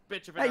with this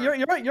bitch of an Hey, Earth.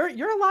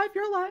 you're alive.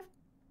 You're alive.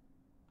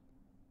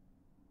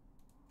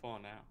 For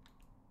now.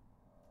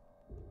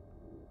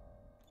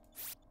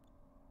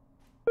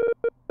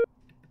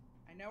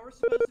 I know we're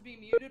supposed to be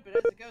muted, but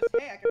as it goes,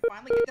 hey, I can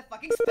finally get the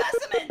fucking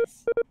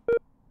specimens!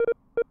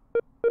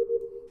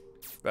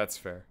 That's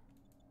fair.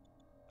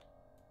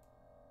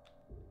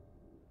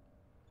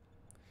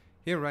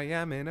 Here I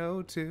am in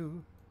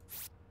O2.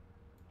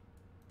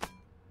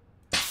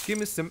 Give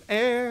me some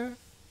air.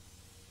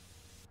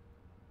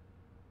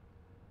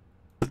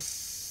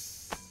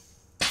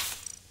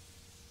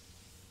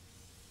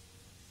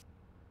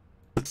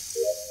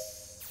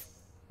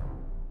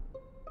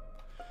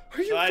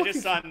 So I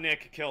just saw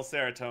Nick kill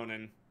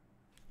Serotonin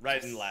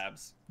right in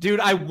labs. Dude,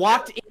 I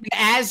walked in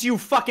as you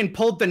fucking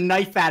pulled the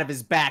knife out of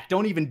his back.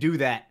 Don't even do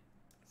that.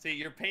 See,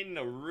 you're painting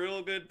a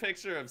real good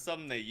picture of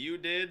something that you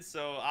did,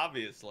 so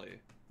obviously.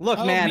 Look,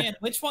 Oh, man.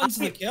 which one's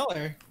the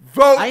killer?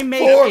 Vote I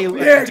make for a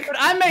Nick. dude,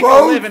 I make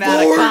Vote a living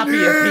out of for copying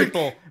Nick.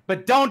 people,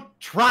 but don't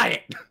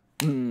try it.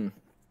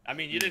 I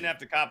mean, you didn't have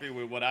to copy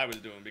with what I was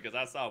doing because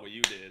I saw what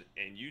you did,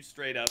 and you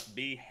straight up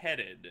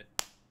beheaded.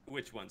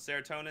 Which one?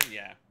 Serotonin?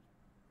 Yeah.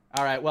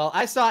 All right. Well,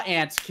 I saw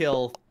ants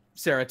kill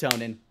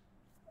serotonin.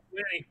 All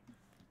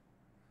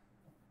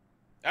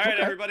right,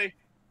 Okay. everybody,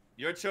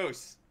 your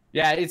choice.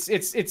 Yeah,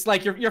 it's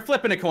like you're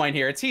flipping a coin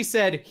here. It's he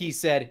said,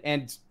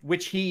 and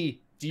which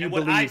he do you And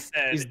what believe I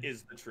said is?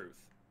 is the truth.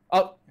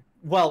 Oh,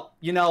 well,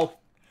 you know.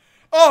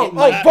 Oh,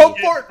 might vote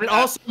be. for it. It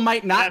also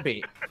might not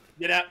be.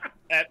 Get out.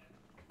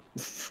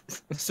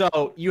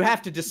 So you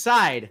have to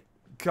decide.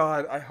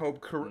 God, I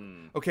hope.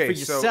 Okay, For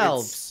so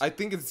yourselves. I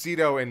think it's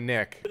Zito and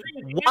Nick.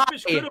 Why?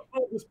 Fish could have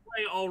pulled this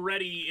play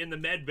already in the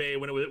med bay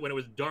when it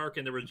was dark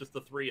and there was just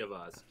the three of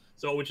us.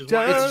 So which is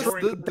why Just it's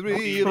the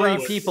three of Three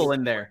us. people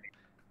in there.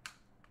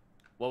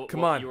 Well,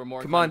 Come well, on, you were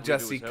more come on, inclined to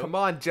believe it Jesse, was who? come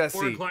on,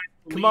 Jesse, come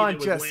Come on,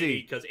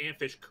 Jesse. Because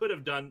Antfish could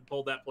have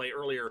pulled that play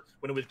earlier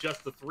when it was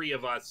just the three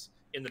of us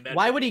in the med.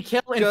 Why would he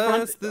kill in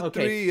front? Just the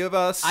Okay, three of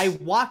us. I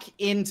walk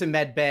into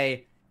med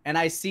bay and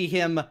I see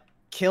him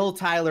kill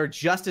Tyler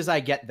just as I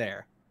get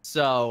there.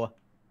 So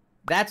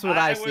that's what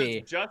I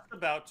see. was just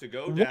about to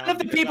go One down. of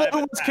the because people I have who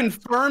a was task.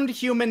 confirmed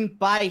human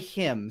by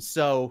him,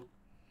 so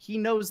he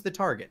knows the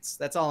targets.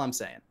 That's all I'm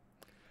saying.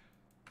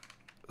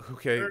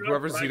 Okay, Fair enough,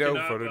 whoever but I Zito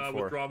cannot, voted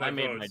for. withdraw my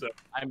vote, so-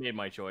 I made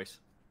my choice.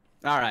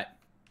 All right,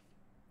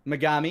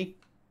 Megami,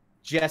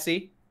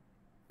 Jesse.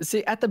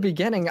 See, at the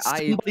beginning,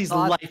 Somebody's I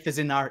thought, life is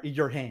in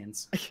your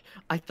hands.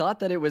 I thought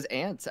that it was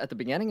ants at the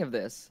beginning of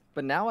this,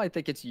 but now I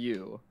think it's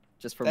you.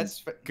 Just from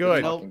That's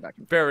Good. walking back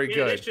and forth. Very In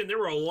good. addition, there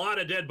were a lot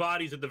of dead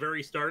bodies at the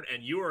very start,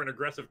 and you are an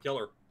aggressive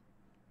killer.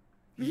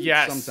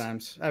 Yes.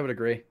 Sometimes I would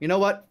agree. You know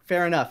what?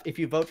 Fair enough. If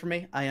you vote for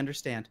me, I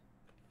understand.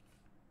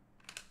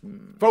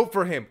 Vote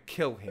for him.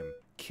 Kill him.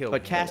 Kill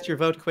But him. cast your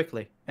vote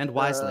quickly and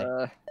wisely.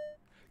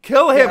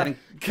 Kill That him.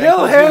 in-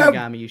 Kill that includes you,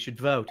 him. Megami. You should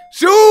vote.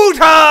 Shoot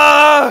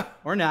her.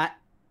 Or not.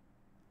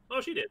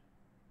 Oh, she did.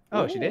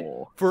 Oh, she did?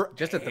 Ooh. For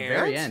Just at the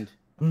very ant?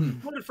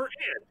 end. Voted for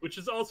Ant, which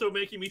is also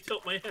making me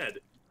tilt my head.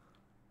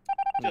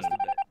 Just a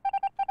bit.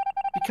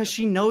 Because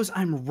she knows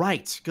I'm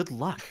right. Good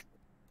luck.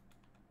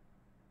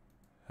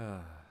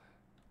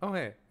 Oh,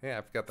 hey. Yeah,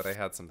 I forgot that I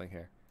had something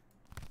here.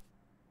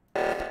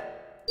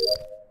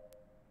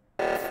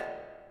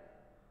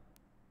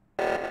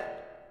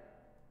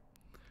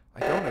 I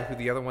don't know who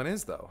the other one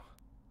is, though.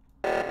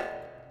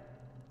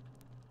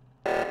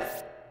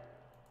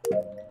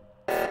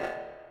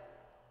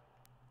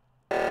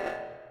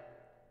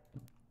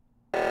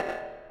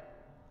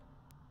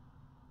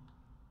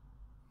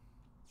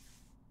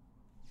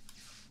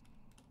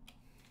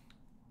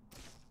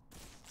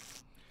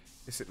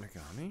 Is it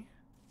Megami?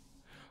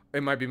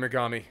 It might be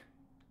Megami.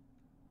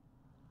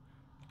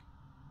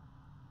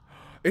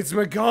 It's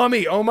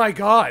Megami! Oh my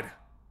god!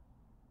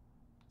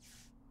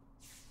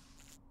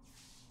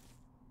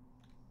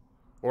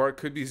 Or it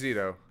could be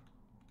Zito.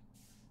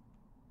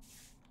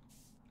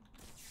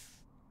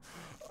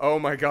 Oh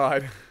my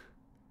god.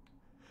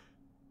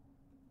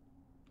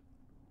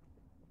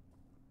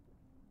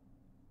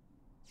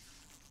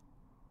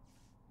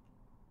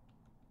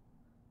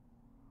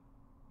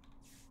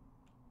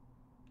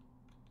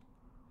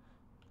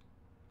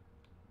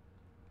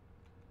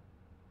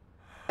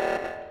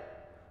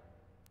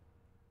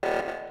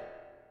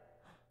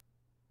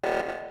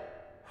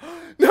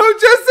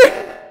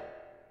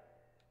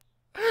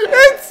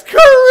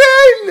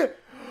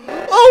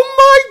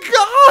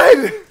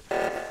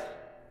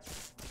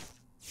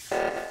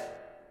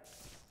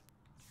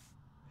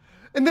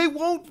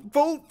 won't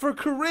vote for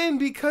Corinne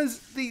because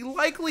the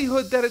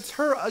likelihood that it's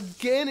her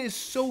again is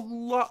so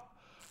low.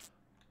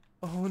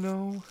 Oh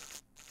no.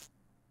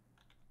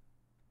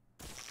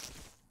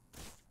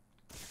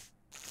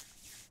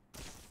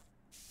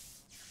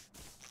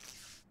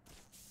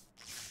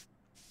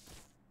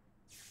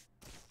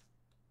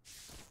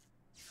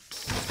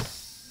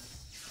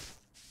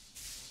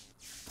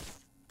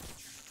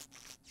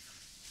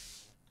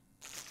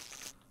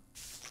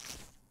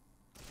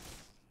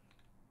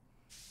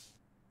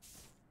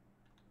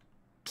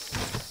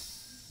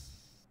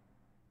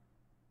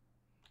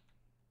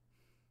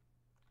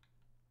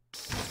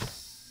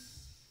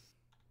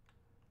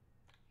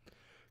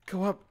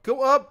 Go up,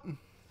 go up.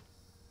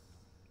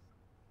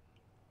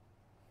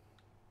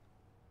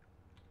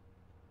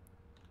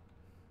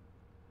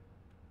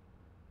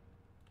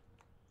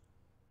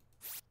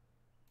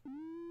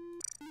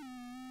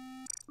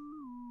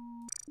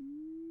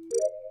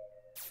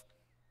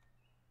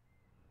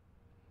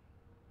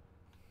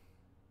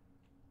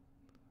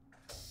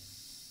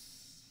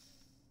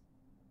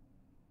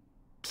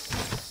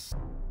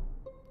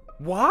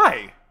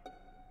 Why?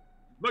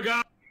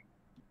 Megami.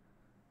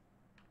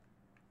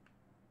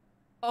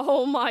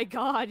 Oh my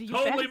god, you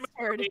Totally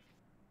bastard.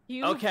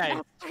 You Okay,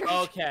 bastard.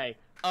 okay,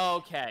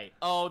 okay.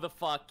 Oh, the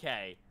fuck,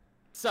 K.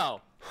 So.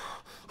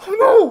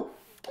 Oh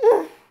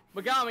no!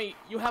 Megami,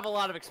 you have a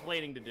lot of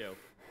explaining to do.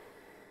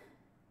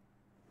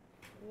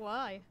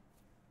 Why?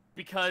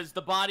 Because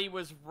the body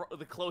was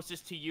the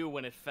closest to you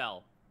when it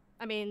fell.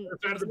 I mean,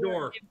 Out of the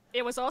door.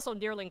 It was also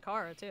near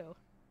Linkara, too.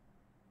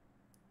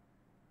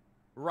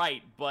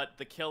 Right, but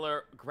the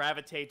killer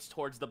gravitates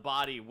towards the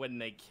body when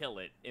they kill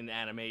it in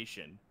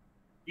animation.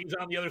 He's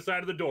on the other side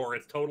of the door.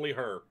 It's totally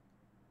her.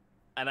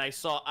 And I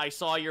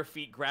saw your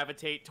feet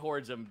gravitate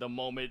towards him the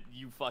moment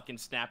you fucking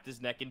snapped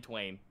his neck in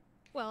twain.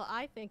 Well,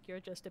 I think you're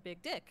just a big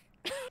dick.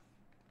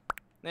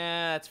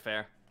 Nah, that's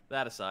fair.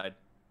 That aside.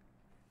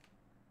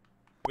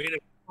 I mean, if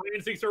my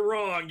instincts are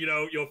wrong,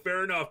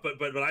 fair enough,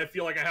 but I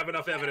feel like I have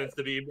enough evidence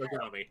to be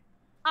Megami.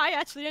 I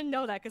actually didn't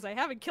know that because I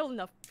haven't killed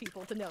enough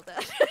people to know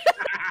that.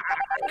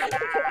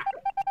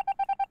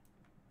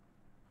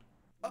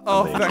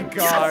 Oh, thank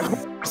God.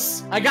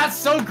 I got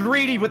so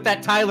greedy with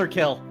that Tyler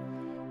kill.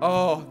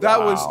 Oh, that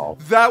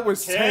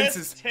was tense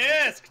as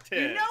Tisk.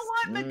 You know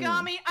what,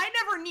 Megami? I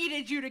never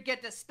needed you to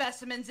get the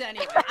specimens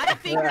anyway. I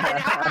figured it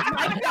out with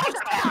my ghost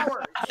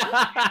powers.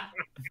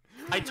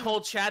 I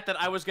told chat that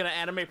I was gonna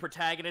animate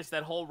protagonist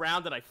that whole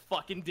round, and I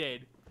fucking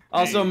did.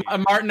 Also,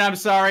 Martin, I'm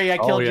sorry I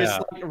killed you yeah.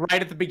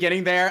 right at the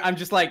beginning there. I'm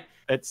just like,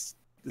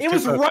 It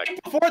was right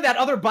before that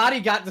other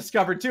body got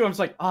discovered too. I'm just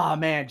like, oh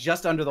man,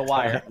 just under the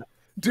wire.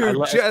 Dude,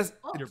 Jesse,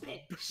 your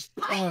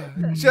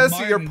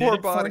Martin, poor did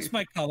it body. force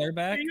my color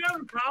back? Do you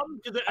have a problem?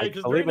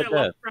 Because believe during it that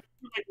last did. round,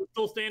 we're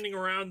still standing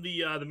around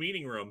the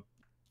meeting room.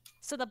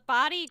 So the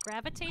body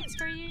gravitates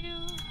for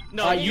you?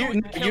 No,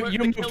 you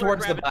move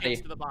towards the body.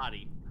 To the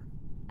body.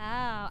 Oh,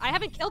 I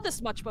haven't killed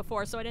this much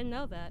before, so I didn't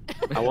know that.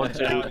 I want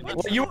to.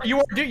 Well,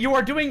 you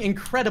are doing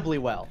incredibly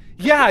well.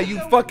 Yeah, you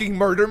fucking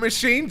murder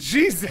machine.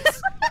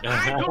 Jesus.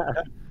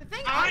 The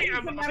thing I need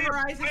to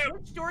memorize is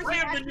which doors you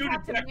actually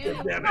have to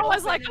manually. I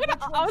was like,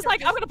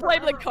 I'm gonna play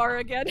Linkara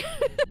again.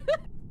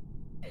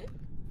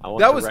 I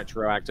want to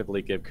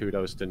retroactively give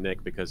kudos to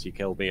Nick because he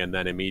killed me and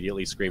then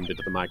immediately screamed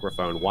into the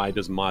microphone, "Why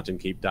does Martin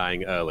keep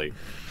dying early?"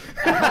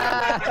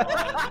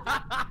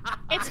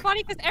 It's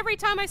funny because every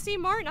time I see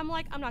Martin, I'm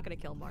like, I'm not gonna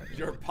kill Martin.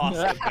 Your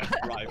possible best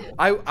rival.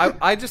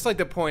 I just like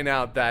to point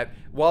out that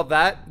while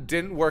that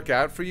didn't work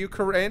out for you,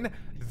 Corinne,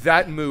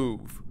 that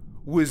move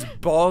was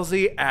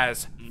ballsy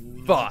as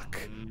fuck.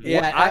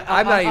 Yeah,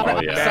 I'm not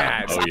even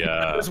mad. mad.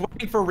 I was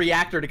waiting for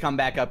Reactor to come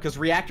back up because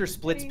Reactor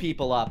splits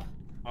people up.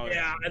 Oh,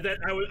 yeah, and then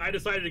I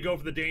decided to go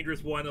for the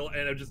dangerous one,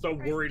 and I'm just so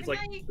worried. It's like,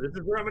 this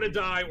is where I'm gonna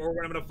die, or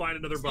where I'm gonna find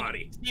another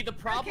body. See, the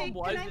problem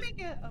was. Can I make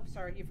a? Oh,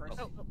 sorry, you first.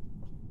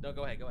 No,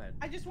 go ahead. Go ahead.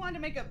 I just wanted to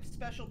make a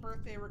special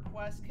birthday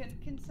request.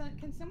 Can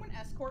someone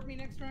escort me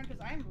next round?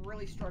 Because I am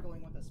really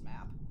struggling with this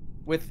map.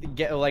 With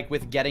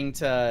getting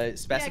to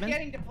specimen. Yeah,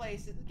 getting to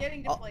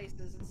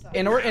places and stuff.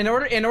 In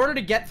order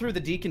to get through the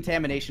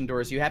decontamination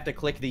doors, you have to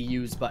click the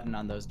use button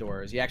on those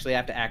doors. You actually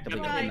have to actively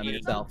open them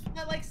yourself.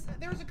 Like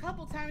there was a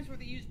couple times where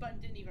the use button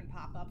didn't even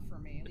pop up for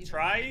me.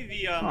 Try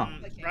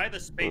the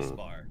space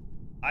bar.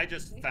 I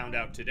just found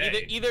out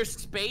today. Either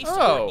space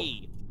or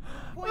E.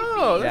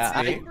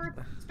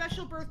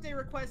 Special birthday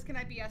request. Can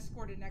I be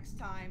escorted next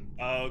time?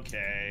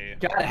 Okay.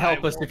 God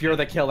help us if you're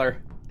the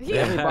killer.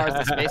 Yeah, bar's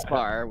the space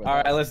bar. All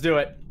right, let's do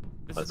it.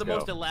 This is the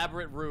most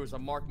elaborate ruse. I'll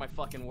mark my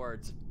fucking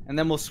words. And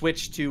then we'll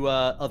switch to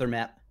other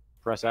map.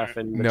 Press F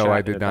in the No, chat I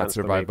in did not advance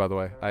for survive, me. by the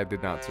way. I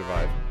did not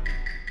survive.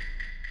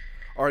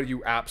 Are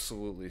you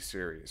absolutely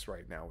serious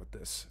right now with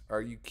this?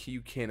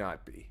 You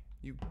cannot be.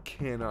 You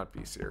cannot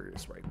be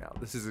serious right now.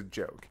 This is a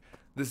joke.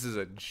 This is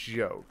a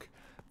joke.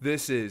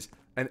 This is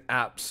an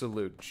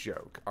absolute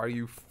joke. Are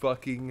you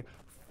fucking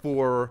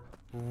for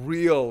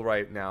real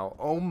right now?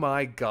 Oh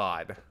my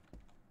god.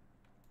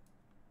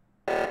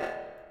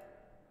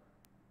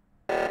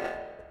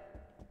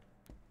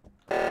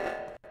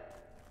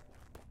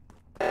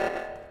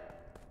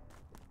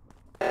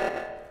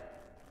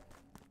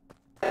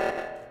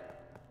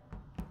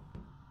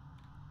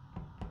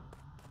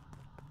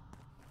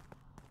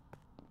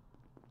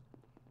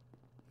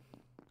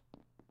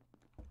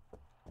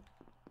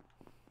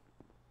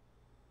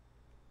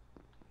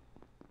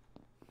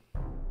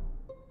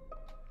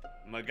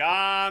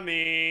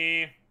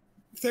 Megami.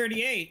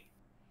 38.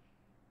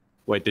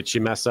 Wait, did she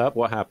mess up?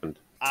 What happened?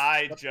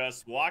 I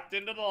just walked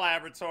into the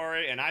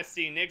laboratory and I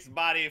see Nick's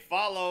body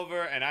fall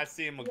over and I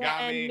see Megami. Yeah,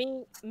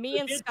 and me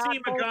and I did Scott see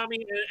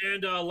Megami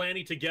and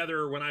Lanny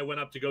together when I went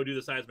up to go do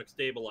the seismic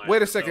stabilizer.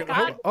 Wait a second. So,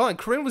 Hold on.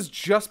 Corinne was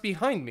just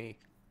behind me.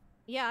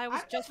 Yeah, I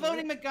was I'm just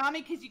voting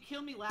Megami because you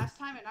killed me last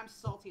time and I'm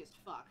salty as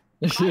fuck.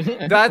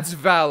 That's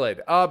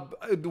valid.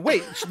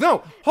 Wait.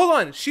 No. Hold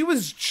on. She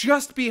was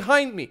just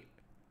behind me.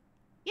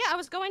 Yeah, I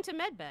was going to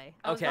medbay.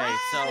 Okay,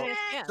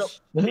 so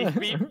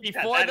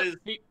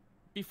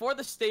before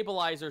the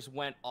stabilizers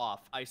went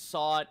off, I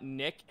saw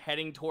Nick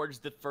heading towards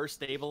the first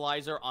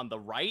stabilizer on the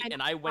right,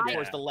 and I went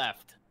towards the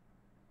left.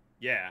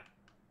 Yeah.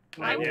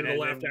 I went to the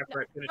left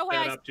after I finished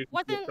that up to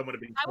someone to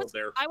be killed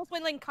there. I was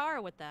winning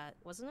Kara with that,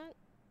 wasn't it?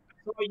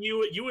 So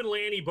you and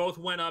Lanny both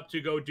went up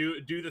to go do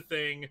the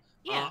thing.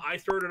 Yeah. I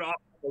started off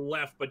on the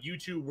left, but you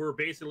two were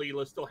basically,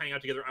 let's still hang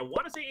out together. I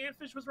want to say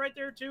Antfish was right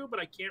there too, but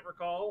I can't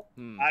recall.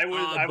 I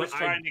was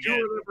trying to get. I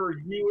do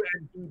remember you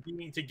and he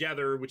being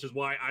together, which is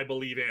why I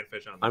believe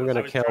Antfish on that. I'm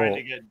gonna kill. Trying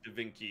to get Da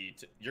Vinci.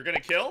 You're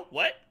gonna kill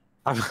what?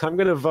 I'm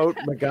gonna vote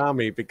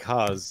Megami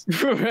because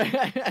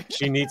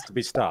she needs to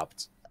be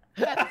stopped.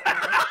 You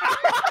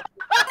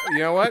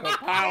know what? The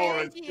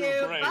power is too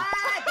great.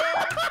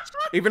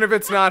 Even if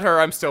it's not her,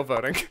 I'm still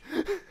voting.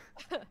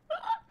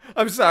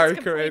 I'm sorry,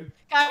 Corinne.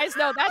 Guys,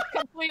 no, that's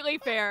completely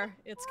fair.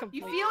 It's You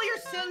completely feel your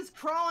sins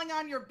crawling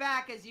on your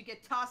back as you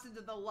get tossed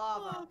into the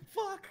lava.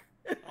 Fuck.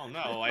 Oh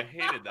no, I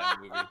hated that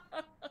movie.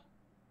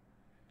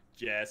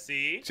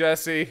 Jesse.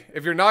 Jesse,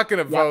 if you're not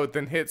gonna vote,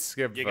 then hit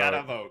skip You vote.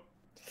 gotta vote.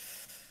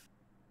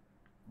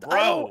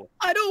 Bro.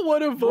 I don't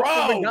want to vote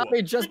for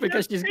Megami just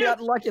because she's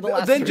gotten lucky the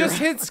last Then two just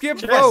hit rounds. skip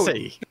vote.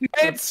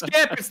 Hit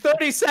skip. It's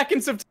 30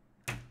 seconds of.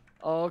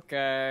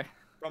 Okay.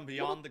 From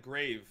beyond the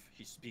grave,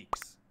 he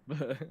speaks.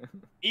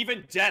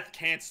 Even death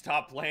can't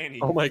stop Lanny.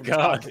 Oh my from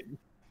god. talking.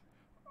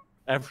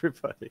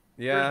 Everybody.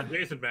 Yeah.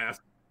 Jason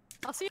mask.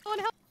 I'll see you in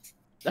hell.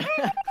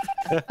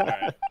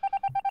 Alright.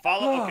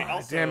 Follow. Okay. Oh,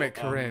 Also, damn it,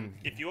 Corinne.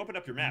 If you open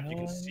up your map, you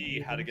can see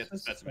how to get the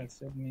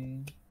specimens.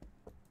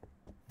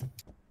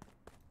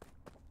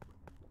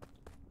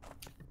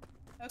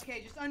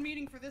 Okay, just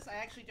unmuting for this. I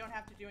actually don't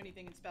have to do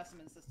anything in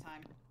specimens this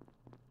time.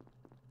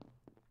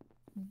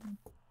 Am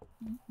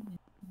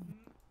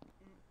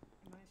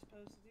I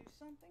supposed to do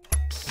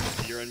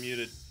something? You're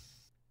unmuted.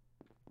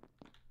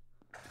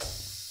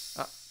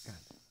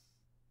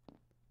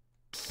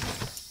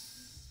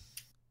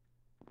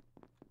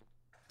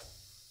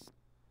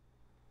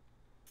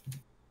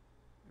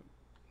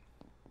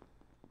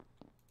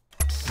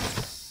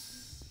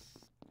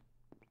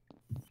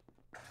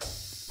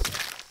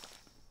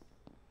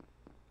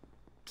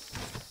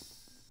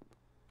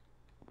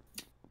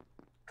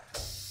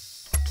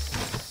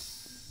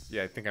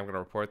 Yeah, I think I'm gonna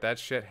report that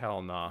shit.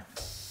 Hell nah.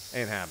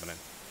 Ain't happening.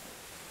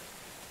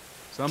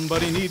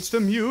 Somebody needs to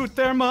mute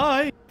their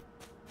mic.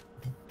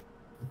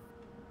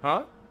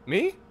 Huh?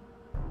 Me?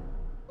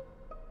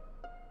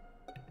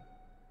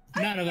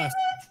 None of us.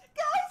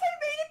 Guys, I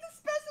made it to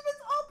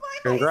specimens all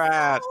by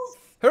Congrats.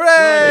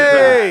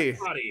 Hooray!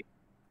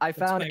 I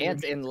found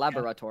ants in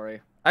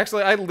laboratory.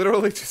 Actually, I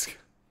literally just.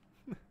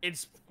 In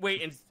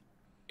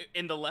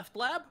the left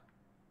lab?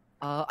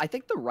 I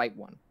think the right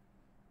one.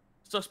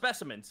 So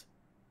specimens.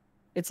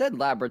 It said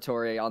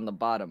laboratory on the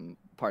bottom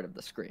part of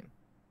the screen.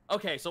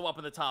 Okay, so up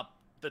in the top.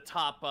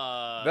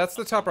 That's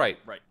the top right.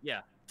 Right. Yeah.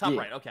 Top Yeah.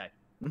 right. Okay.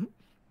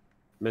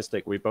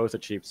 Mystic, we both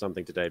achieved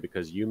something today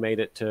because you made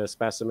it to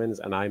specimens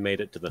and I made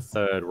it to the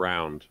 3rd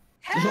round.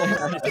 Top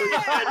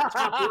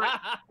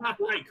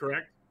right,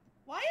 correct?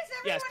 Why is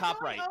everyone Yes, top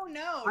going, right. oh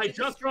no? I Did the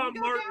just saw screen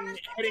go down Martin or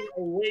heading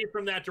away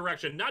from that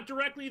direction. Not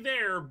directly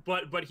there,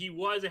 but he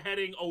was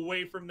heading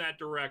away from that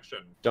direction.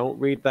 Don't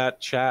read that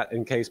chat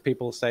in case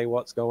people say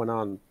what's going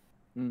on.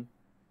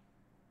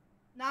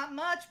 Not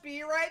much.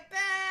 Be right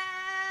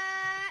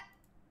back.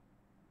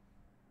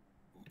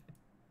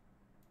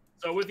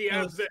 So with the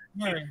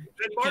Martin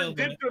Martin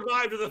did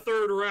survive to the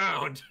 3rd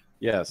round.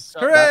 Yes. So,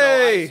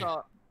 Hooray!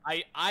 So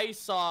I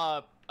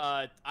saw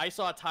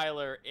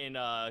Tyler in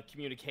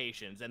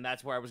communications, and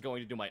that's where I was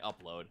going to do my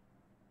upload.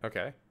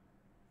 Okay.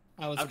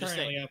 I was I'm just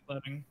currently saying.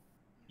 uploading.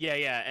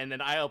 Yeah, and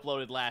then I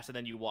uploaded last, and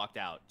then you walked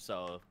out.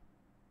 So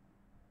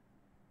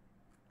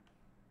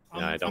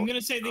Yeah, I'm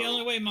gonna say the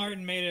only way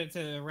Martin made it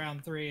to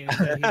round 3 is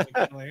that he's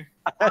a killer.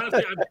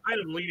 Honestly, I'm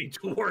kind of leaning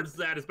towards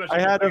that, especially.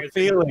 I had a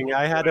feeling.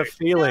 I had a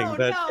feeling No,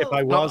 that no. if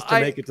I was to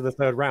make it to the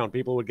 3rd round,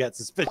 people would get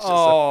suspicious.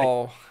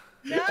 Oh.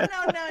 No.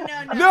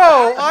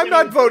 No, I'm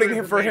not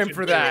voting for him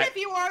for Even that. if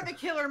you are the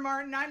killer,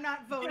 Martin, I'm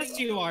not voting. Yes,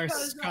 you are,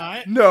 because,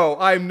 Scott. No,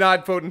 I'm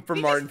not voting for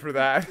Martin for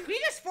that. We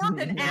just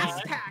formed an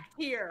ass pack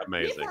here.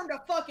 Amazing. We formed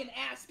a fucking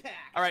ass pack.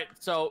 all right,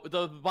 so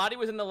the body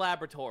was in the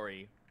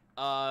laboratory.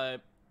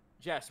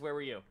 Jess, where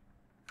were you?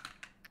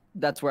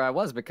 That's where I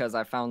was because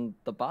I found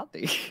the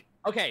body.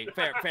 Okay,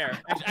 fair.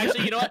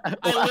 Actually, you know what?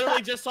 I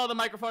literally just saw the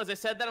microphone as I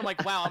said that. I'm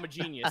like, wow, I'm a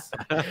genius.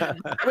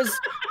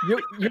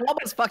 You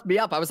almost fucked me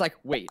up. I was like,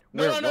 wait,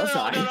 where was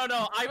I?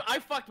 No. I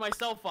fucked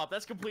myself up.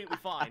 That's completely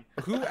fine.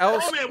 Who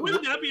else? Oh man,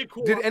 wouldn't that be a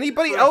cool? Did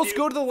anybody else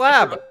go to the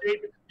lab?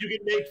 You can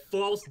make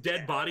false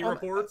dead body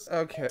reports.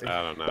 Okay.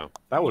 I don't know.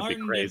 That would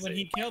Martin be crazy. did when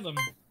he killed him.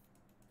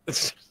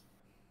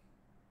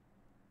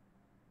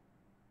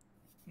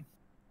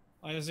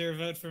 Why is there a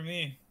vote for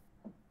me?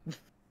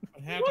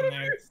 What happened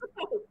there?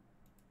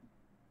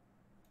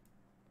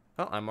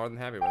 Well, I'm more than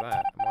happy with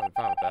that. I'm more than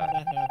fine with How'd that.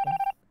 that happen?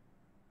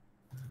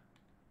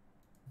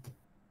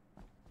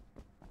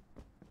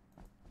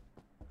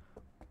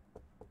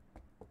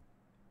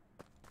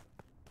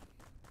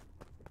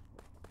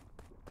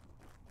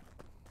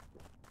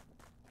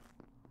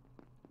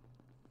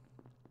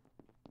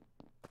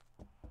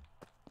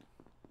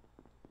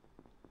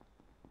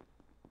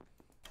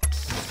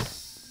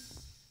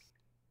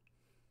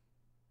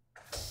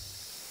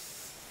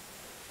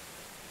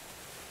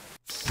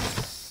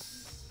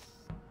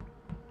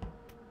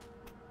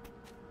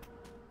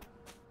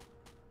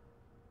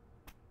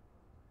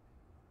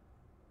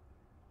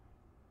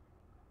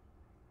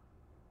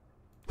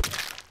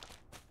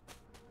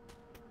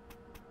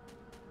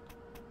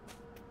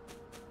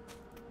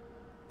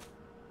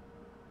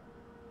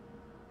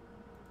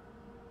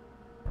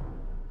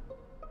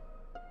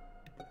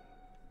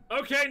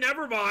 Okay,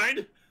 never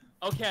mind.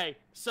 Okay,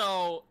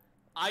 so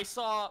I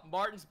saw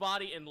Martin's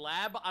body in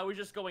lab. I was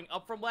just going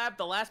up from lab.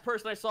 The last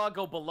person I saw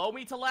go below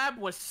me to lab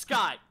was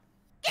Scott.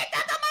 Get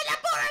out of my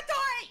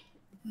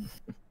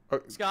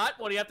laboratory! Scott,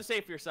 what do you have to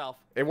say for yourself?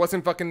 It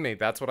wasn't fucking me.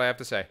 That's what I have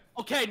to say.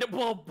 Okay,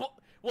 well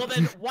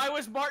then, why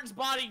was Martin's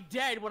body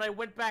dead when I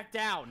went back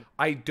down?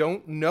 I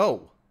don't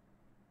know.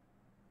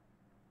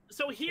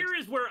 So here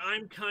is where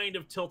I'm kind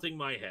of tilting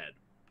my head.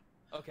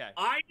 Okay.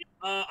 I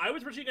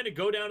was originally going to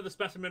go down to the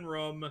specimen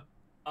room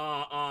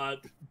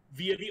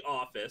via the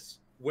office,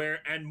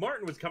 and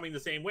Martin was coming the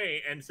same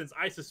way, and since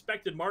I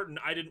suspected Martin,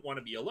 I didn't want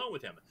to be alone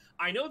with him.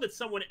 I know that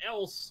someone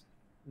else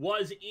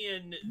was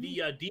in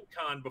the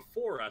decon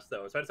before us,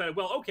 though, so I decided,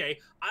 well, okay,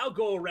 I'll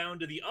go around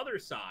to the other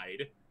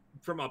side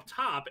from up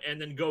top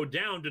and then go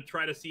down to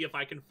try to see if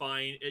I can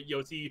find,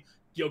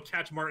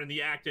 catch Martin in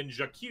the act and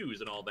J'accuse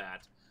and all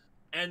that.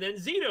 And then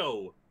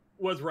Zito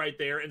was right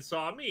there and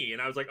saw me,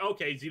 and I was like,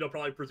 okay, Zito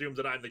probably presumes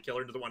that I'm the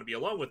killer and doesn't want to be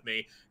alone with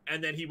me,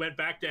 and then he went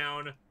back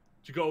down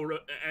to go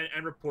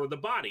and report the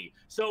body.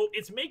 So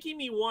it's making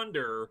me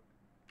wonder,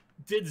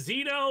 did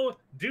Zito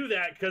do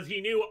that because he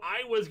knew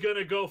I was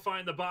gonna go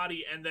find the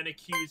body and then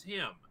accuse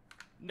him?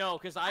 No,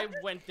 because I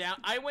went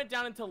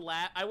down into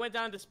lab. I went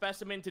down to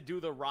specimen to do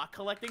the rock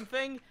collecting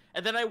thing,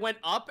 and then I went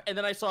up, and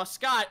then I saw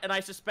Scott, and I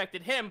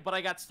suspected him, but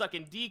I got stuck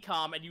in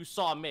decom, and you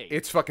saw me.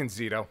 It's fucking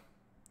Zito.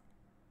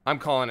 I'm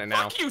calling it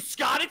now. Fuck you,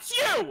 Scott. It's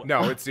you.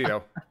 No, it's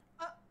Zito.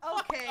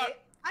 Okay.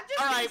 I'm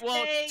just all gonna right.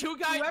 Well, say, two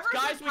guys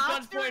with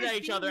guns pointed at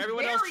each other.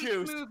 Everyone else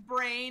choose. Smooth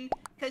brain,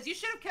 because you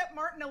should have kept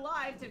Martin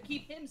alive to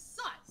keep him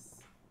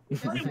sus.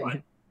 Tell you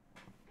what,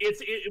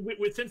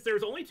 since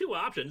there's only two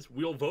options,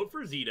 we'll vote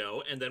for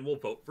Zito and then we'll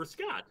vote for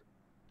Scott.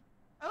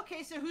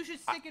 Okay, so who should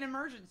stick in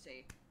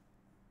emergency?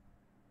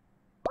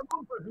 I'll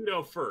vote for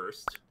Zito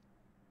first.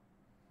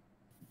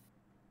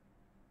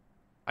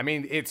 I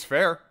mean, it's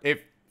fair.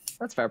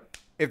 That's fair.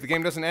 If the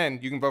game doesn't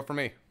end, you can vote for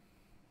me.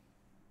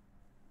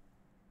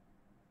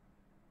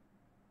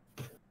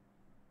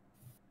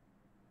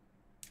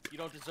 You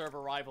don't deserve a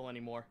rival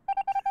anymore.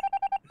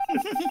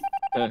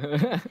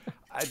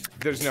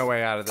 There's no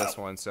way out of this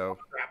one, so.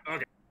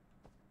 Okay.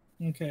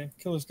 Okay,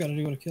 killer's got to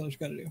do what a killer's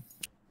got to do.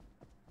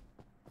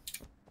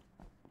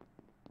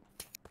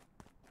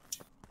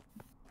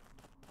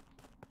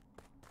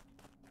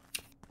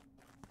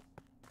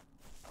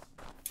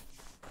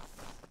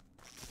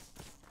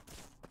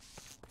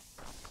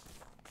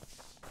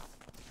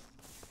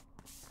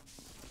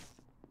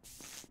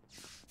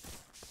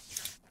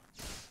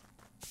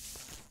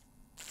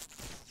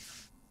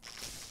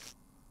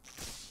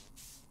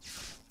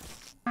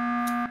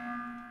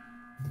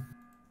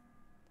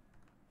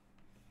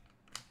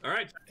 All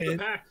right,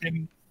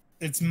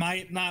 It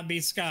might not be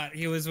Scott.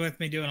 He was with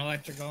me doing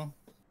electrical.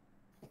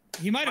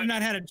 He might have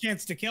not had a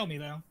chance to kill me,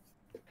 though.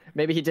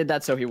 Maybe he did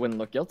that so he wouldn't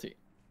look guilty.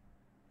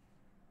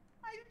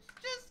 I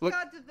just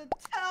got to the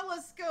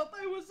telescope.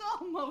 I was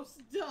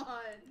almost done.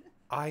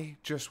 I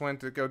just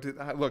went to go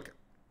to. Look,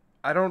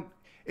 I don't.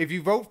 If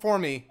you vote for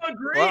me,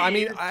 Agreed. well, I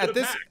mean, at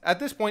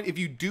this point, if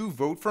you do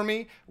vote for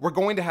me, we're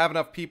going to have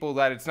enough people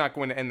that it's not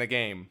going to end the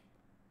game.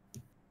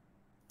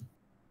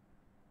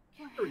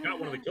 We got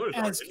one of the killers.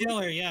 As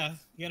killer, yeah.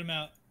 Get him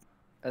out.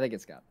 I think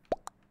it's Scott.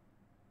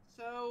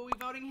 So we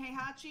voting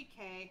Heihachi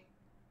K.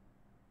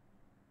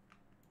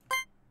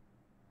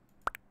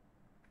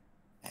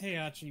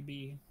 Heihachi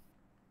B.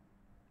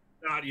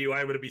 Not you.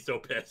 I would be so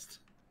pissed.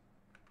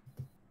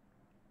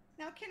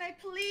 Now can I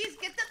please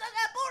get to the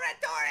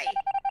laboratory?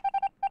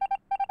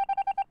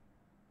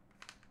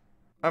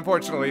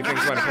 Unfortunately, things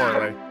went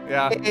poorly.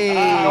 Yeah. Hey.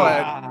 Go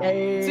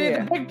ahead. See,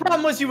 the big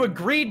problem was you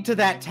agreed to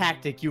that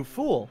tactic, you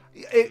fool.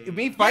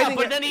 Me fighting Yeah,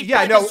 but then he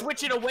tried to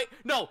switch it away.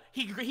 No,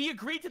 he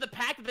agreed to the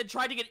pact and then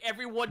tried to get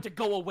everyone to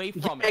go away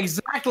from it.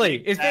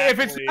 Exactly. If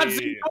it's not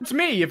Zito, it's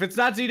me. If it's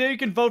not Zito, you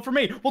can vote for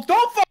me. Well,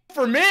 don't vote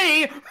for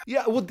me.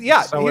 Yeah. Well,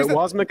 yeah. So it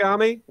was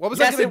Megami. What was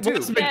yes, I gonna do?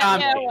 Was Megami.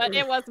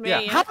 Yeah, it was me.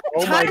 Yeah. How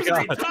Oh many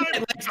my times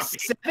God. like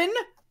 7?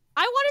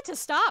 I wanted to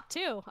stop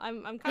too.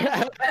 I'm kind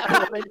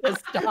of. Make this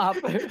stop.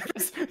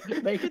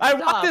 Make it I stop.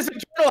 want this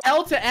eternal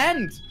hell to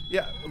end.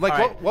 Yeah, like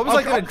All right. what was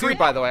I gonna Okay. do,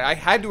 by the way? I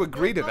had to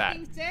agree to that.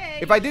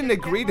 If I didn't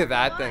agree to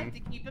that, then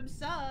keep him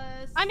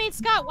sus. I mean,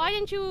 Scott, why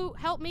didn't you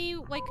help me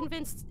like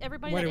convince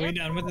everybody? Wait, that are we Ant-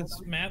 done with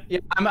this map? Yeah,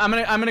 I'm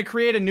gonna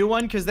create a new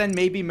one because then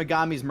maybe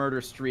Megami's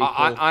murder streak. will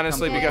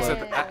honestly, come to because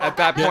a- at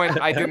that point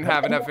I didn't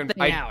have enough.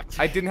 out.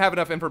 I didn't have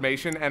enough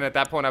information, and at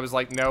that point I was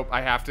like, nope,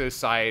 I have to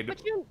side.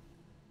 But you.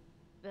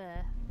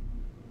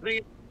 I think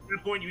at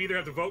that point you either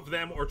have to vote for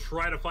them or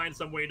try to find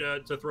some way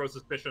to throw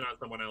suspicion on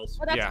someone else.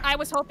 Well, that's, Yeah. I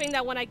was hoping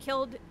that when I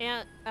killed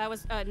Ant, I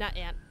was not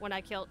Ant. When I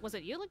killed, was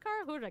it you,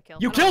 Linkar? Who did I kill?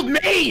 You I don't killed know.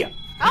 me.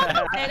 Oh,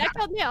 okay, I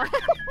killed Neo.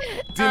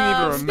 Didn't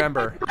even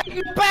remember.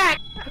 You back.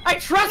 I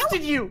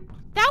trusted you.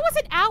 That was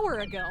an hour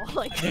ago.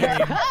 Like.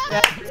 Yeah,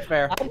 that's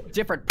fair. I'm a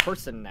different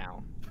person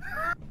now.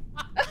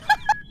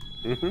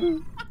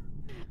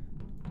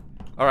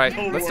 All right,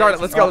 let's start it.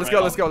 Let's go. Let's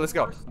go. Let's go. Let's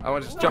go. I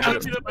want to just jump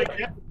Let's in. do that, like,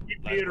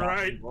 keep being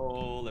right.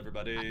 Roll,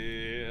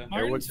 everybody.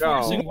 Martin's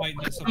go. forcing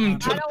whiteness Welcome upon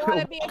to, I don't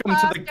wanna be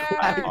welcome to the imposter.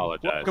 class.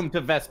 Apologize. Welcome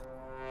to Vesp.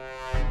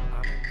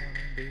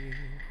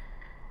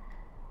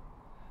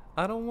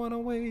 I don't wanna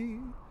wait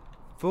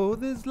for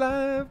this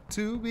life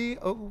to be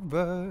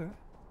over.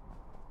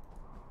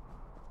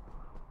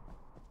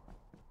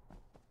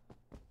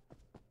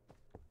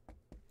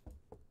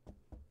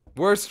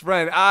 Worst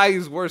friend.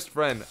 He's worst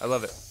friend. I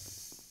love it.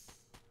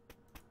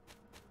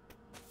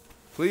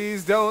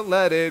 Please don't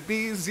let it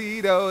be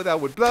Zito. That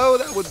would blow,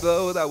 that would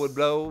blow, that would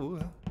blow.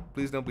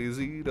 Please don't be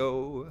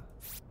Zito.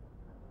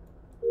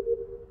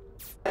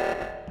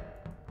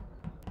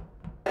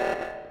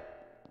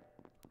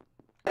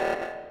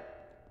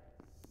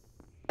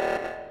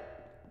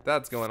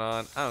 That's going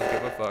on. I don't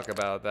give a fuck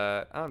about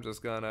that. I'm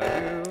just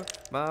gonna do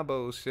my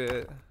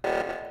bullshit.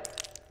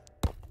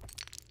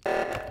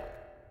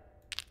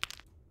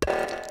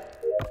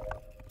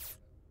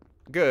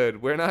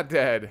 Good, we're not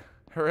dead.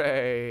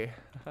 Hooray.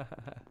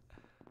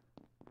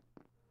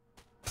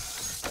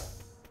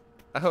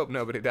 I hope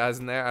nobody dies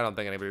in there. I don't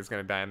think anybody's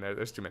gonna die in there.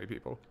 There's too many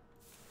people.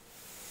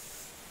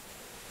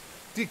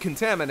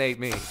 Decontaminate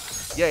me.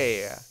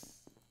 Yeah.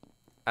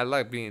 I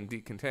like being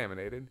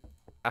decontaminated.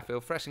 I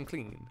feel fresh and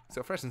clean.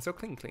 So fresh and so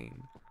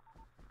clean.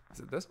 Is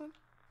it this one?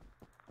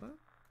 What?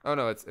 Oh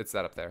no, it's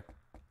that up there.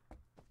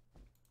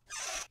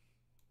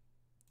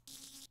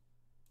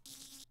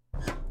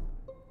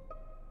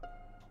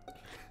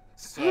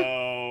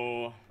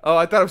 So. Oh,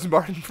 I thought it was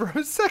Martin for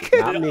a second.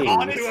 Not me.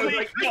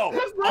 Honestly, no.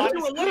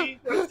 Honestly,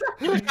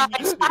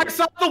 I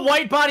saw the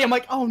white body. I'm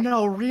like, oh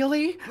no,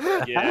 really?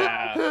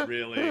 yeah,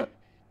 really.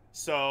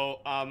 So,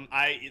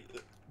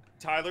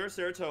 Tyler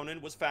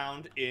serotonin was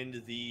found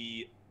in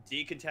the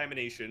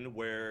decontamination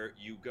where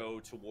you go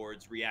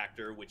towards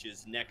reactor, which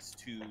is next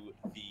to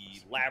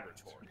the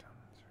laboratory.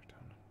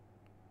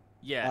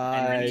 Yeah,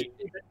 and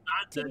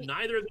then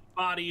Neither of the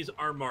bodies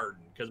are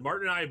Martin, because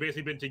Martin and I have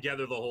basically been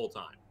together the whole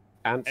time.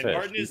 And And fish.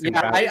 Martin is You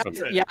Yeah, can Martin back is from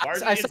good. it. Yeah,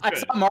 Martin I is saw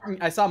good. Martin.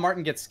 I saw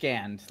Martin get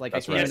scanned. Like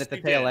That's I came right. in at the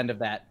Yes, tail you did. end of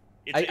that.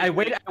 It's-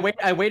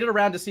 I waited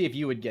around to see if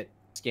you would get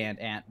scanned,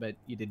 Ant, but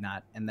you did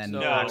not. And then No,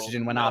 the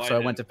oxygen went no, off, so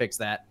I I went to fix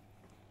that.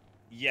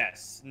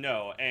 Yes,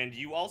 no, and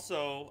you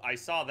also, I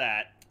saw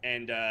that,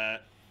 and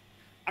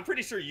I'm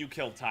pretty sure you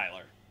killed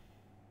Tyler.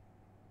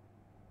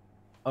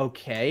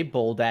 Okay,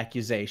 bold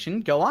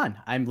accusation. Go on.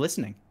 I'm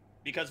listening.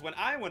 Because when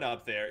I went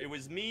up there, it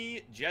was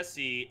me,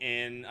 Jesse,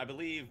 and I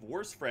believe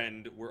Worst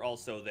Friend were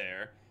also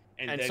there.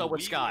 And then so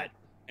was Scott.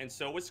 And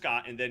so was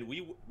Scott, and then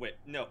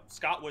no,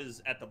 Scott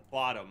was at the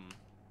bottom.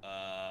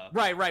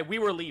 right, we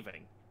were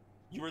leaving.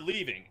 You were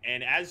leaving,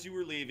 and as you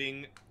were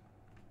leaving,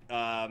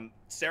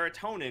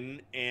 Serotonin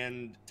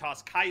and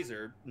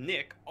Kaiser,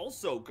 Nick,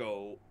 also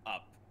go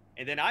up.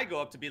 And then I go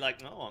up to be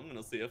like, no, I'm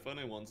gonna see if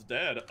anyone's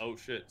dead. Oh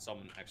shit,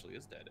 someone actually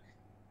is dead.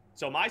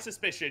 So my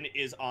suspicion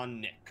is on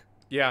Nick.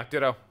 Yeah,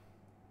 ditto.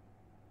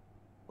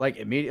 Like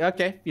immediate.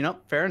 Okay,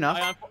 fair enough.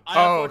 I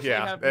Oh, unfortunately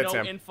yeah, have that's no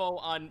him. info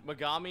on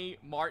Megami,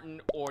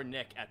 Martin, or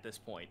Nick at this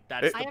point.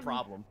 That's the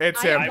problem.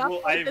 It's I him. have I will-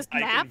 not played I- this I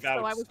can map, so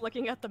I vouch. was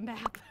looking at the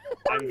map.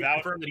 I'm vouching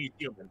Confirm that he's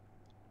human.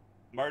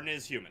 Martin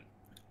is human.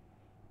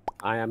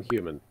 I am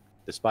human,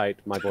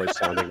 despite my voice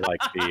sounding like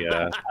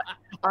the.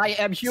 I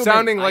am human.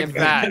 Sounding I like am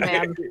that.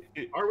 human.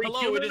 Are we Hello,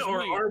 it human is or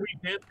me. are we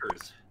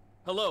Panthers?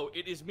 Hello,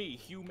 it is me,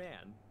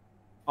 Human.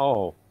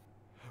 Oh,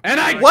 And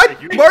I What?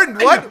 Martin,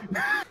 what?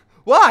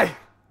 Why?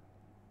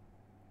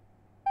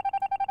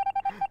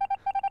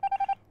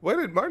 Why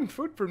did Martin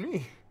vote for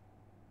me?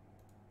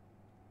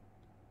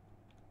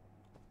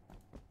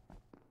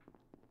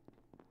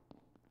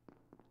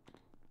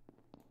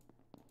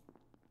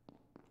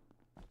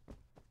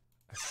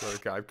 I swear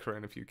to God,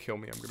 Corinne, if you kill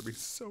me, I'm gonna be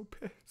so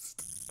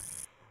pissed.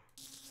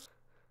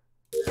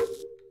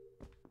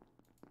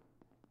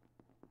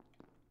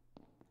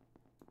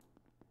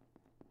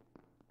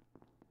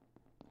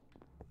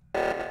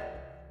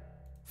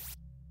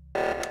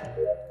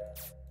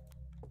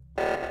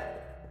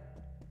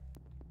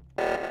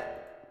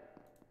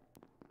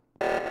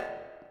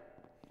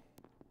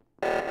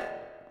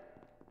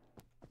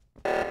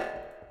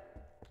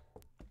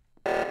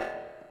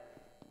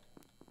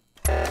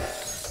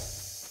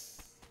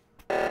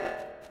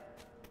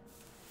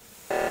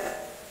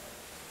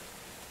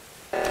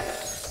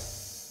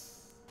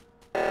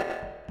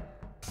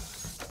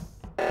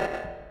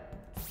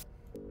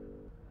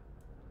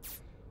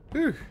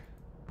 Whew.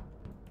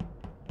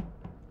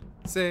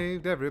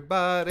 Saved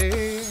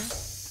everybody.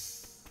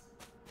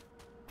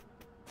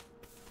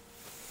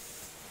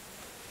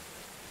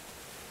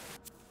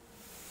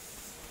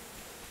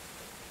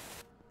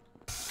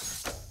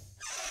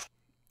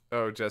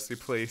 Oh, Jesse,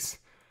 please.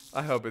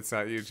 I hope it's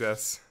not you,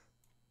 Jess.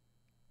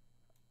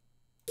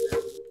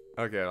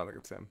 Okay, I don't think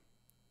it's him.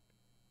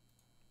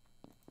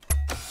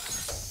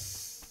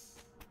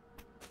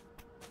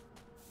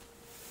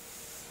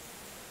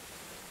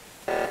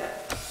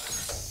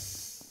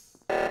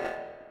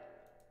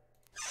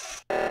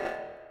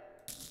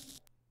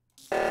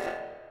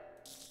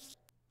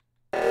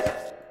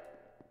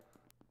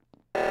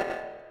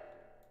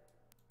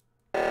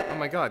 Oh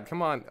my God,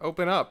 come on,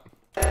 open up.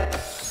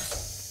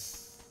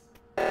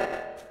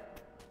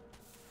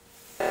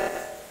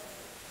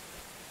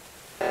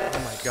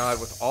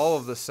 God, with all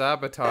of the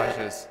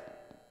sabotages.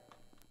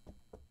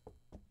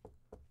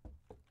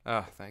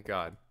 Ah, thank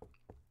God.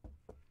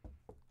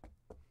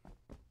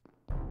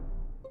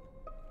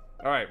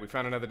 Alright, we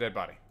found another dead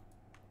body.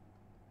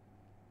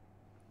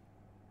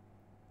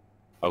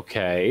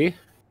 Okay.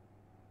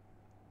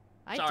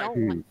 I Sorry.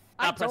 don't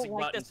pressing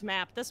like buttons. this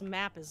map. This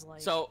map is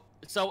like... So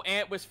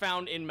Ant was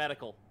found in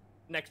medical,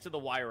 next to the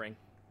wiring.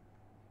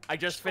 I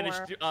just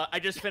finished. I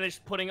just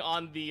finished putting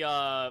on the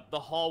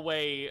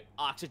hallway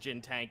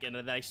oxygen tank, and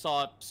then I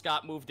saw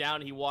Scott move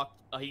down. He walked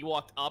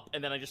up,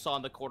 and then I just saw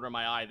in the corner of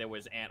my eye there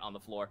was Ant on the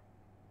floor.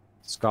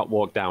 Scott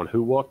walked down.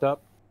 Who walked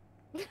up?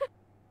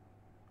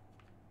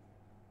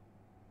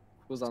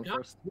 Who's on Scott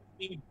first? with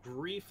me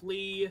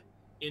briefly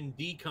in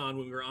decon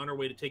when we were on our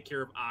way to take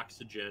care of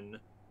oxygen.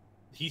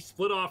 He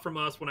split off from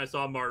us when I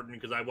saw Martin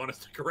because I want to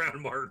stick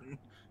around Martin.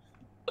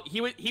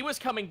 He was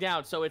coming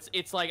down, so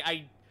it's like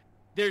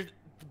there's.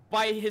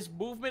 By his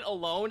movement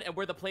alone and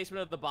where the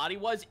placement of the body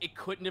was, it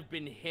couldn't have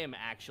been him,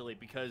 actually,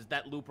 because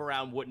that loop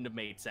around wouldn't have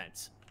made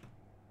sense.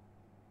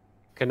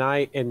 Can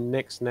I, in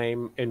Nick's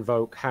name,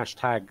 invoke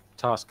hashtag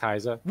Task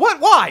Kaiser?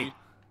 What? Why?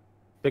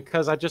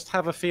 Because I just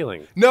have a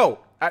feeling. No,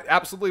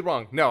 absolutely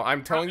wrong. No,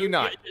 I'm telling you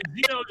not.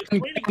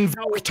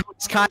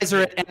 Task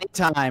Kaiser at any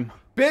time.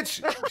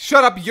 Bitch,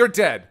 shut up, you're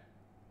dead.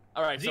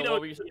 Alright, so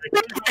what were you saying?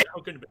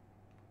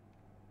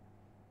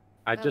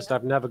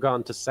 I've never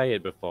gotten to say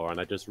it before,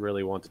 and I just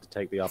really wanted to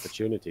take the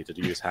opportunity to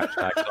use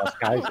hashtag Task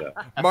Kaiser.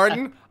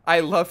 Martin, I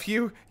love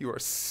you. You are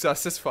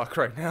sus as fuck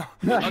right now.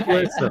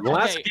 Okay. Listen,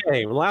 last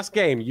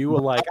game, you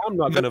were like, I'm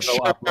not going to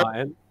vote up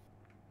Martin.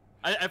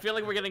 I feel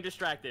like we're getting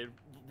distracted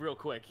real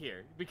quick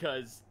here,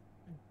 because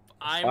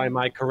By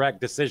my correct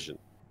decision.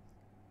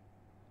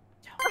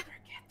 Don't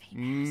forget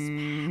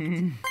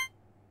the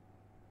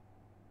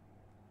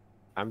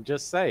I'm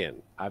just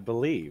saying, I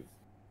believe.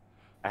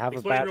 I have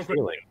Explain a bad real quick.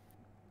 feeling.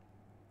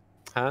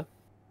 Huh?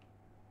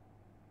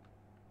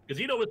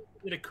 Because was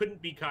that it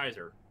couldn't be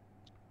Kaiser.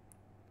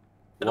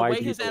 The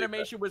way his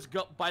animation was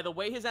by the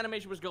way his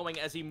animation was going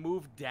as he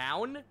moved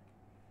down,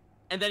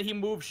 and then he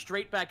moved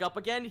straight back up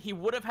again, he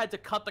would have had to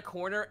cut the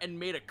corner and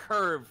made a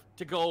curve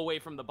to go away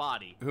from the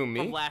body. Who, me?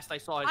 From last I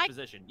saw his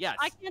position. Yes.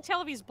 I can't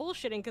tell if he's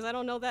bullshitting because I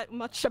don't know that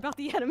much about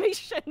the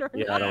animation or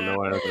Yeah, not. I don't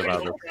know anything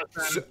about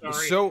this.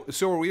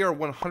 So we are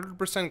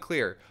 100%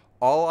 clear.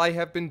 All I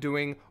have been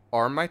doing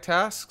are my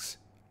tasks.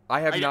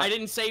 I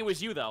didn't say it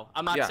was you though.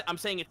 I'm not. I'm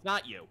saying it's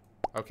not you.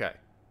 Okay.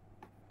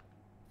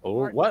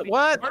 Oh, what?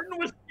 Martin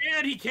was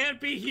dead. He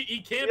can't be. He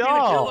can't be the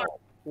Yo, killer.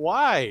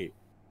 why?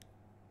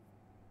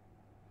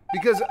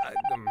 Because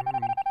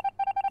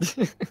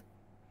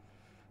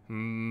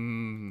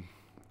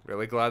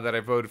really glad that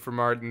I voted for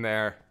Martin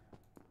there.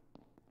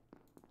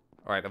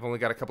 All right, I've only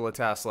got a couple of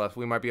tasks left.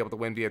 We might be able to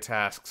win via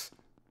tasks.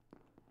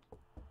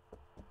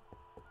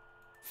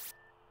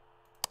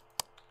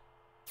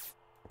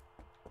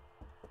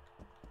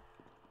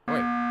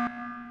 Wait.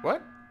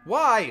 What?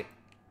 Why?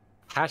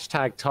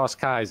 Hashtag Task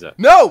Kaiser.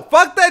 No!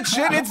 Fuck that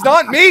shit! It's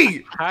not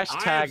me!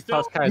 Hashtag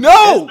Task Kaiser.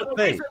 No! Here's the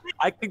thing.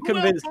 I can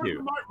convince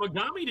you.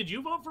 Magami, did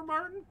you vote for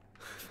Martin?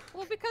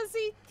 Well, because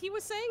he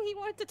was saying he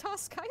wanted to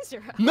toss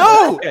Kaiser out.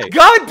 No! Okay.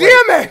 God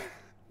damn it!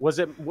 Was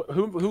it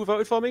who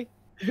voted for me?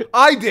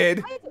 I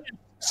did.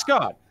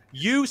 Scott,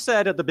 you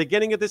said at the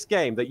beginning of this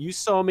game that you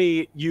saw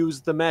me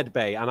use the med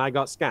bay and I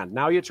got scanned.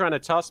 Now you're trying to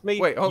toss me?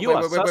 Wait, You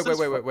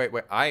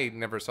wait. I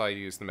never saw you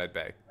use the med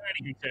bay.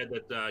 He said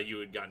that you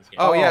had gotten scanned.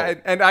 Oh, yeah,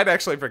 and I'd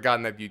actually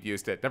forgotten that you'd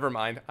used it. Never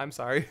mind. I'm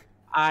sorry.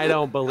 I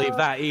don't believe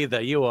that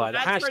either. You are.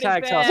 That's pretty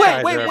Hashtag bad. toss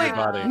Wait, Kaiser, wait.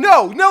 everybody.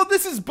 No,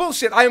 this is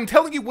bullshit. I am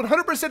telling you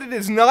 100% it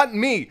is not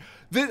me.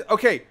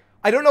 Okay,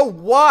 I don't know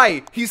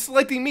why he's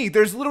selecting me.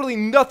 There's literally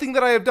nothing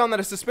that I have done that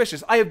is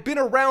suspicious. I have been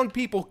around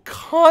people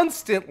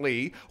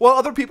constantly while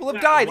other people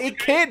have died. It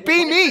can't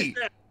be me.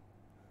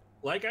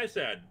 Like I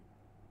said,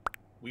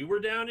 we were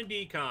down in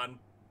decon.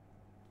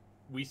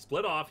 We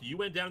split off. You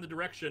went down the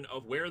direction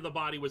of where the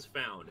body was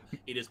found.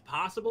 It is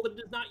possible that it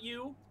is not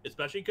you,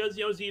 especially because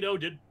Zito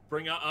did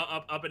bring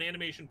up an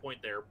animation point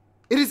there.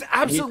 It is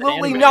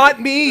absolutely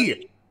not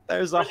me.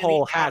 There's a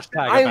whole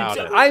hashtag about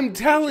it. I'm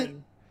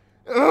telling.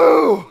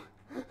 Oh.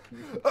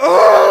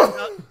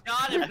 Oh.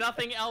 God, if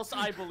nothing else,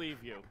 I believe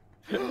you.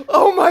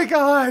 Oh my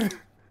God.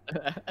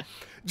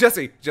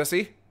 Jesse,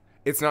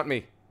 it's not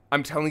me.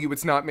 I'm telling you,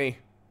 it's not me.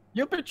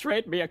 You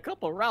betrayed me a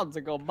couple rounds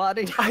ago,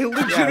 buddy. I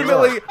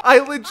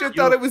legit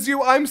thought it was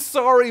you. I'm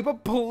sorry,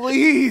 but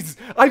please,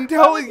 I'm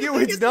telling you,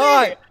 it's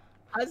not.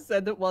 I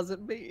said it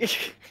wasn't me.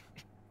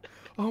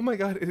 Oh my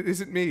God, it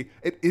isn't me.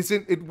 It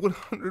isn't. It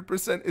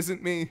 100%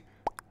 isn't me.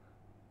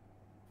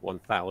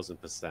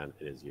 1000%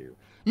 it is you.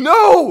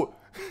 No!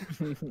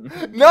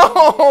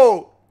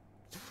 No!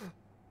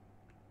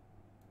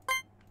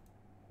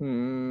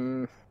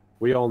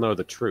 We all know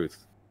the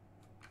truth.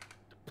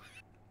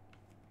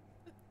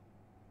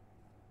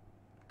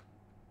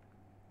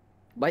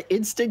 My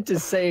instinct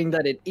is saying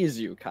that it is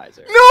you,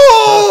 Kaiser.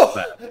 No!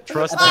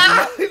 Trust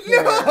that. No!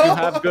 You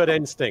have good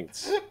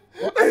instincts.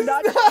 I'm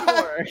not sure.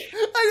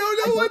 I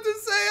don't know what to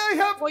say. I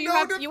have Well, you no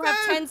have defense. you have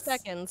 10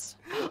 seconds.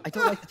 I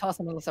don't like to toss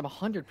them unless I'm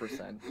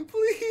 100%.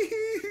 Please.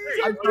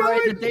 I'm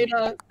sorry,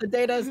 the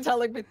data is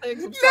telling me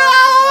things. I'm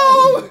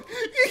No!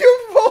 You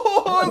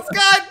fools!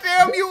 God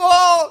damn you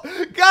all!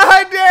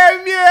 God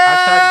damn you!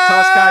 Hashtag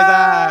toss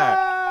Kaiser.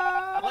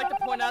 I'd like to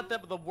point out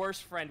that the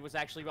worst friend was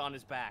actually on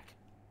his back.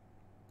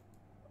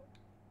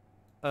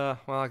 Well,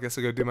 I guess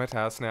I'll go do my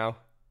task now.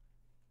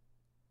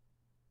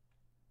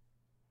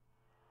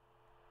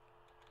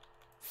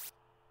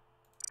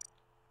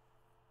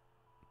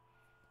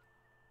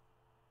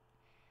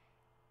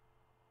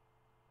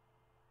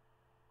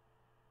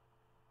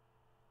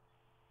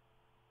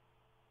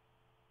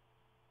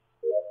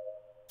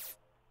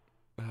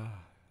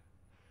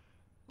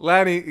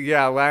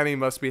 Lanny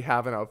must be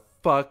having a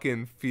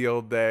fucking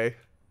field day.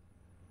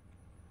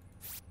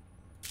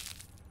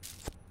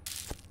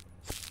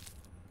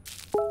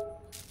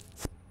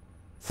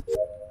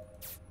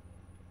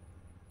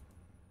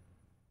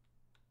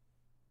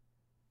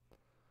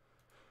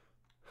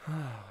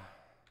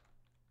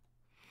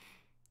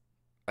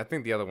 I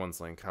think the other one's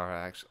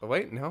Linkara, actually. Oh,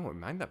 wait, no, it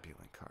might not be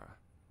Linkara.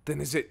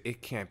 Then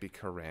it can't be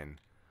Corinne.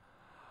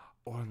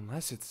 Or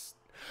unless it's...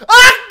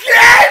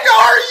 Again?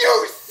 Are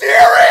you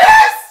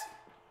serious?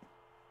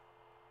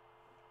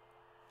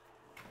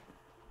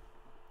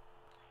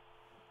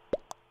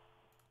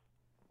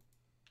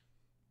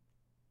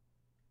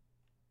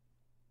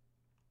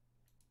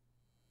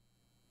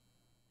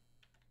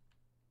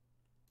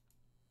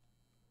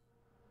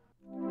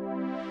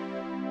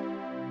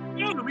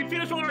 Yo, did we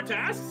finish all our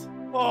tasks?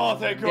 Oh,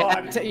 thank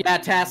God. Yeah,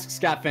 tasks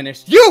got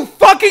finished. You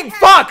fucking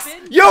fucks!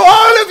 You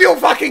all of you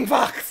fucking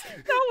fucks!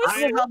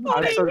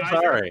 I'm so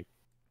sorry.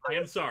 I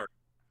am sorry.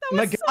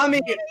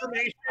 Megami,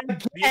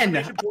 Again.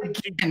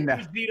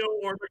 Zito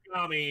or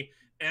Megami,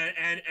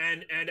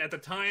 and at the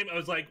time I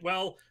was like,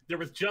 well, there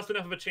was just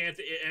enough of a chance,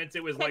 and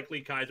it was likely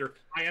Kaiser.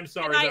 I am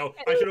sorry though.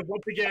 I should have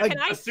once again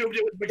assumed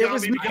it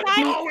was Megami.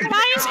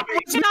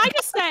 Can I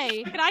just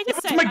say?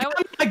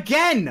 Megami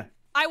again.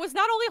 I was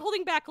not only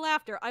holding back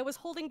laughter, I was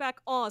holding back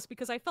awes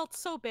because I felt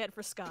so bad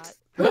for Scott.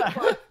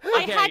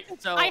 I had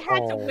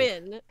to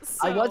win.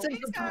 So. I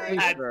wasn't completely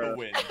sure.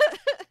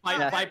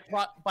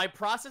 By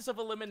process of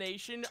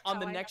elimination, on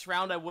the next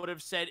round, I would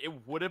have said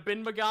it would have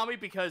been Megami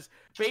because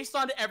based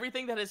on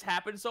everything that has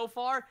happened so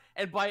far,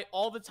 and by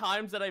all the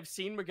times that I've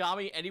seen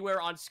Megami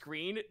anywhere on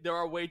screen, there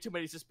are way too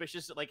many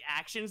suspicious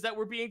actions that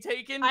were being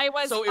taken.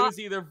 So it was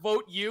either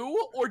vote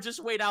you or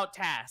just wait out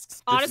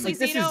tasks. Honestly,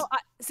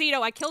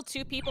 Zito, I killed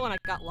 2 people and I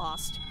got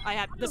lost. I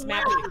had this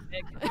map was too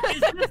big. Is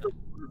this the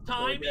first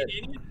time in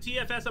any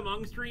TFS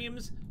Among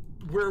streams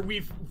where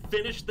we've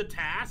finished the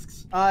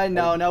tasks?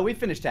 No, we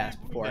finished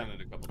tasks before.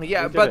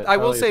 Yeah, but I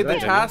will say the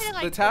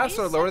tasks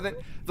are lower than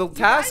the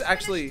tasks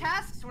actually.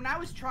 Tasks when I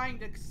was trying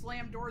to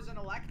slam doors in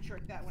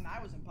electric when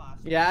I was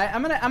imposter. Yeah,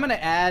 I'm gonna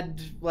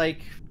add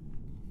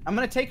I'm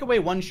gonna take away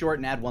 1 short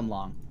and add 1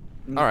 long.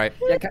 All right.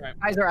 Yeah,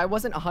 Kaiser, I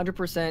wasn't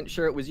 100%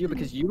 sure it was you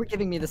because you were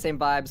giving me the same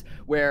vibes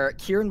where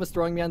Kieran was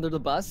throwing me under the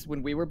bus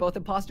when we were both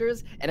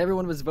imposters and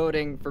everyone was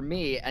voting for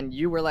me and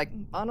you were like,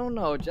 I don't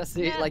know,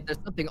 Jesse, there's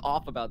something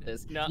off about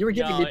this. No, you were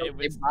giving me the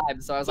same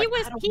vibes, so I was like,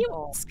 I don't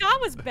know.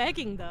 Scott was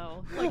begging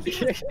though. Like,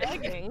 he was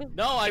begging.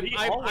 No, I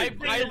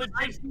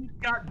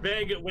Scott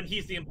begged when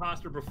he's the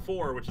imposter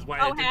before, which is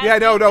why Yeah,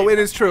 no, it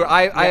is true.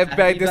 I have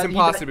begged this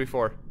imposter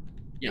before.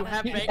 You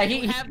have begged.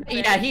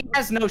 He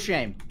has no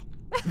shame.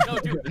 No,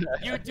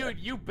 dude,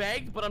 you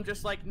begged, but I'm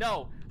just like,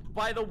 no.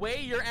 by the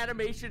way your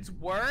animations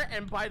were,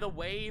 and by the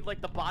way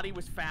like the body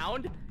was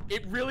found,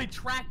 it really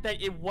tracked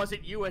that it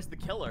wasn't you as the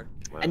killer.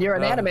 And you're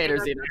an animator,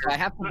 Xena, so I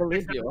have to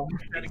believe you.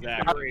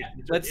 Exactly.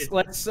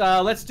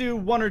 Let's do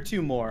one or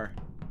two more.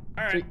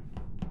 All right.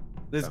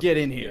 Let's get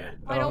in here.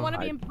 I don't want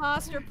to be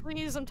imposter,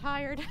 please. I'm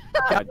tired.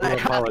 I do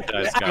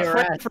apologize, I guys.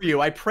 pray for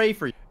you. I pray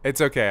for you.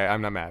 It's okay.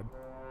 I'm not mad.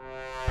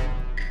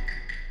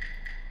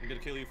 I'm gonna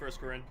kill you first,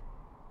 Corinne.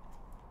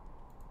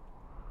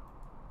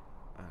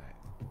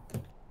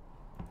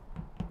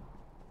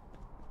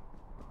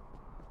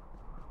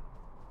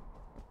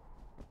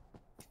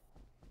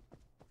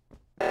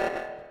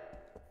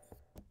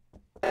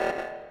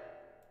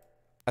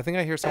 I think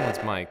I hear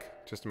someone's mic,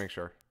 just to make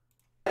sure.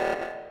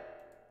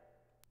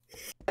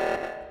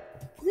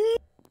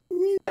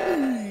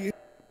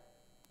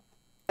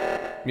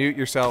 Mute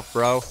yourself,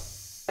 bro.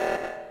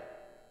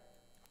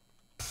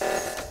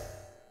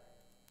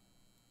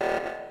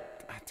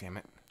 God damn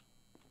it.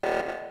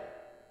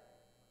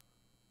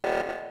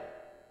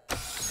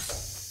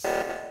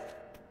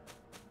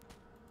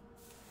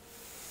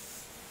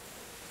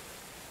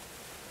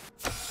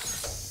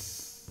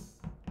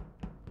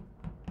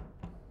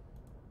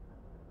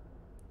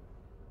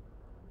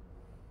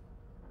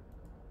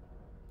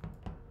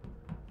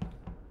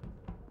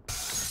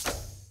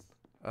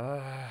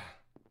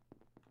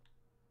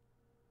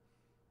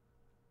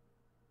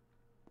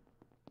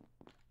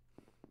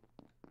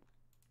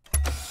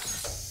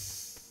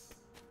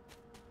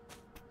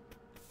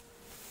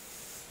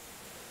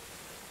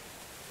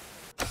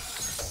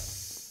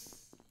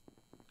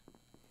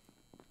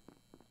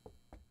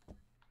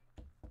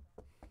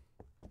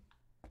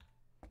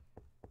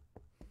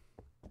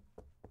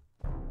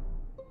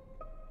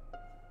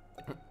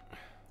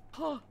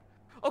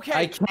 Okay.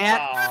 I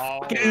can't.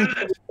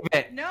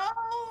 No.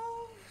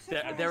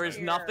 There is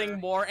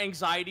nothing more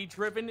anxiety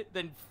driven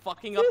than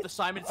fucking up the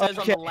Simon Says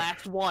on the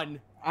last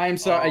one. I'm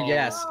sorry.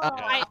 Yes.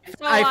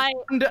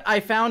 I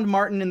found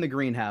Martin in the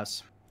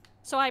greenhouse.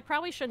 So I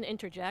probably shouldn't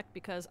interject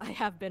because I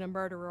have been a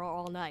murderer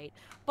all night.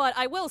 But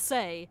I will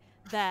say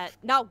that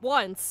not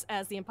once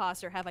as the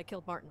imposter have I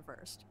killed Martin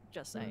first.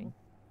 Just saying.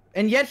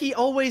 And yet he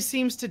always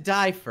seems to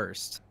die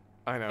first.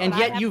 I know. And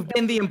yet you've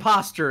been the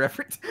imposter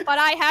every time. But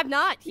I have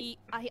not.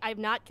 I've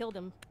not killed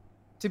him.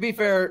 To be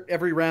fair,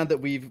 every round that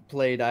we've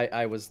played,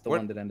 I was the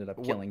one that ended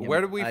up killing him.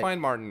 Where did we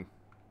find Martin?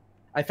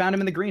 I found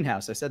him in the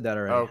greenhouse. I said that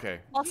already. Okay.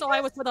 Also,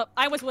 I was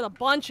with a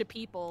bunch of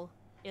people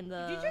in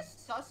the. Did you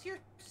just sus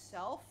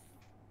yourself,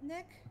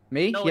 Nick?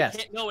 Me? No, yes.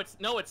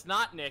 It's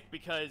not Nick,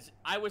 because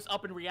I was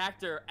up in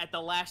reactor at the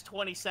last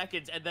 20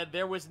 seconds, and then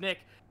there was Nick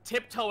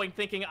tiptoeing,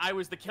 thinking I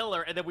was the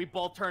killer, and then we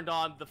both turned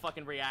on the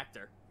fucking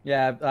reactor.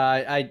 Yeah,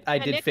 I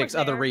did Nick fix was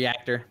other there.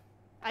 reactor.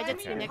 I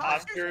did see Nick.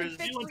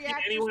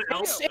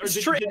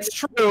 It's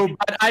true,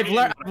 but I've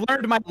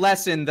learned my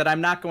lesson that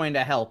I'm not going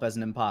to help as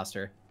an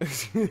imposter.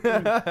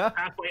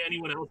 Halfway,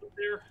 anyone else up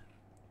there?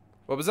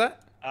 What was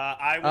that?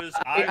 I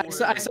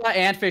saw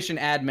Antfish and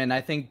Admin.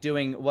 I think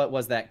doing what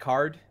was that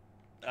card?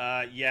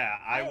 Yeah,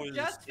 I was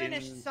just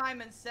finished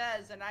Simon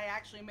Says, and I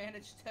actually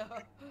managed to.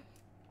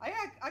 I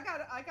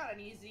got an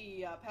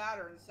easy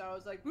pattern, so I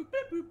was like boop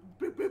boop boop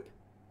boop boop.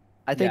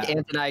 I think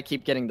Ant and I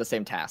keep getting the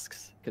same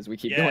tasks because we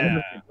keep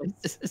going.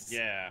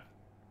 Yeah.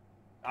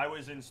 I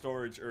was in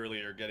storage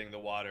earlier getting the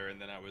water,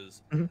 and then I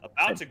was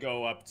about to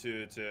go up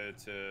to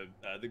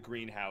the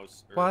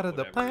greenhouse. Or Water the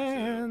whatever,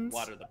 plants.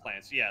 Water the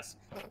plants, yes.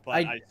 But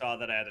I saw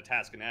that I had a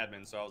task in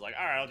admin, so I was like,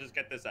 all right, I'll just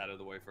get this out of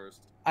the way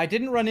first. I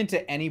didn't run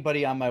into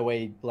anybody on my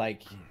way,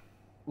 like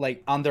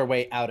on their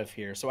way out of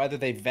here. So either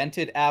they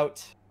vented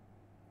out,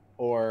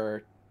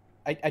 or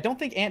I don't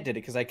think Ant did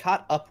it because I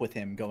caught up with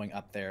him going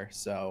up there.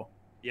 So.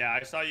 Yeah,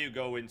 I saw you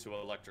go into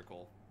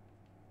electrical.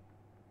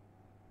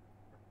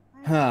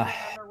 I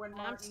remember when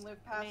Martin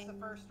lived past the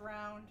first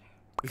round.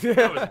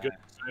 That was good.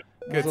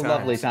 It was a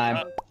lovely time.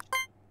 All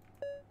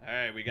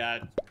right, we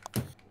got.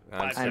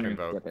 I'm skipping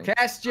vote.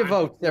 Cast your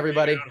votes,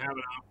 everybody.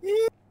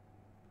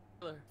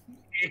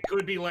 It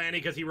could be Lanny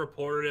because he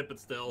reported it, but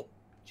still.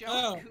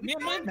 Oh, man,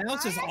 my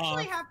mouse is I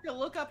actually off. have to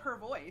look up her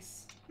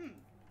voice.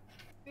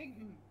 Big.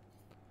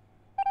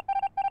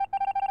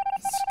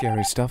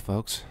 Scary stuff,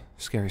 folks.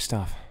 Scary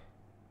stuff.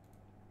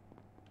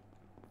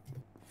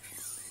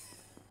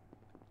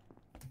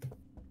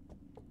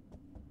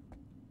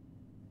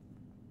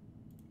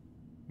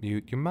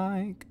 Mute your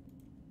mic.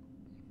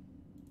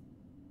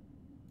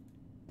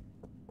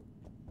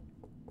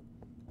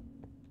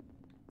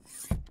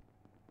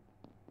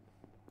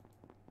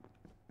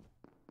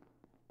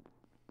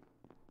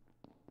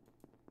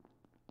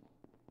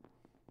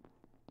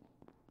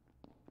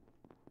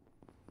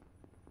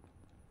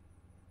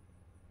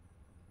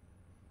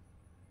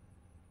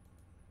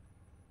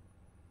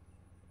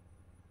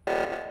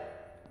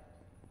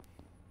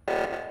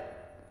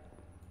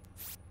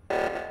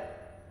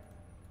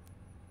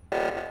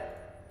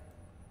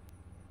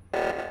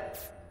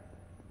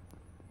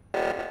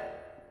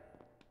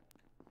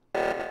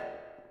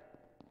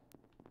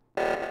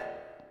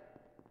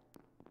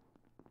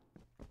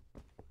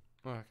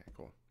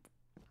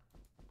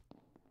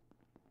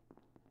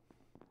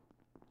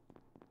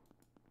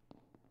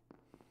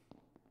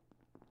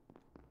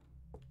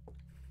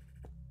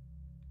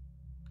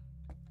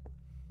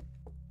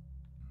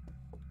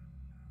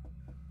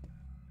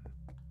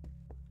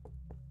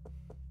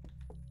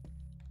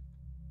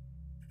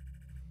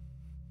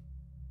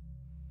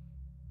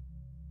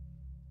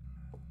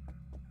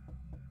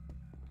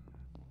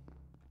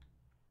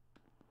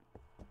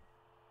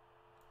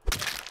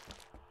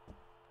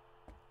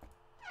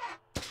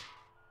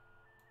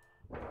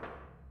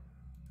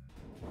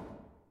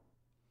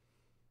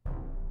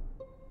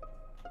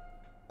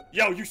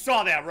 Yo, you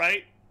saw that,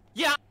 right?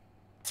 Yeah,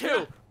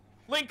 too.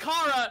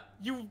 Linkara,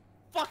 you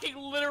fucking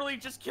literally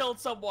just killed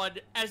someone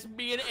as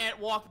me and Ant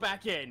walked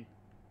back in.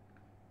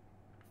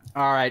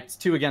 All right, it's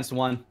 2 against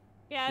 1.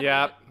 Yeah.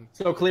 Yep.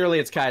 So clearly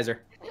it's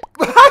Kaiser.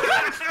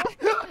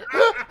 Oh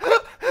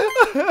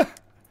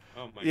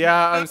my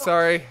Yeah, I'm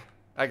sorry.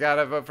 I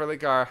gotta vote for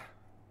Likara.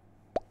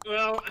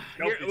 Well,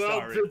 Don't be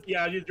sorry.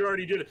 yeah, you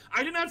already did it.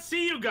 I did not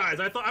see you guys.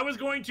 I thought I was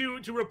going to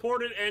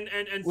report it and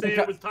say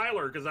it was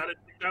Tyler because I didn't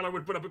think Tyler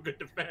would put up a good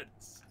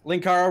defense.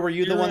 Linkara, were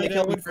you the one that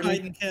killed me for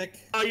fight and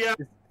kick. Oh yeah,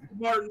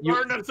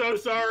 Martin, I'm so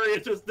sorry.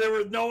 It's just there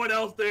was no one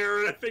else there,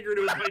 and I figured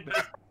it was my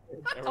best.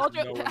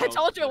 I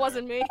told you it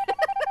wasn't me.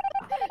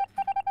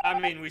 I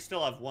mean, we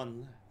still have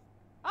one left.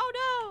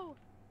 Oh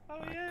no!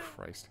 Oh yeah.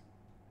 Christ.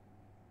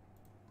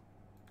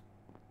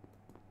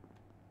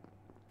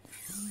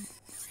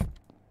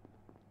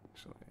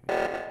 Actually,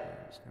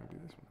 I'm just gonna do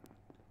this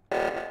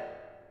one.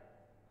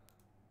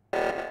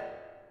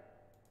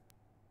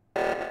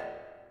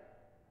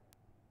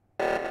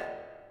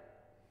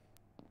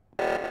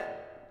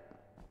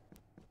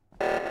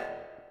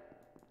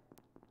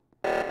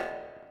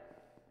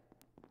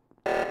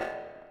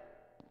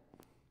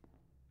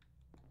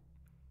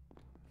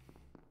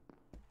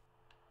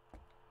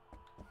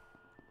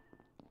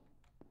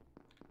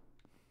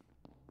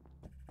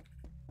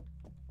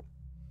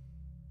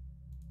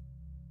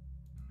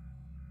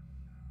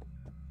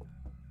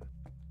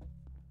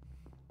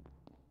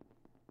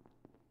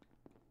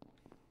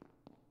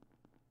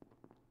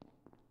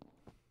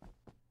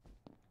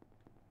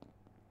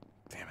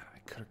 Damn it, I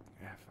could've,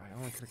 if I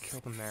only could've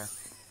killed him there,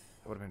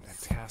 that would've been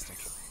fantastic.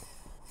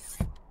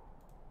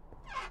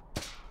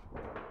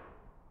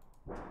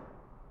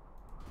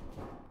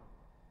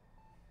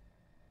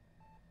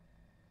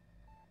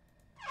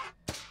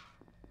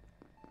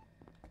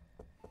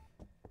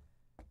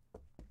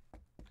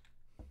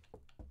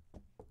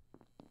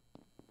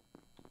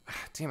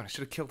 Damn it, I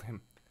should've killed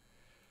him.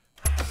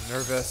 I'm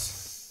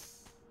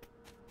nervous.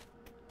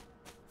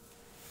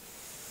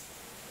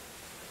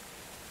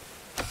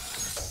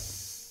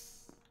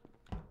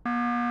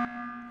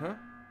 Huh?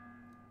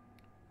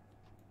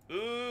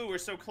 Ooh, we're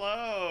so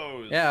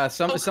close. Yeah,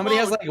 somebody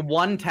has like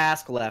 1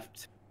 task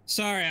left.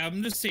 Sorry,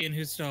 I'm just seeing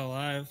who's still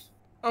alive.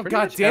 Oh, Pretty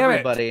god much damn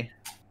everybody.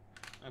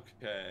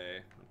 Okay.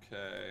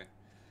 Okay.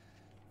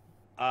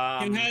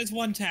 Who has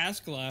 1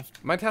 task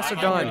left? My tasks are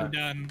I'm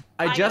done.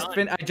 I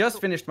just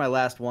finished my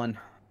last one.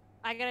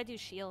 I gotta do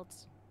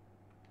shields.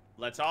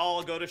 Let's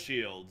all go to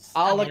Shields.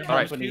 I'll Alright.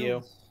 accompany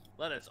you.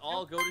 Let us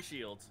all go to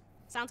Shields.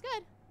 Sounds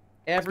good.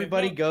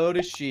 Everybody go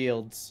to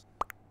Shields.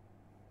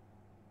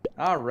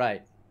 All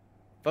right.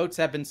 Votes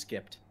have been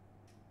skipped.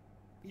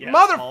 Yes,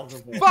 all the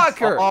votes.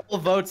 Motherfucker! All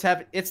votes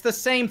have. It's the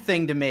same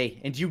thing to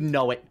me, and you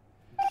know it.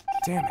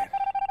 Damn it.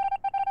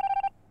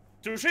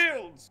 To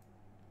Shields.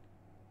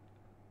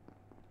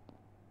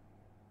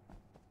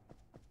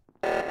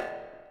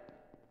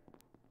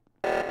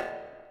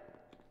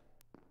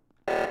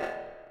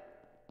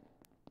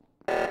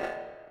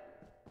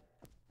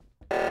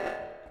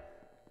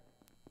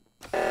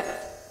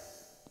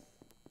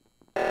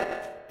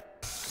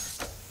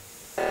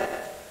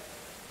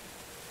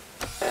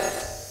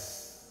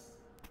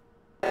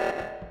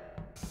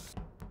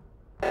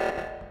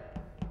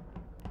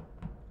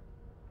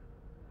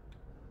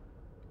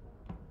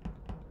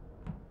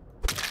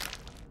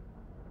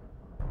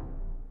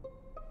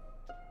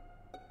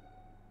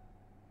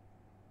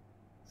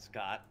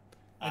 Scott.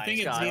 I think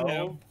it's Scott.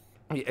 Zeno.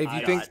 If you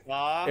I think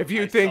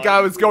saw I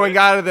you was do going it.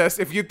 out of this,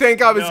 if you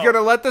think I was No.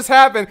 gonna let this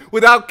happen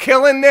without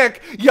killing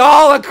Nick,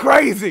 y'all are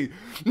crazy.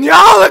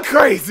 Y'all are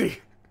crazy.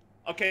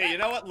 Okay, you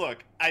know what?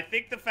 Look, I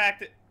think the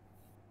fact that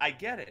I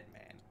get it,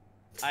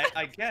 man.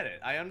 I get it.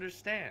 I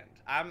understand.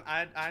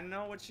 I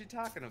know what you're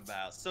talking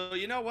about. So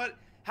you know what?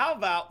 How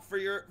about for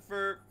your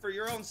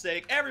own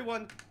sake,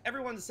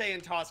 everyone's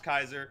saying toss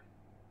Kaiser.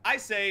 I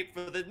say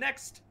for the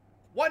next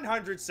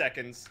 100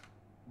 seconds,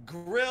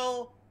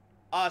 grill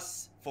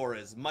us for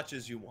as much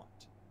as you want.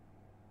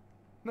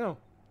 No.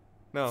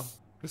 I'm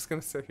just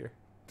gonna sit here.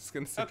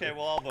 Okay,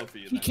 well I'll vote for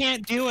you You then.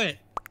 can't do it.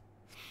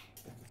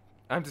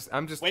 I'm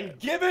just. When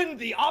given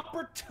the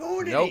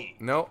opportunity.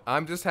 No.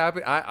 I'm just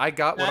happy. I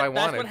got what I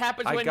wanted. That's what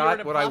happens I when got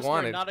you're an what I imposter,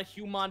 wanted. not a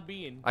human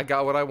being. I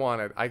got what I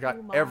wanted. I got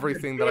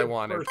everything that I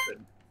wanted.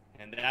 Person.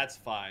 And that's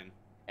fine.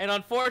 And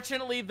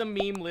unfortunately, the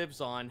meme lives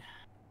on.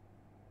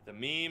 The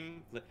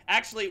meme,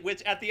 actually,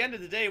 which at the end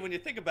of the day, when you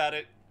think about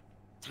it,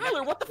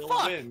 Tyler, what the still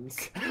fuck?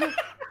 wins.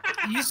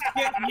 You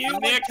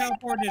like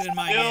teleported in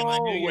my game. I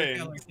knew you were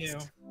killer too.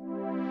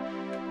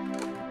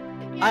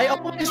 I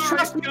always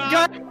trust my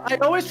gut. I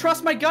always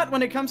trust my gut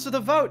when it comes to the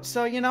vote.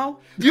 So you know.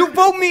 You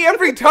vote me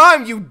every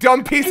time, you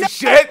dumb piece of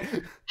shit.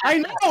 I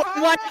know.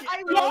 Like,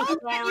 I so love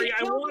sorry, it.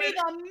 I It took wanted- me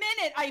the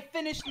minute I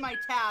finished my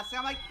task.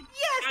 I'm like,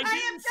 yes, I I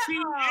didn't am. see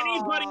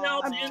anybody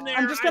else in there.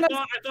 I'm just gonna-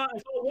 I saw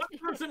one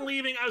person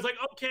leaving. I was like,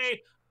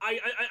 okay, I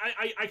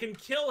can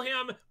kill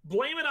him,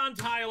 blame it on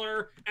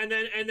Tyler, and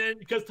then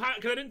because I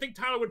didn't think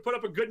Tyler would put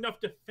up a good enough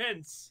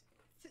defense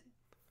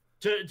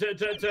to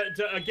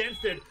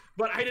against it.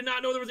 but I did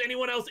not know there was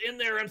anyone else in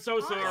there. I'm so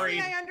sorry.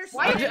 I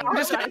understand.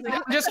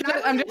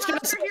 I'm just gonna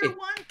say. Here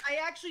once, I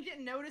actually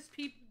didn't notice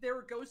there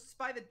were ghosts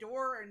by the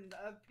door and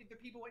the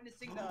people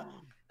witnessing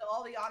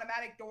all the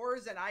automatic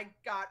doors, and I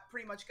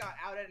pretty much got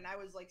outed, and I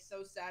was like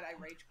so sad I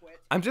rage quit.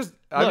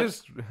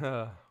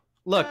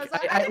 Look,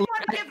 I didn't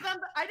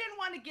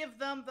want to give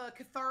them the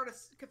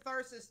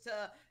catharsis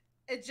to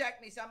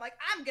eject me, so I'm like,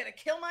 I'm gonna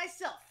kill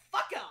myself.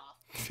 Fuck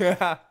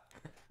off.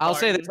 I'll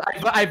say this: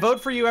 I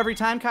vote for you every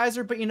time,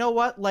 Kaiser. But you know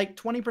what? Like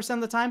 20%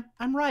 of the time,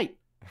 I'm right.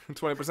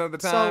 20% of the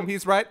time,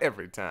 he's right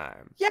every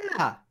time.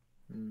 Yeah.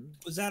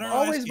 Was that our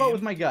always vote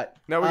with my gut?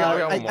 No, we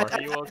got one more.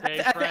 Are you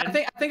okay, friend?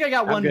 I think I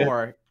got one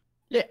more.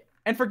 Yeah.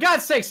 And for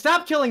God's sake,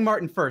 stop killing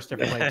Martin first,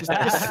 everybody. Just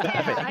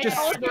stop it. I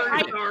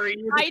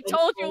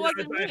told you it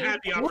wasn't me. I had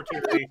the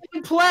opportunity.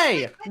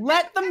 Play.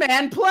 Let the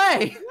man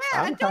play.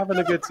 Yeah, I'm having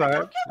a good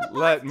time.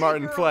 Let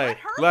Martin play.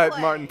 Let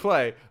Martin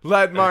play.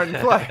 Let Martin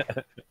play.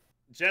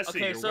 Jesse,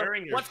 Okay, you're so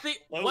wearing your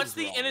what's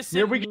the wrong. innocent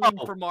Here we meme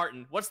go. for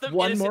Martin? What's the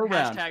One innocent more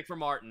round. hashtag for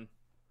Martin?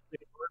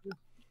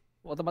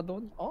 What about the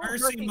one? Oh,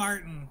 Mercy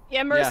Martin.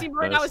 Yeah, Mercy Yeah.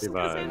 Martin. I was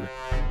Mercy Martin.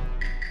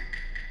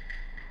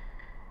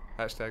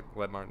 Hashtag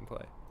let Martin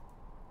play.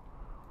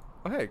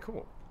 Oh, hey,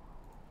 cool.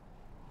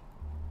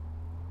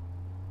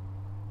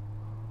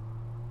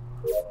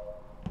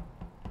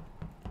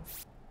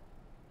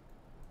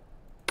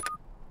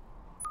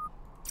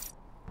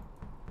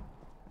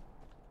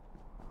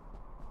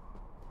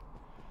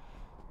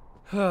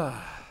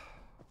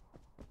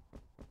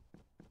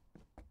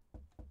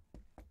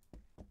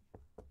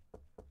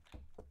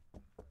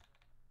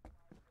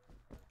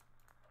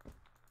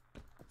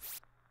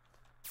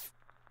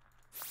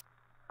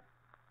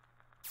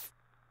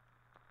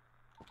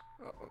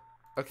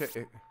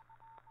 Okay.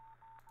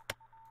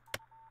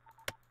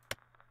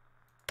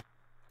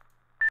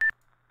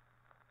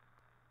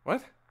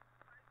 What?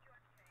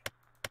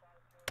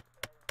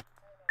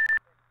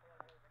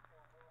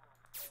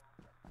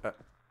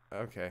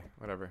 Okay,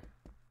 whatever.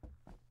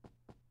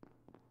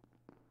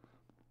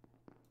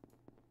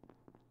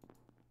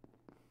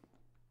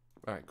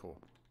 Alright, cool.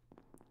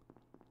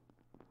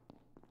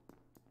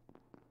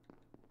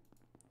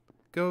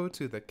 Go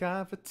to the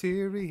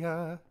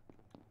cafeteria.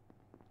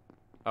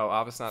 Oh,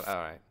 obviously not.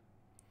 Alright.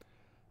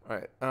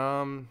 Alright,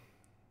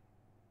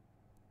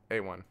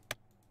 A1.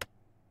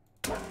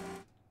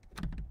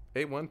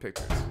 A1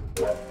 pictures.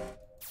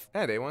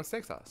 And A1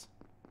 steak sauce.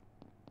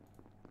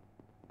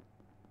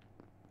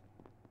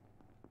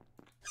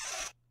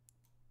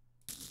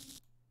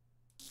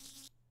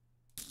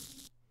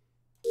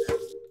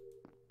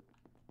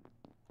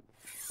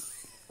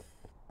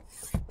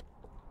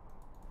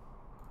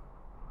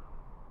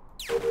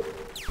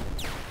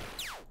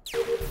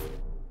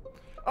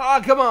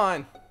 Oh, come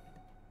on!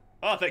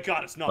 Oh, thank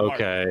God, it's not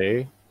Martin.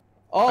 Okay.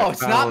 Oh,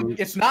 it's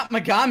not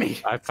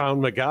Megami. I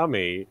found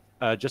Megami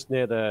just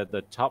near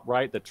the top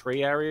right, the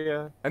tree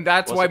area. And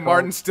that's why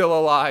Martin's still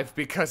alive,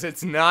 because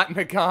it's not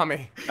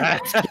Megami.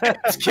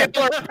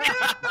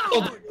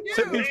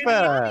 To be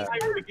fair.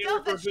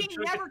 She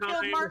never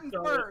killed Martin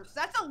first.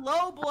 That's a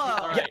low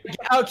blow.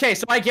 Okay,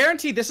 so I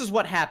guarantee this is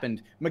what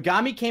happened.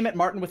 Megami came at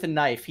Martin with a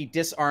knife. He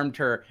disarmed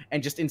her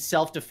and just in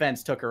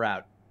self-defense took her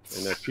out.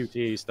 In a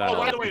QTE style. Oh,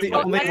 by the way, The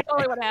both only- That's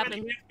totally what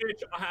happened.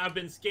 have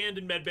been scanned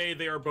in medbay.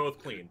 They are both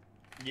clean.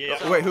 Yeah.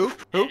 So- Wait, who?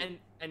 Who?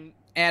 And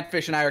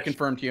Antfish and I are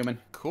confirmed human.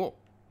 Cool.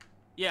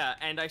 yeah,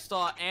 and I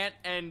saw Ant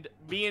and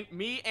me, Ant,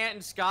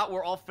 and Scott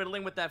were all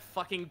fiddling with that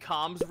fucking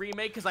comms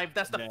remake because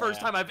that's the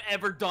first time I've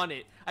ever done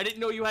it. I didn't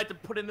know you had to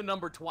put in the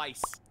number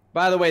twice.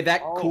 By the way,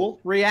 that cool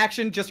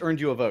reaction just earned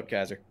you a vote,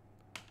 Kaiser.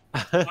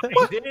 I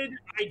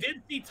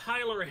did see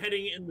Tyler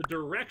heading in the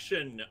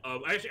direction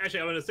of.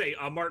 Actually, I want to say,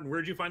 Martin,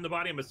 where'd you find the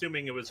body? I'm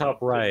assuming it was Top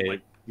up, right.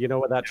 like- You know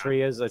what that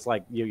tree is? It's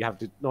like you have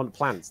to on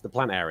plants, the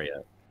plant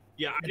area.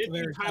 yeah, I did see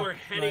very Tyler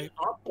top heading right.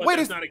 up, but Wait,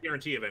 that's is- not a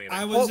guarantee of anything.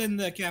 I was in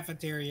the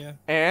cafeteria.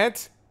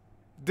 Ant?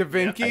 Da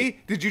Vinci?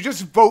 Did you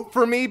just vote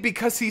for me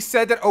because he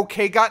said that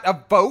OK got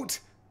a vote?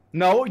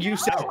 No, you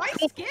said. Oh, I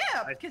skipped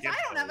because I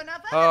don't have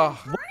enough evidence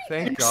Oh, for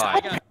anything. thank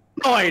God.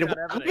 Paranoid.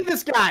 Look at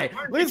this guy.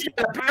 Look at this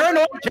guy.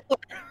 Paranoid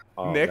killer.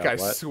 Oh, Nick, God,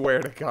 I what? swear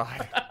to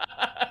God.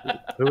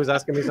 Who was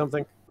asking me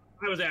something?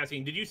 I was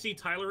asking, did you see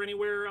Tyler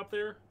anywhere up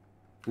there?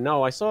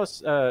 No, I saw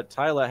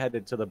Tyler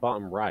headed to the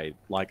bottom right.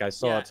 Like I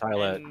saw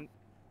Tyler.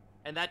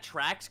 And that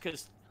tracks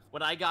because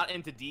when I got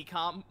into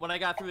decom, when I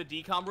got through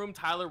the decom room,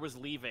 Tyler was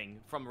leaving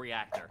from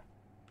reactor.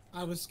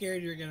 I was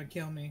scared you were gonna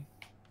kill me.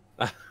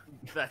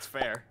 That's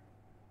fair.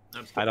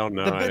 I don't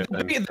know.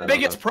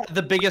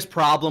 The biggest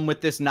problem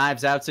with this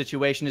Knives Out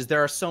situation is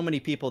there are so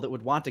many people that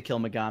would want to kill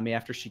Megami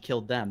after she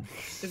killed them.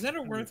 Is that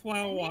a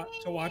worthwhile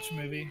to watch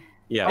movie?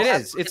 Yeah, It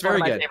is. It's very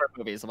one of my good. favorite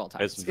movies of all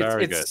time. It's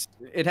very good.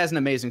 It has an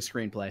amazing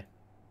screenplay.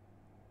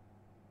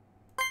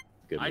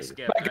 Good I movie.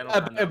 skipped. I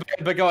don't know.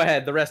 But go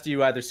ahead. The rest of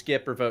you either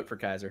skip or vote for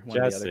Kaiser. One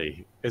or the other.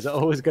 Jesse. Is it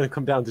always going to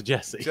come down to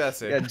Jesse?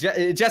 Jesse. Yeah,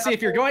 Jesse,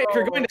 if you're going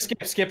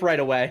to skip right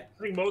away.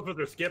 I think most of us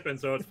are skipping,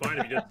 so it's fine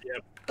if you just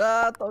skip.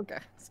 Okay.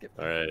 Skip.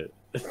 All right.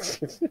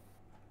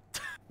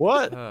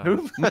 What?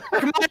 Mark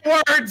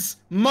my words!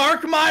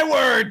 Mark my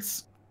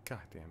words! God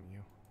damn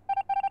you.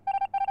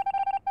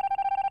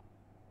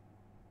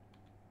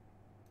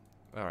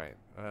 Alright,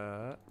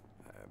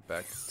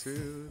 back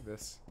to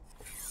this.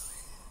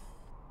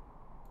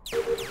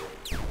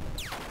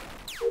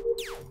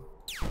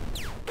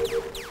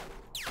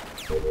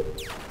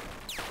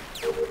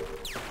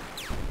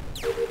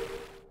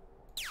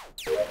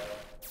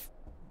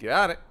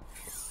 Got it.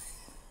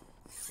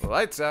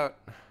 Lights out.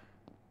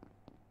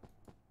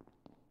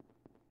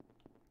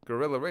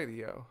 Gorilla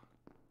radio.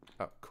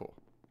 Oh, cool.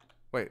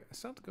 Wait, I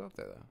still have to go up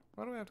there, though.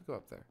 Why do I have to go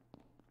up there?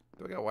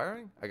 Do I got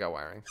wiring? I got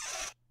wiring.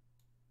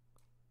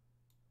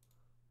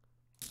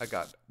 I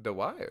got the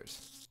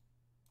wires.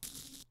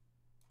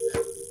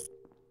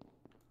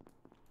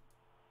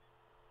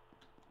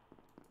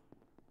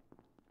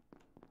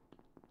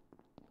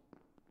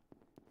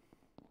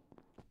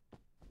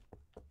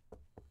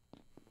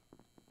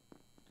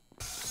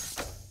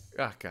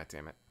 Ah, God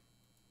damn it.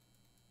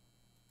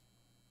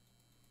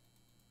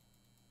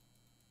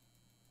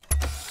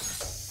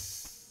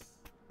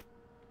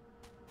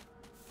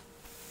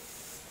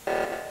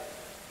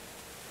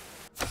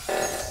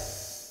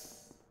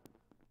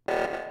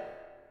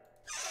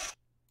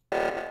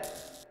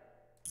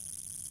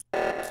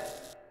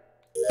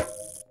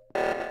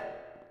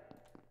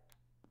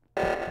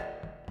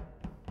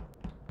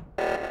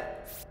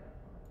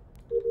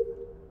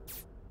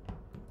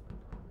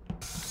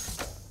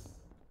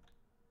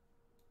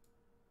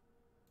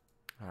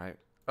 Alright.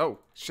 Oh,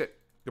 shit.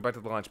 Go back to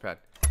the launch pad.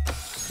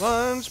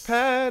 Launch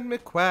pad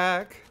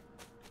McQuack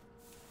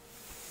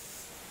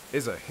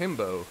is a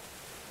himbo.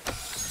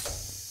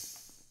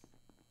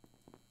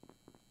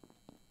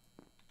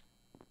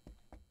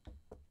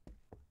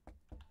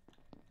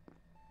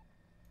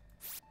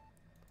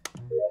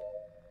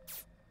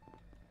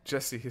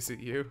 Jesse, is it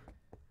you?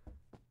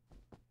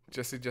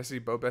 Jesse,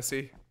 Bo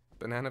Bessie,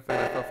 Banana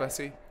Fan,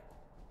 FFSE?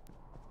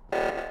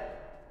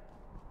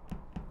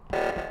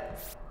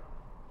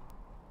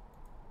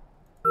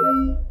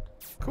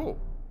 Cool.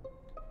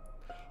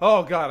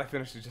 Oh god, I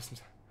finished it just in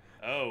time.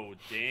 Oh,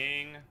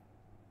 ding.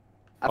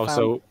 I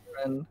so...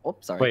 Oh,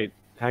 sorry. Wait,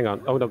 hang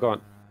on. Oh, no, go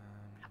on.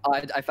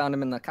 I found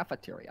him in the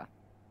cafeteria.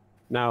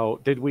 Now,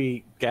 did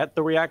we get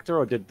the reactor,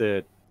 or did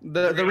the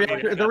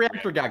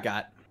reactor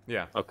got?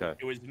 Yeah. Okay.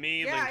 It was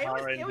me, Yeah,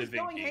 Linkara, it and was the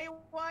going Vinky.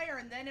 haywire,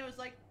 and then it was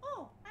like,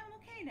 oh, I'm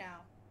okay now.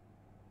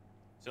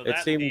 So It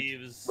that seemed.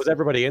 leaves... Was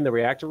everybody in the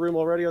reactor room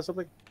already, or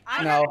something?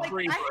 I No. had like,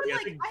 Three, I I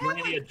had think like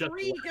Granny had just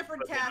 3 left,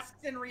 different but- tasks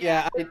in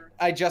Yeah, reactor.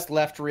 I just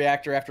left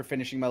reactor after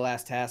finishing my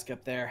last task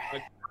up there.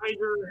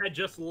 Kaiser had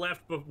just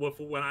left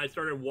when I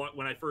started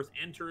when I first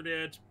entered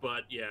it,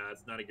 but yeah,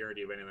 it's not a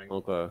guarantee of anything.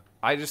 Okay.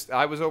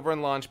 I was over in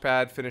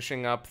Launchpad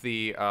finishing up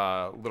the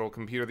little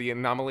computer, the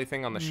anomaly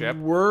thing on the ship.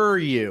 Were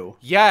you?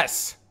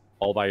 Yes.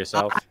 All by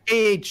yourself?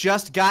 I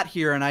just got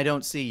here and I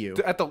don't see you.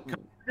 At the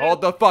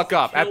hold the fuck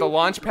up. At the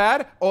launch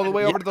pad, all the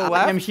way over to the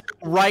left. I'm here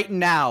right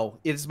now.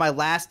 It's my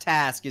last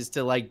task is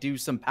to like do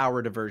some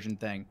power diversion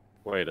thing.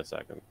 Wait a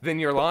second. Then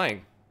you're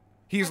lying.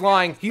 He's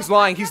lying. He's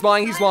lying. He's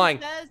lying. He's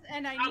lying.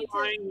 And I I'm need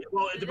lying.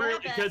 Well, at the very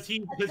because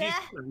he's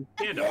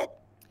stand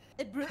up.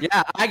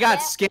 Yeah, I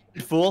got scanned,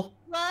 fool.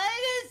 What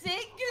is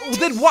English?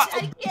 Then what?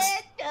 I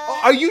can't,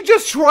 Are you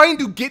just trying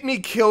to get me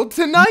killed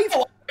tonight?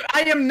 No,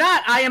 I am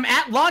not. I am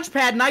at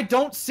Launchpad and I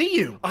don't see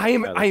you. I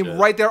am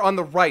right there on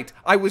the right.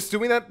 I was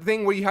doing that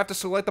thing where you have to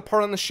select the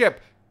part on the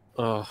ship.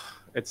 Oh,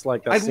 it's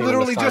like that I scene in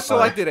literally the just sci-fi.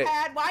 selected it.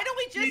 Dad, why don't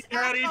we just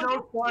Daddy, act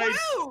don't fight.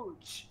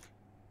 huge?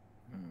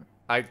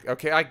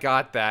 Okay, I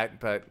got that,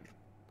 but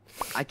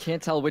I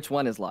can't tell which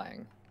one is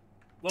lying.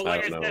 Well, I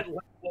like I don't said,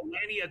 well,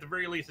 Lanny, at the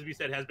very least, as we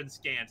said, has been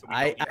scanned. So we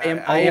I don't am.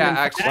 need I yeah, am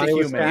actually,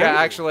 human. yeah,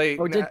 actually,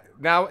 Oh, did-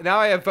 now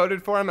I have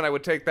voted for him, and I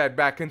would take that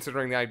back,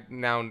 considering I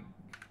now.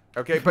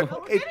 Okay, but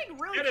Well, we're it, getting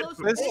really Get it close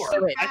to before.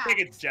 this Wait, I think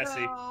fact, it's Jesse.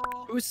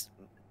 so- Who's?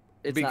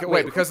 It's wait,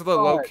 not, because of the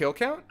low kill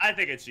count. I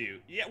think it's you.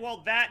 Yeah,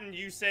 well, that and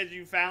you said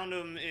you found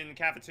him in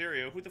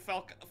cafeteria. Who the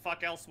fuck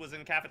else was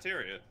in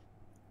cafeteria?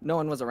 No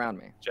one was around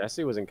me.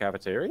 Jesse was in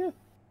cafeteria?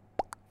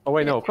 Oh,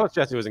 wait, no, of course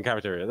Jesse was in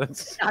cafeteria.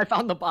 That's I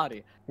found the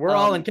body. We're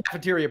all in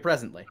cafeteria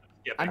presently.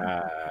 Yep.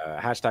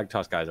 hashtag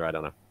toss Kaiser, I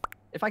don't know.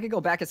 If I could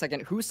go back a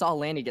second, who saw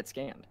Lanny get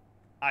scanned?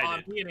 I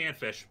did. Me and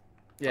Antfish.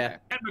 Yeah.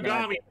 And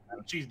Megami,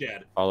 she's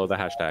dead. Follow the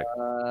hashtag.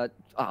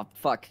 Oh,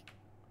 fuck.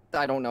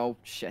 I don't know.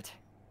 Shit.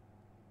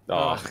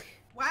 Oh,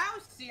 Wow,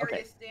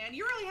 serious, Dan.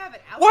 You really have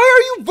it out. Why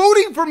are you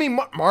voting for me,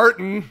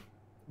 Martin?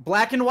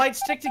 Black and white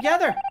stick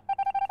together.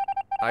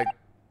 I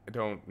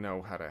don't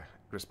know how to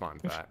respond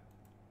to that.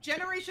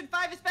 Generation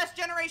 5 is best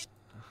generation.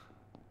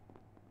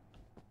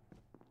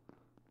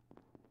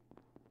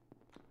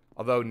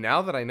 Although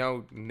now that I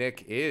know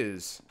Nick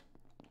is,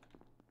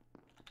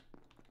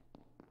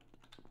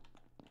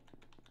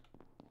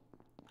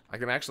 I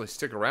can actually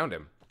stick around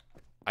him.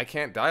 I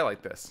can't die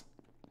like this.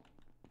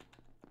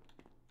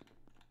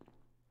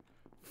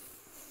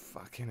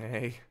 Fucking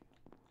A.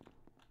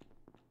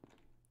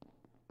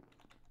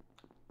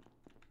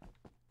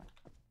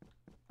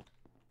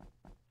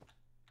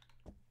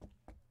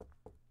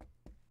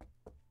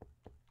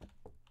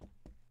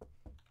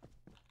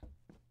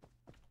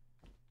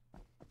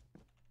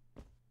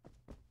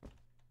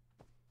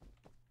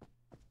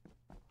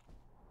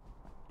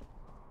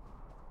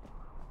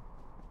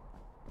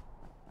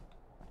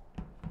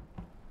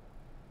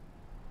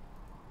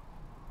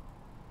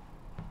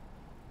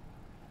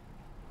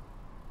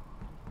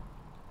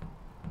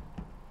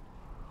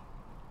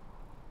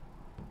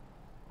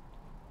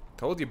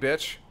 Told you,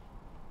 bitch.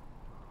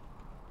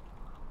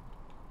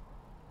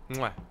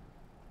 Mwah.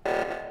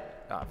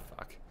 Ah,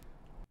 fuck.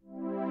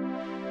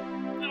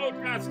 No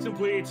task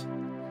complete.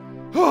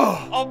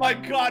 Oh my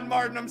god,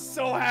 Martin, I'm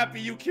so happy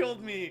you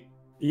killed me.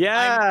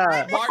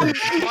 Yeah. Martin,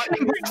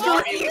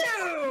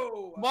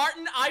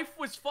 I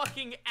was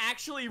fucking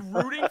actually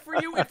rooting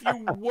for you if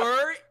you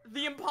were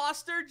the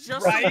imposter,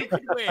 just so you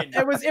could win.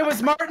 It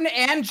was Martin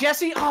and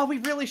Jesse. Oh, we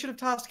really should have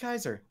tossed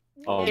Kaiser.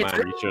 Oh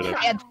man, you should have.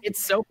 And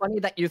it's so funny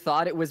that you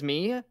thought it was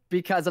me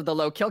because of the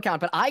low kill count,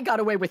 but I got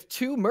away with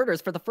 2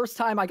 murders. For the first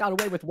time, I got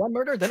away with 1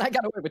 murder, then I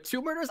got away with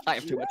 2 murders. I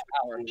have too much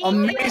power.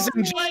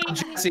 Amazing job,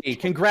 Jesse.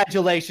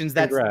 Congratulations.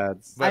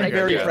 Congrats. I'm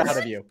very proud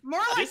of you. More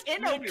like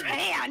in a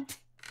can't.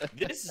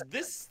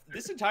 This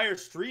entire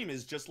stream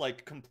is just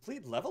like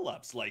complete level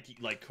ups, like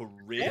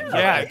Corinne.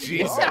 Yeah,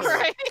 Jesus.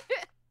 Right?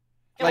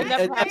 Like,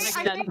 I that's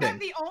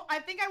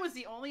think I was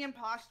the only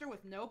imposter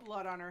with no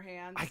blood on her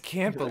hands. I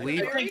can't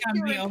believe I think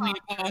I'm the only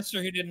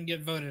imposter who didn't get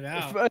voted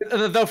out.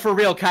 Though, for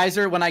real,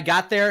 Kaiser, when I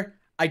got there,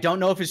 I don't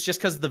know if it's just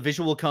because of the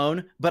visual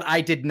cone, but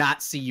I did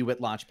not see you at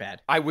Launchpad.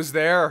 I was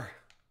there.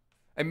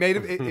 It may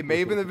have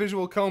been the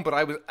visual cone, but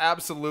I was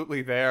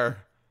absolutely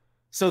there.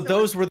 So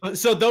those were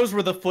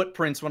the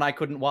footprints when I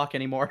couldn't walk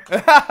anymore.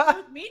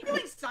 Me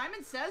doing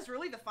Simon Says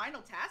really the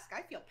final task?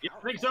 I feel powerful. Yeah,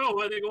 I think so.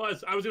 I think it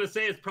was. I was gonna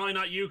say it's probably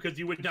not you because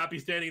you would not be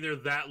standing there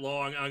that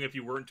long if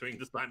you weren't doing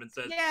the Simon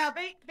Says. Yeah,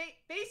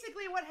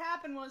 basically what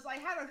happened was I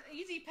had an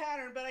easy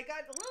pattern, but I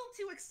got a little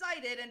too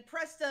excited and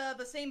pressed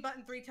the same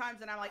button 3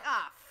 times, and I'm like,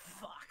 ah,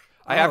 fuck.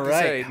 I have to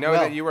say,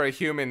 knowing that you were a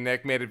human,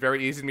 Nick, made it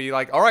very easy to be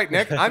like, all right,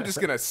 Nick, I'm just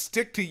gonna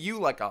stick to you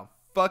like a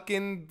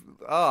fucking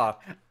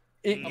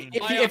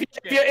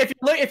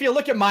If you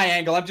look at my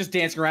angle, I'm just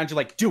dancing around. You're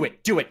like, do it.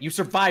 You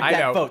survived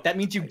that vote. That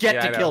means you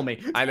get to kill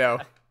me. I know.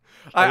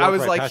 I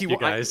was like, you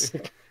guys.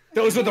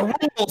 Those are the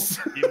rules.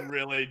 You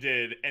really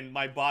did, and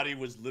my body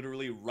was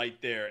literally right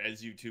there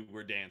as you two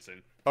were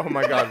dancing. Oh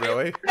my god,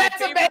 really?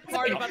 That's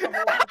amazing.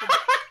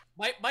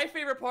 My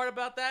favorite part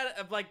about that,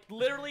 of like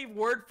literally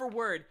word for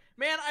word,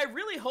 man, I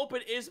really hope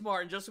it is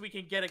Martin just so we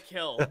can get a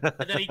kill. And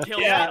then he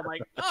killed me. I'm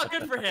like, oh,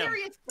 good for him.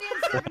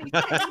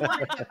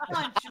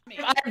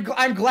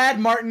 I'm glad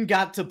Martin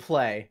got to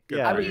play.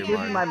 Yeah, I was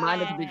losing my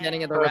mind at the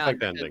beginning of the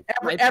Perfect round. ending.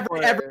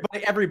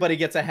 Everybody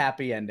gets a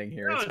happy ending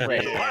here. It's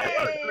great.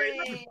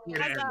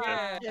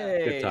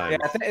 Good times.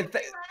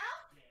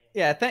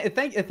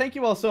 Thank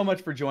you all so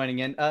much for joining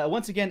in.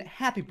 Once again,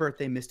 happy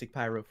birthday, Mystic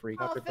Pyro Freak.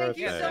 Oh, thank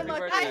you so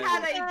much. I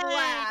had a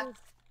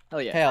blast.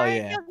 Hell yeah. Hell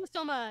yeah. Thank you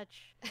so much.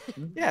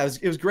 Yeah,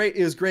 it was great.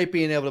 It was great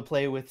being able to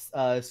play with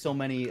so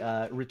many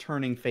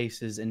returning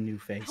faces and new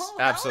faces. Oh,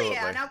 absolutely.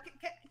 Yeah. Now,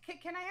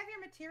 can I have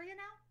your materia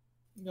now?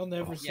 You'll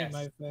never see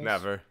my face.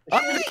 Never.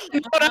 I'm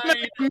gonna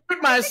mute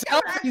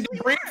myself and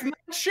brief my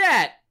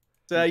chat.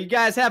 So you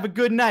guys have a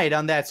good night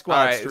on that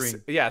squad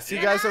stream. Yeah, see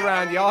you guys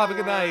around. Y'all have a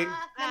good night.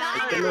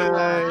 Good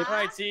night. All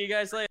right, see you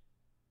guys later.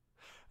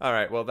 All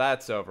right, well,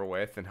 that's over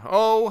with. And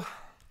oh,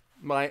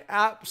 my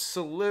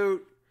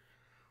absolute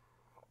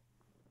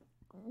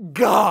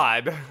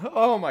God.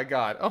 Oh, my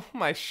God. Oh,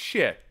 my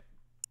shit.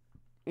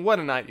 What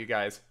a night, you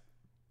guys.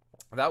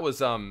 That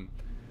was an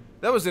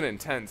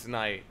intense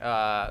night.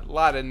 A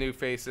lot of new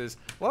faces.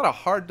 A lot of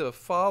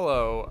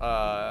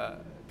hard-to-follow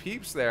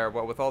peeps there,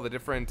 but with all the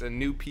different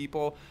new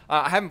people.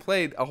 I haven't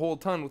played a whole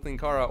ton with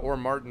Linkara or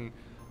Martin.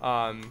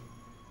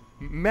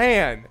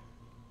 Man,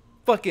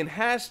 fucking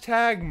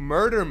hashtag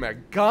murder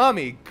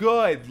Megami,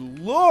 good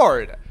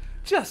lord,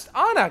 just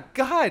on a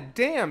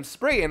goddamn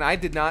spray. And I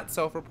did not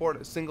self-report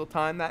a single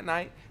time that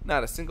night,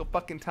 not a single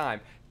fucking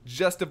time,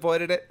 just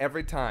avoided it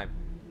every time.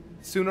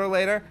 Sooner or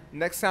later,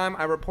 next time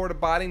I report a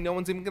body, no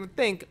one's even gonna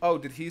think, oh,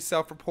 did he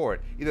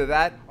self-report? Either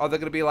that, or they're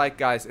gonna be like,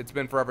 guys, it's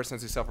been forever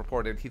since he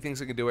self-reported. He thinks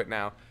he can do it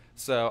now.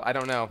 So, I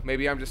don't know.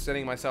 Maybe I'm just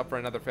setting myself for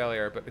another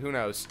failure, but who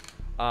knows?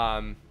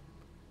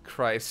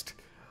 Christ.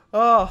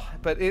 Oh,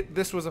 but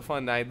this was a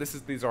fun night.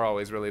 These are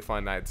always really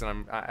fun nights,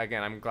 and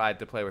I'm glad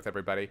to play with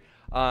everybody.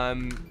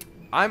 I'm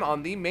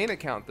on the main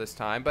account this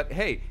time, but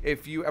hey,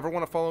 if you ever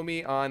want to follow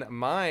me on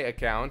my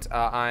account,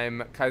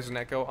 I'm Kaiser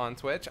Neko on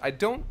Twitch. I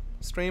don't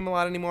stream a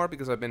lot anymore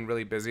because I've been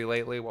really busy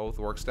lately with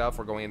work stuff.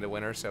 We're going into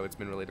winter, so it's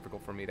been really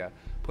difficult for me to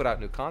put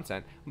out new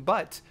content.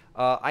 But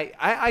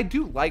I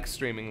do like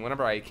streaming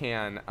whenever I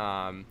can.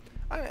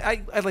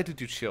 I like to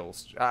do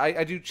chills.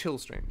 I do chill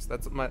streams.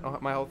 That's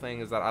my whole thing,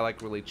 is that I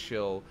like really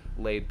chill,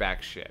 laid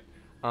back shit.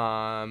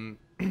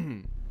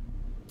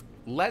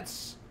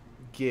 Let's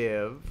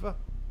give.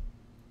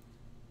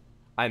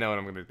 I know what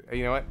I'm gonna do.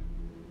 You know what?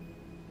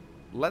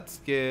 Let's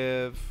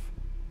give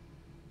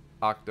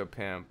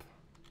Octopimp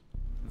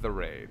the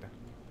raid.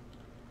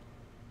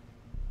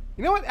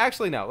 You know what?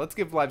 Actually, no. Let's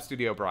give Live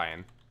Studio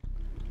Brian.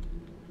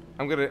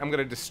 I'm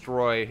gonna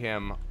destroy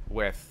him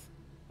with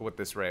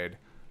this raid.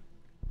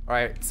 All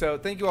right. So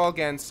thank you all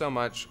again so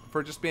much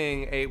for just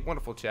being a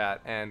wonderful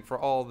chat and for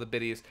all the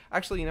biddies.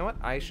 Actually, you know what?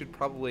 I should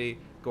probably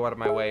go out of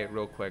my way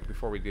real quick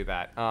before we do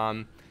that.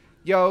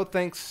 Yo,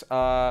 thanks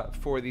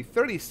for the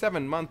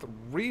 37-month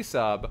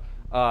resub.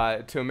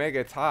 to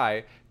Omega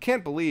Tai.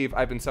 Can't believe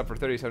I've been sub for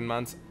 37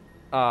 months.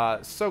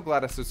 So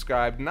glad I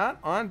subscribed,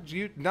 not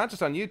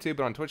just on YouTube,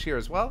 but on Twitch here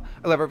as well.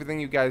 I love everything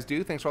you guys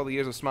do. Thanks for all the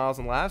years of smiles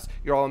and laughs.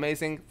 You're all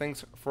amazing.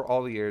 Thanks for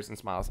all the years and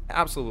smiles.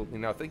 Absolutely.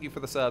 No, thank you for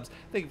the subs.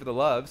 Thank you for the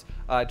loves.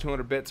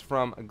 200 bits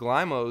from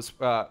Glymos,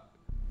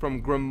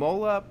 from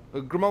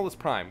Grimola's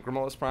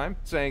Prime,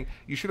 saying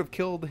you should have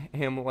killed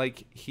him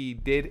like he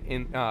did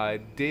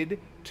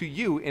to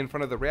you in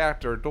front of the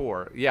reactor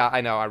door. Yeah,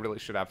 I know. I really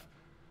should have.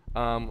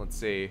 Let's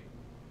see.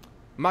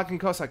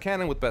 Makinkosa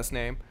Cannon with best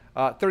name.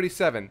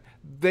 37.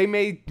 They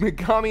made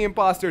Megami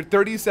Imposter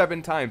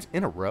 37 times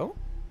in a row.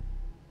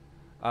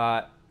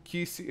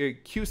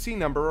 QC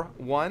number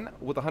 1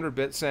 with 100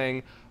 bits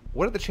saying,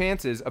 what are the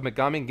chances of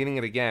Megami getting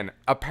it again?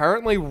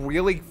 Apparently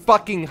really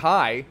fucking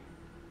high.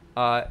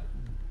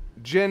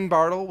 Jin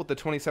Bartle with the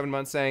 27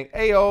 months saying,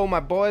 Ayo, my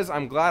boys,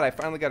 I'm glad I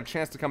finally got a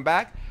chance to come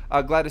back.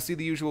 Glad to see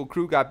the usual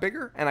crew got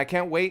bigger, and I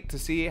can't wait to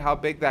see how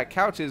big that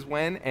couch is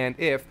when and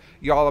if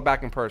y'all are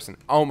back in person.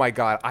 Oh my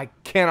god, I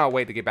cannot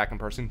wait to get back in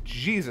person.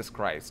 Jesus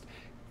Christ.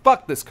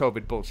 Fuck this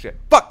COVID bullshit.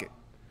 Fuck it.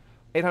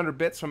 800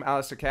 bits from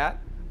Alistair Cat.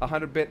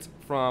 100 bits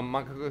from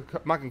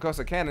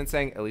Makinkosa Cannon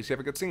saying, at least you have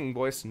a good singing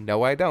voice.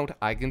 No, I don't.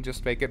 I can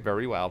just fake it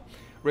very well.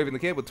 Raven the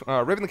Kid with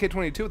Raven the Kid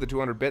 22 with the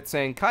 200 bits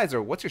saying,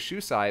 Kaiser, what's your shoe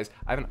size?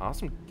 I have an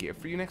awesome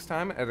gift for you next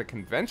time at a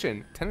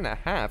convention.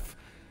 10.5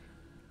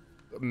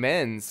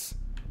 men's.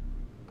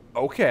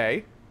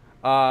 Okay.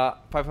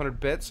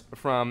 500 bits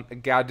from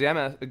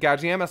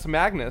Gaudiamus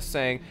Magnus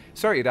saying,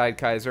 sorry you died,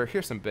 Kaiser.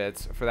 Here's some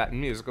bits for that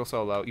musical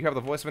solo. You have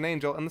the voice of an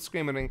angel and the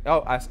screaming.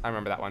 Oh, I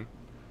remember that one.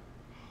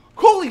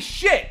 Holy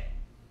shit!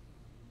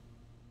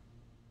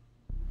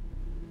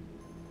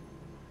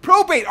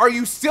 Probate, are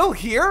you still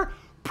here?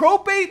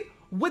 Probate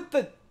with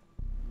the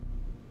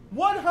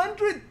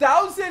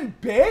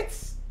 100,000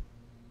 bits?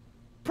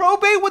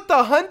 Probate with the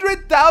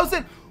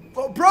 100,000?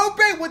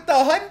 Probate with the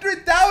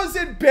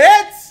 100,000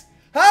 bits?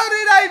 How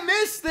did I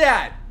miss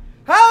that?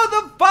 How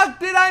the fuck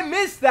did I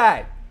miss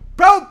that?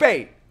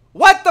 Probate,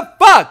 what the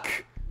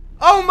fuck?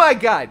 Oh my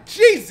god,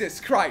 Jesus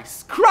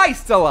Christ.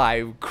 Christ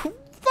alive.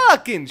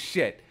 Fucking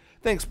shit.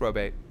 Thanks,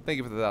 Probate. Thank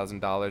you for the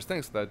 $1,000.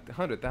 Thanks for the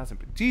 100,000.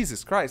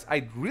 Jesus Christ,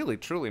 I really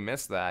truly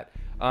missed that.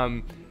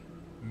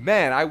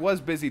 Man, I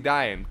was busy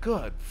dying.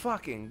 Good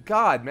fucking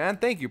god, man.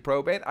 Thank you,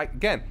 Probate.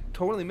 Again,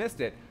 totally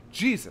missed it.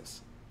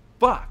 Jesus.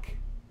 Fuck.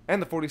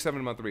 And the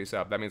 47-month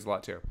resub. That means a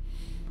lot, too.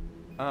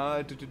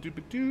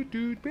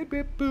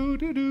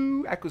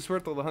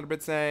 Aquasworth with 100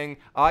 bits saying,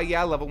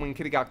 yeah, level when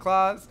Kitty got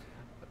claws.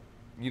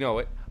 You know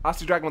it.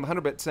 Austin Dragon with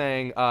 100 bits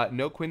saying,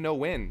 no Quinn, no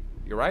win.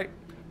 You're right.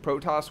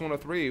 Protoss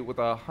 103 with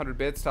 100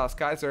 bits. Toss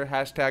Kaiser.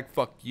 Hashtag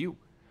fuck you.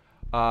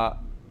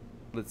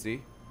 Let's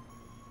see.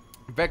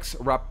 Vex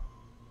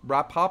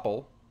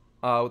Rapopple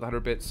with 100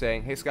 bits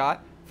saying, hey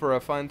Scott, for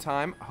a fun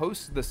time,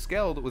 host the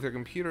Skeld with your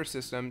computer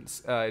system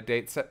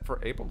date set for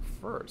April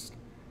 1st.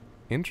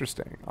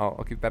 Interesting.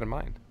 I'll keep that in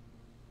mind.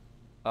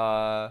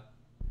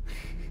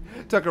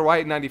 Tucker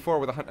White 94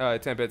 with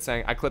 10 bits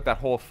saying, I clipped that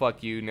whole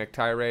fuck you Nick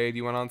tirade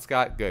you went on,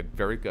 Scott. Good.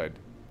 Very good.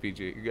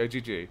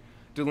 GG.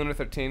 Delunar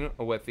 13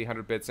 with the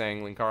 100 bits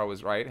saying Linkara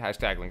was right.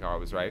 Hashtag Linkara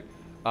was right.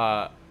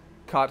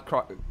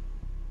 Cotco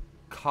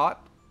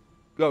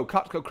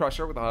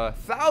Crusher with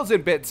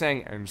 1,000 bits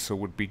saying, and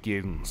so it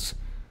begins.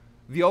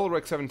 The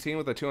Ulrich 17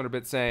 with a 200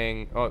 bits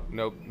saying, oh,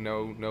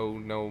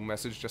 no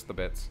message, just the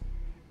bits.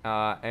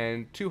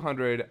 And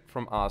 200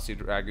 from Aussie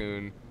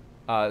Dragoon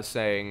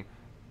saying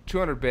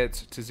 200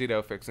 bits to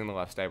Zito fixing the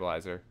left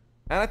stabilizer.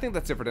 And I think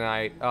that's it for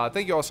tonight.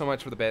 Thank you all so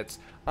much for the bits.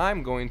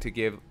 I'm going to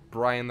give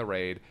Brian the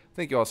raid.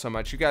 Thank you all so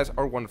much. You guys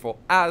are wonderful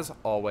as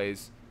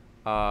always.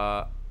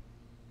 Cool.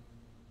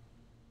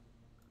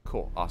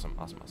 Awesome.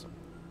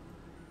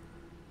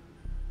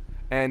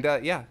 And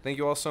yeah, thank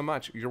you all so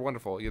much. You're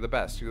wonderful. You're the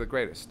best. You're the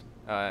greatest.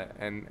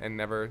 And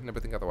never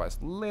think otherwise.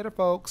 Later,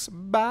 folks.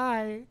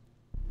 Bye.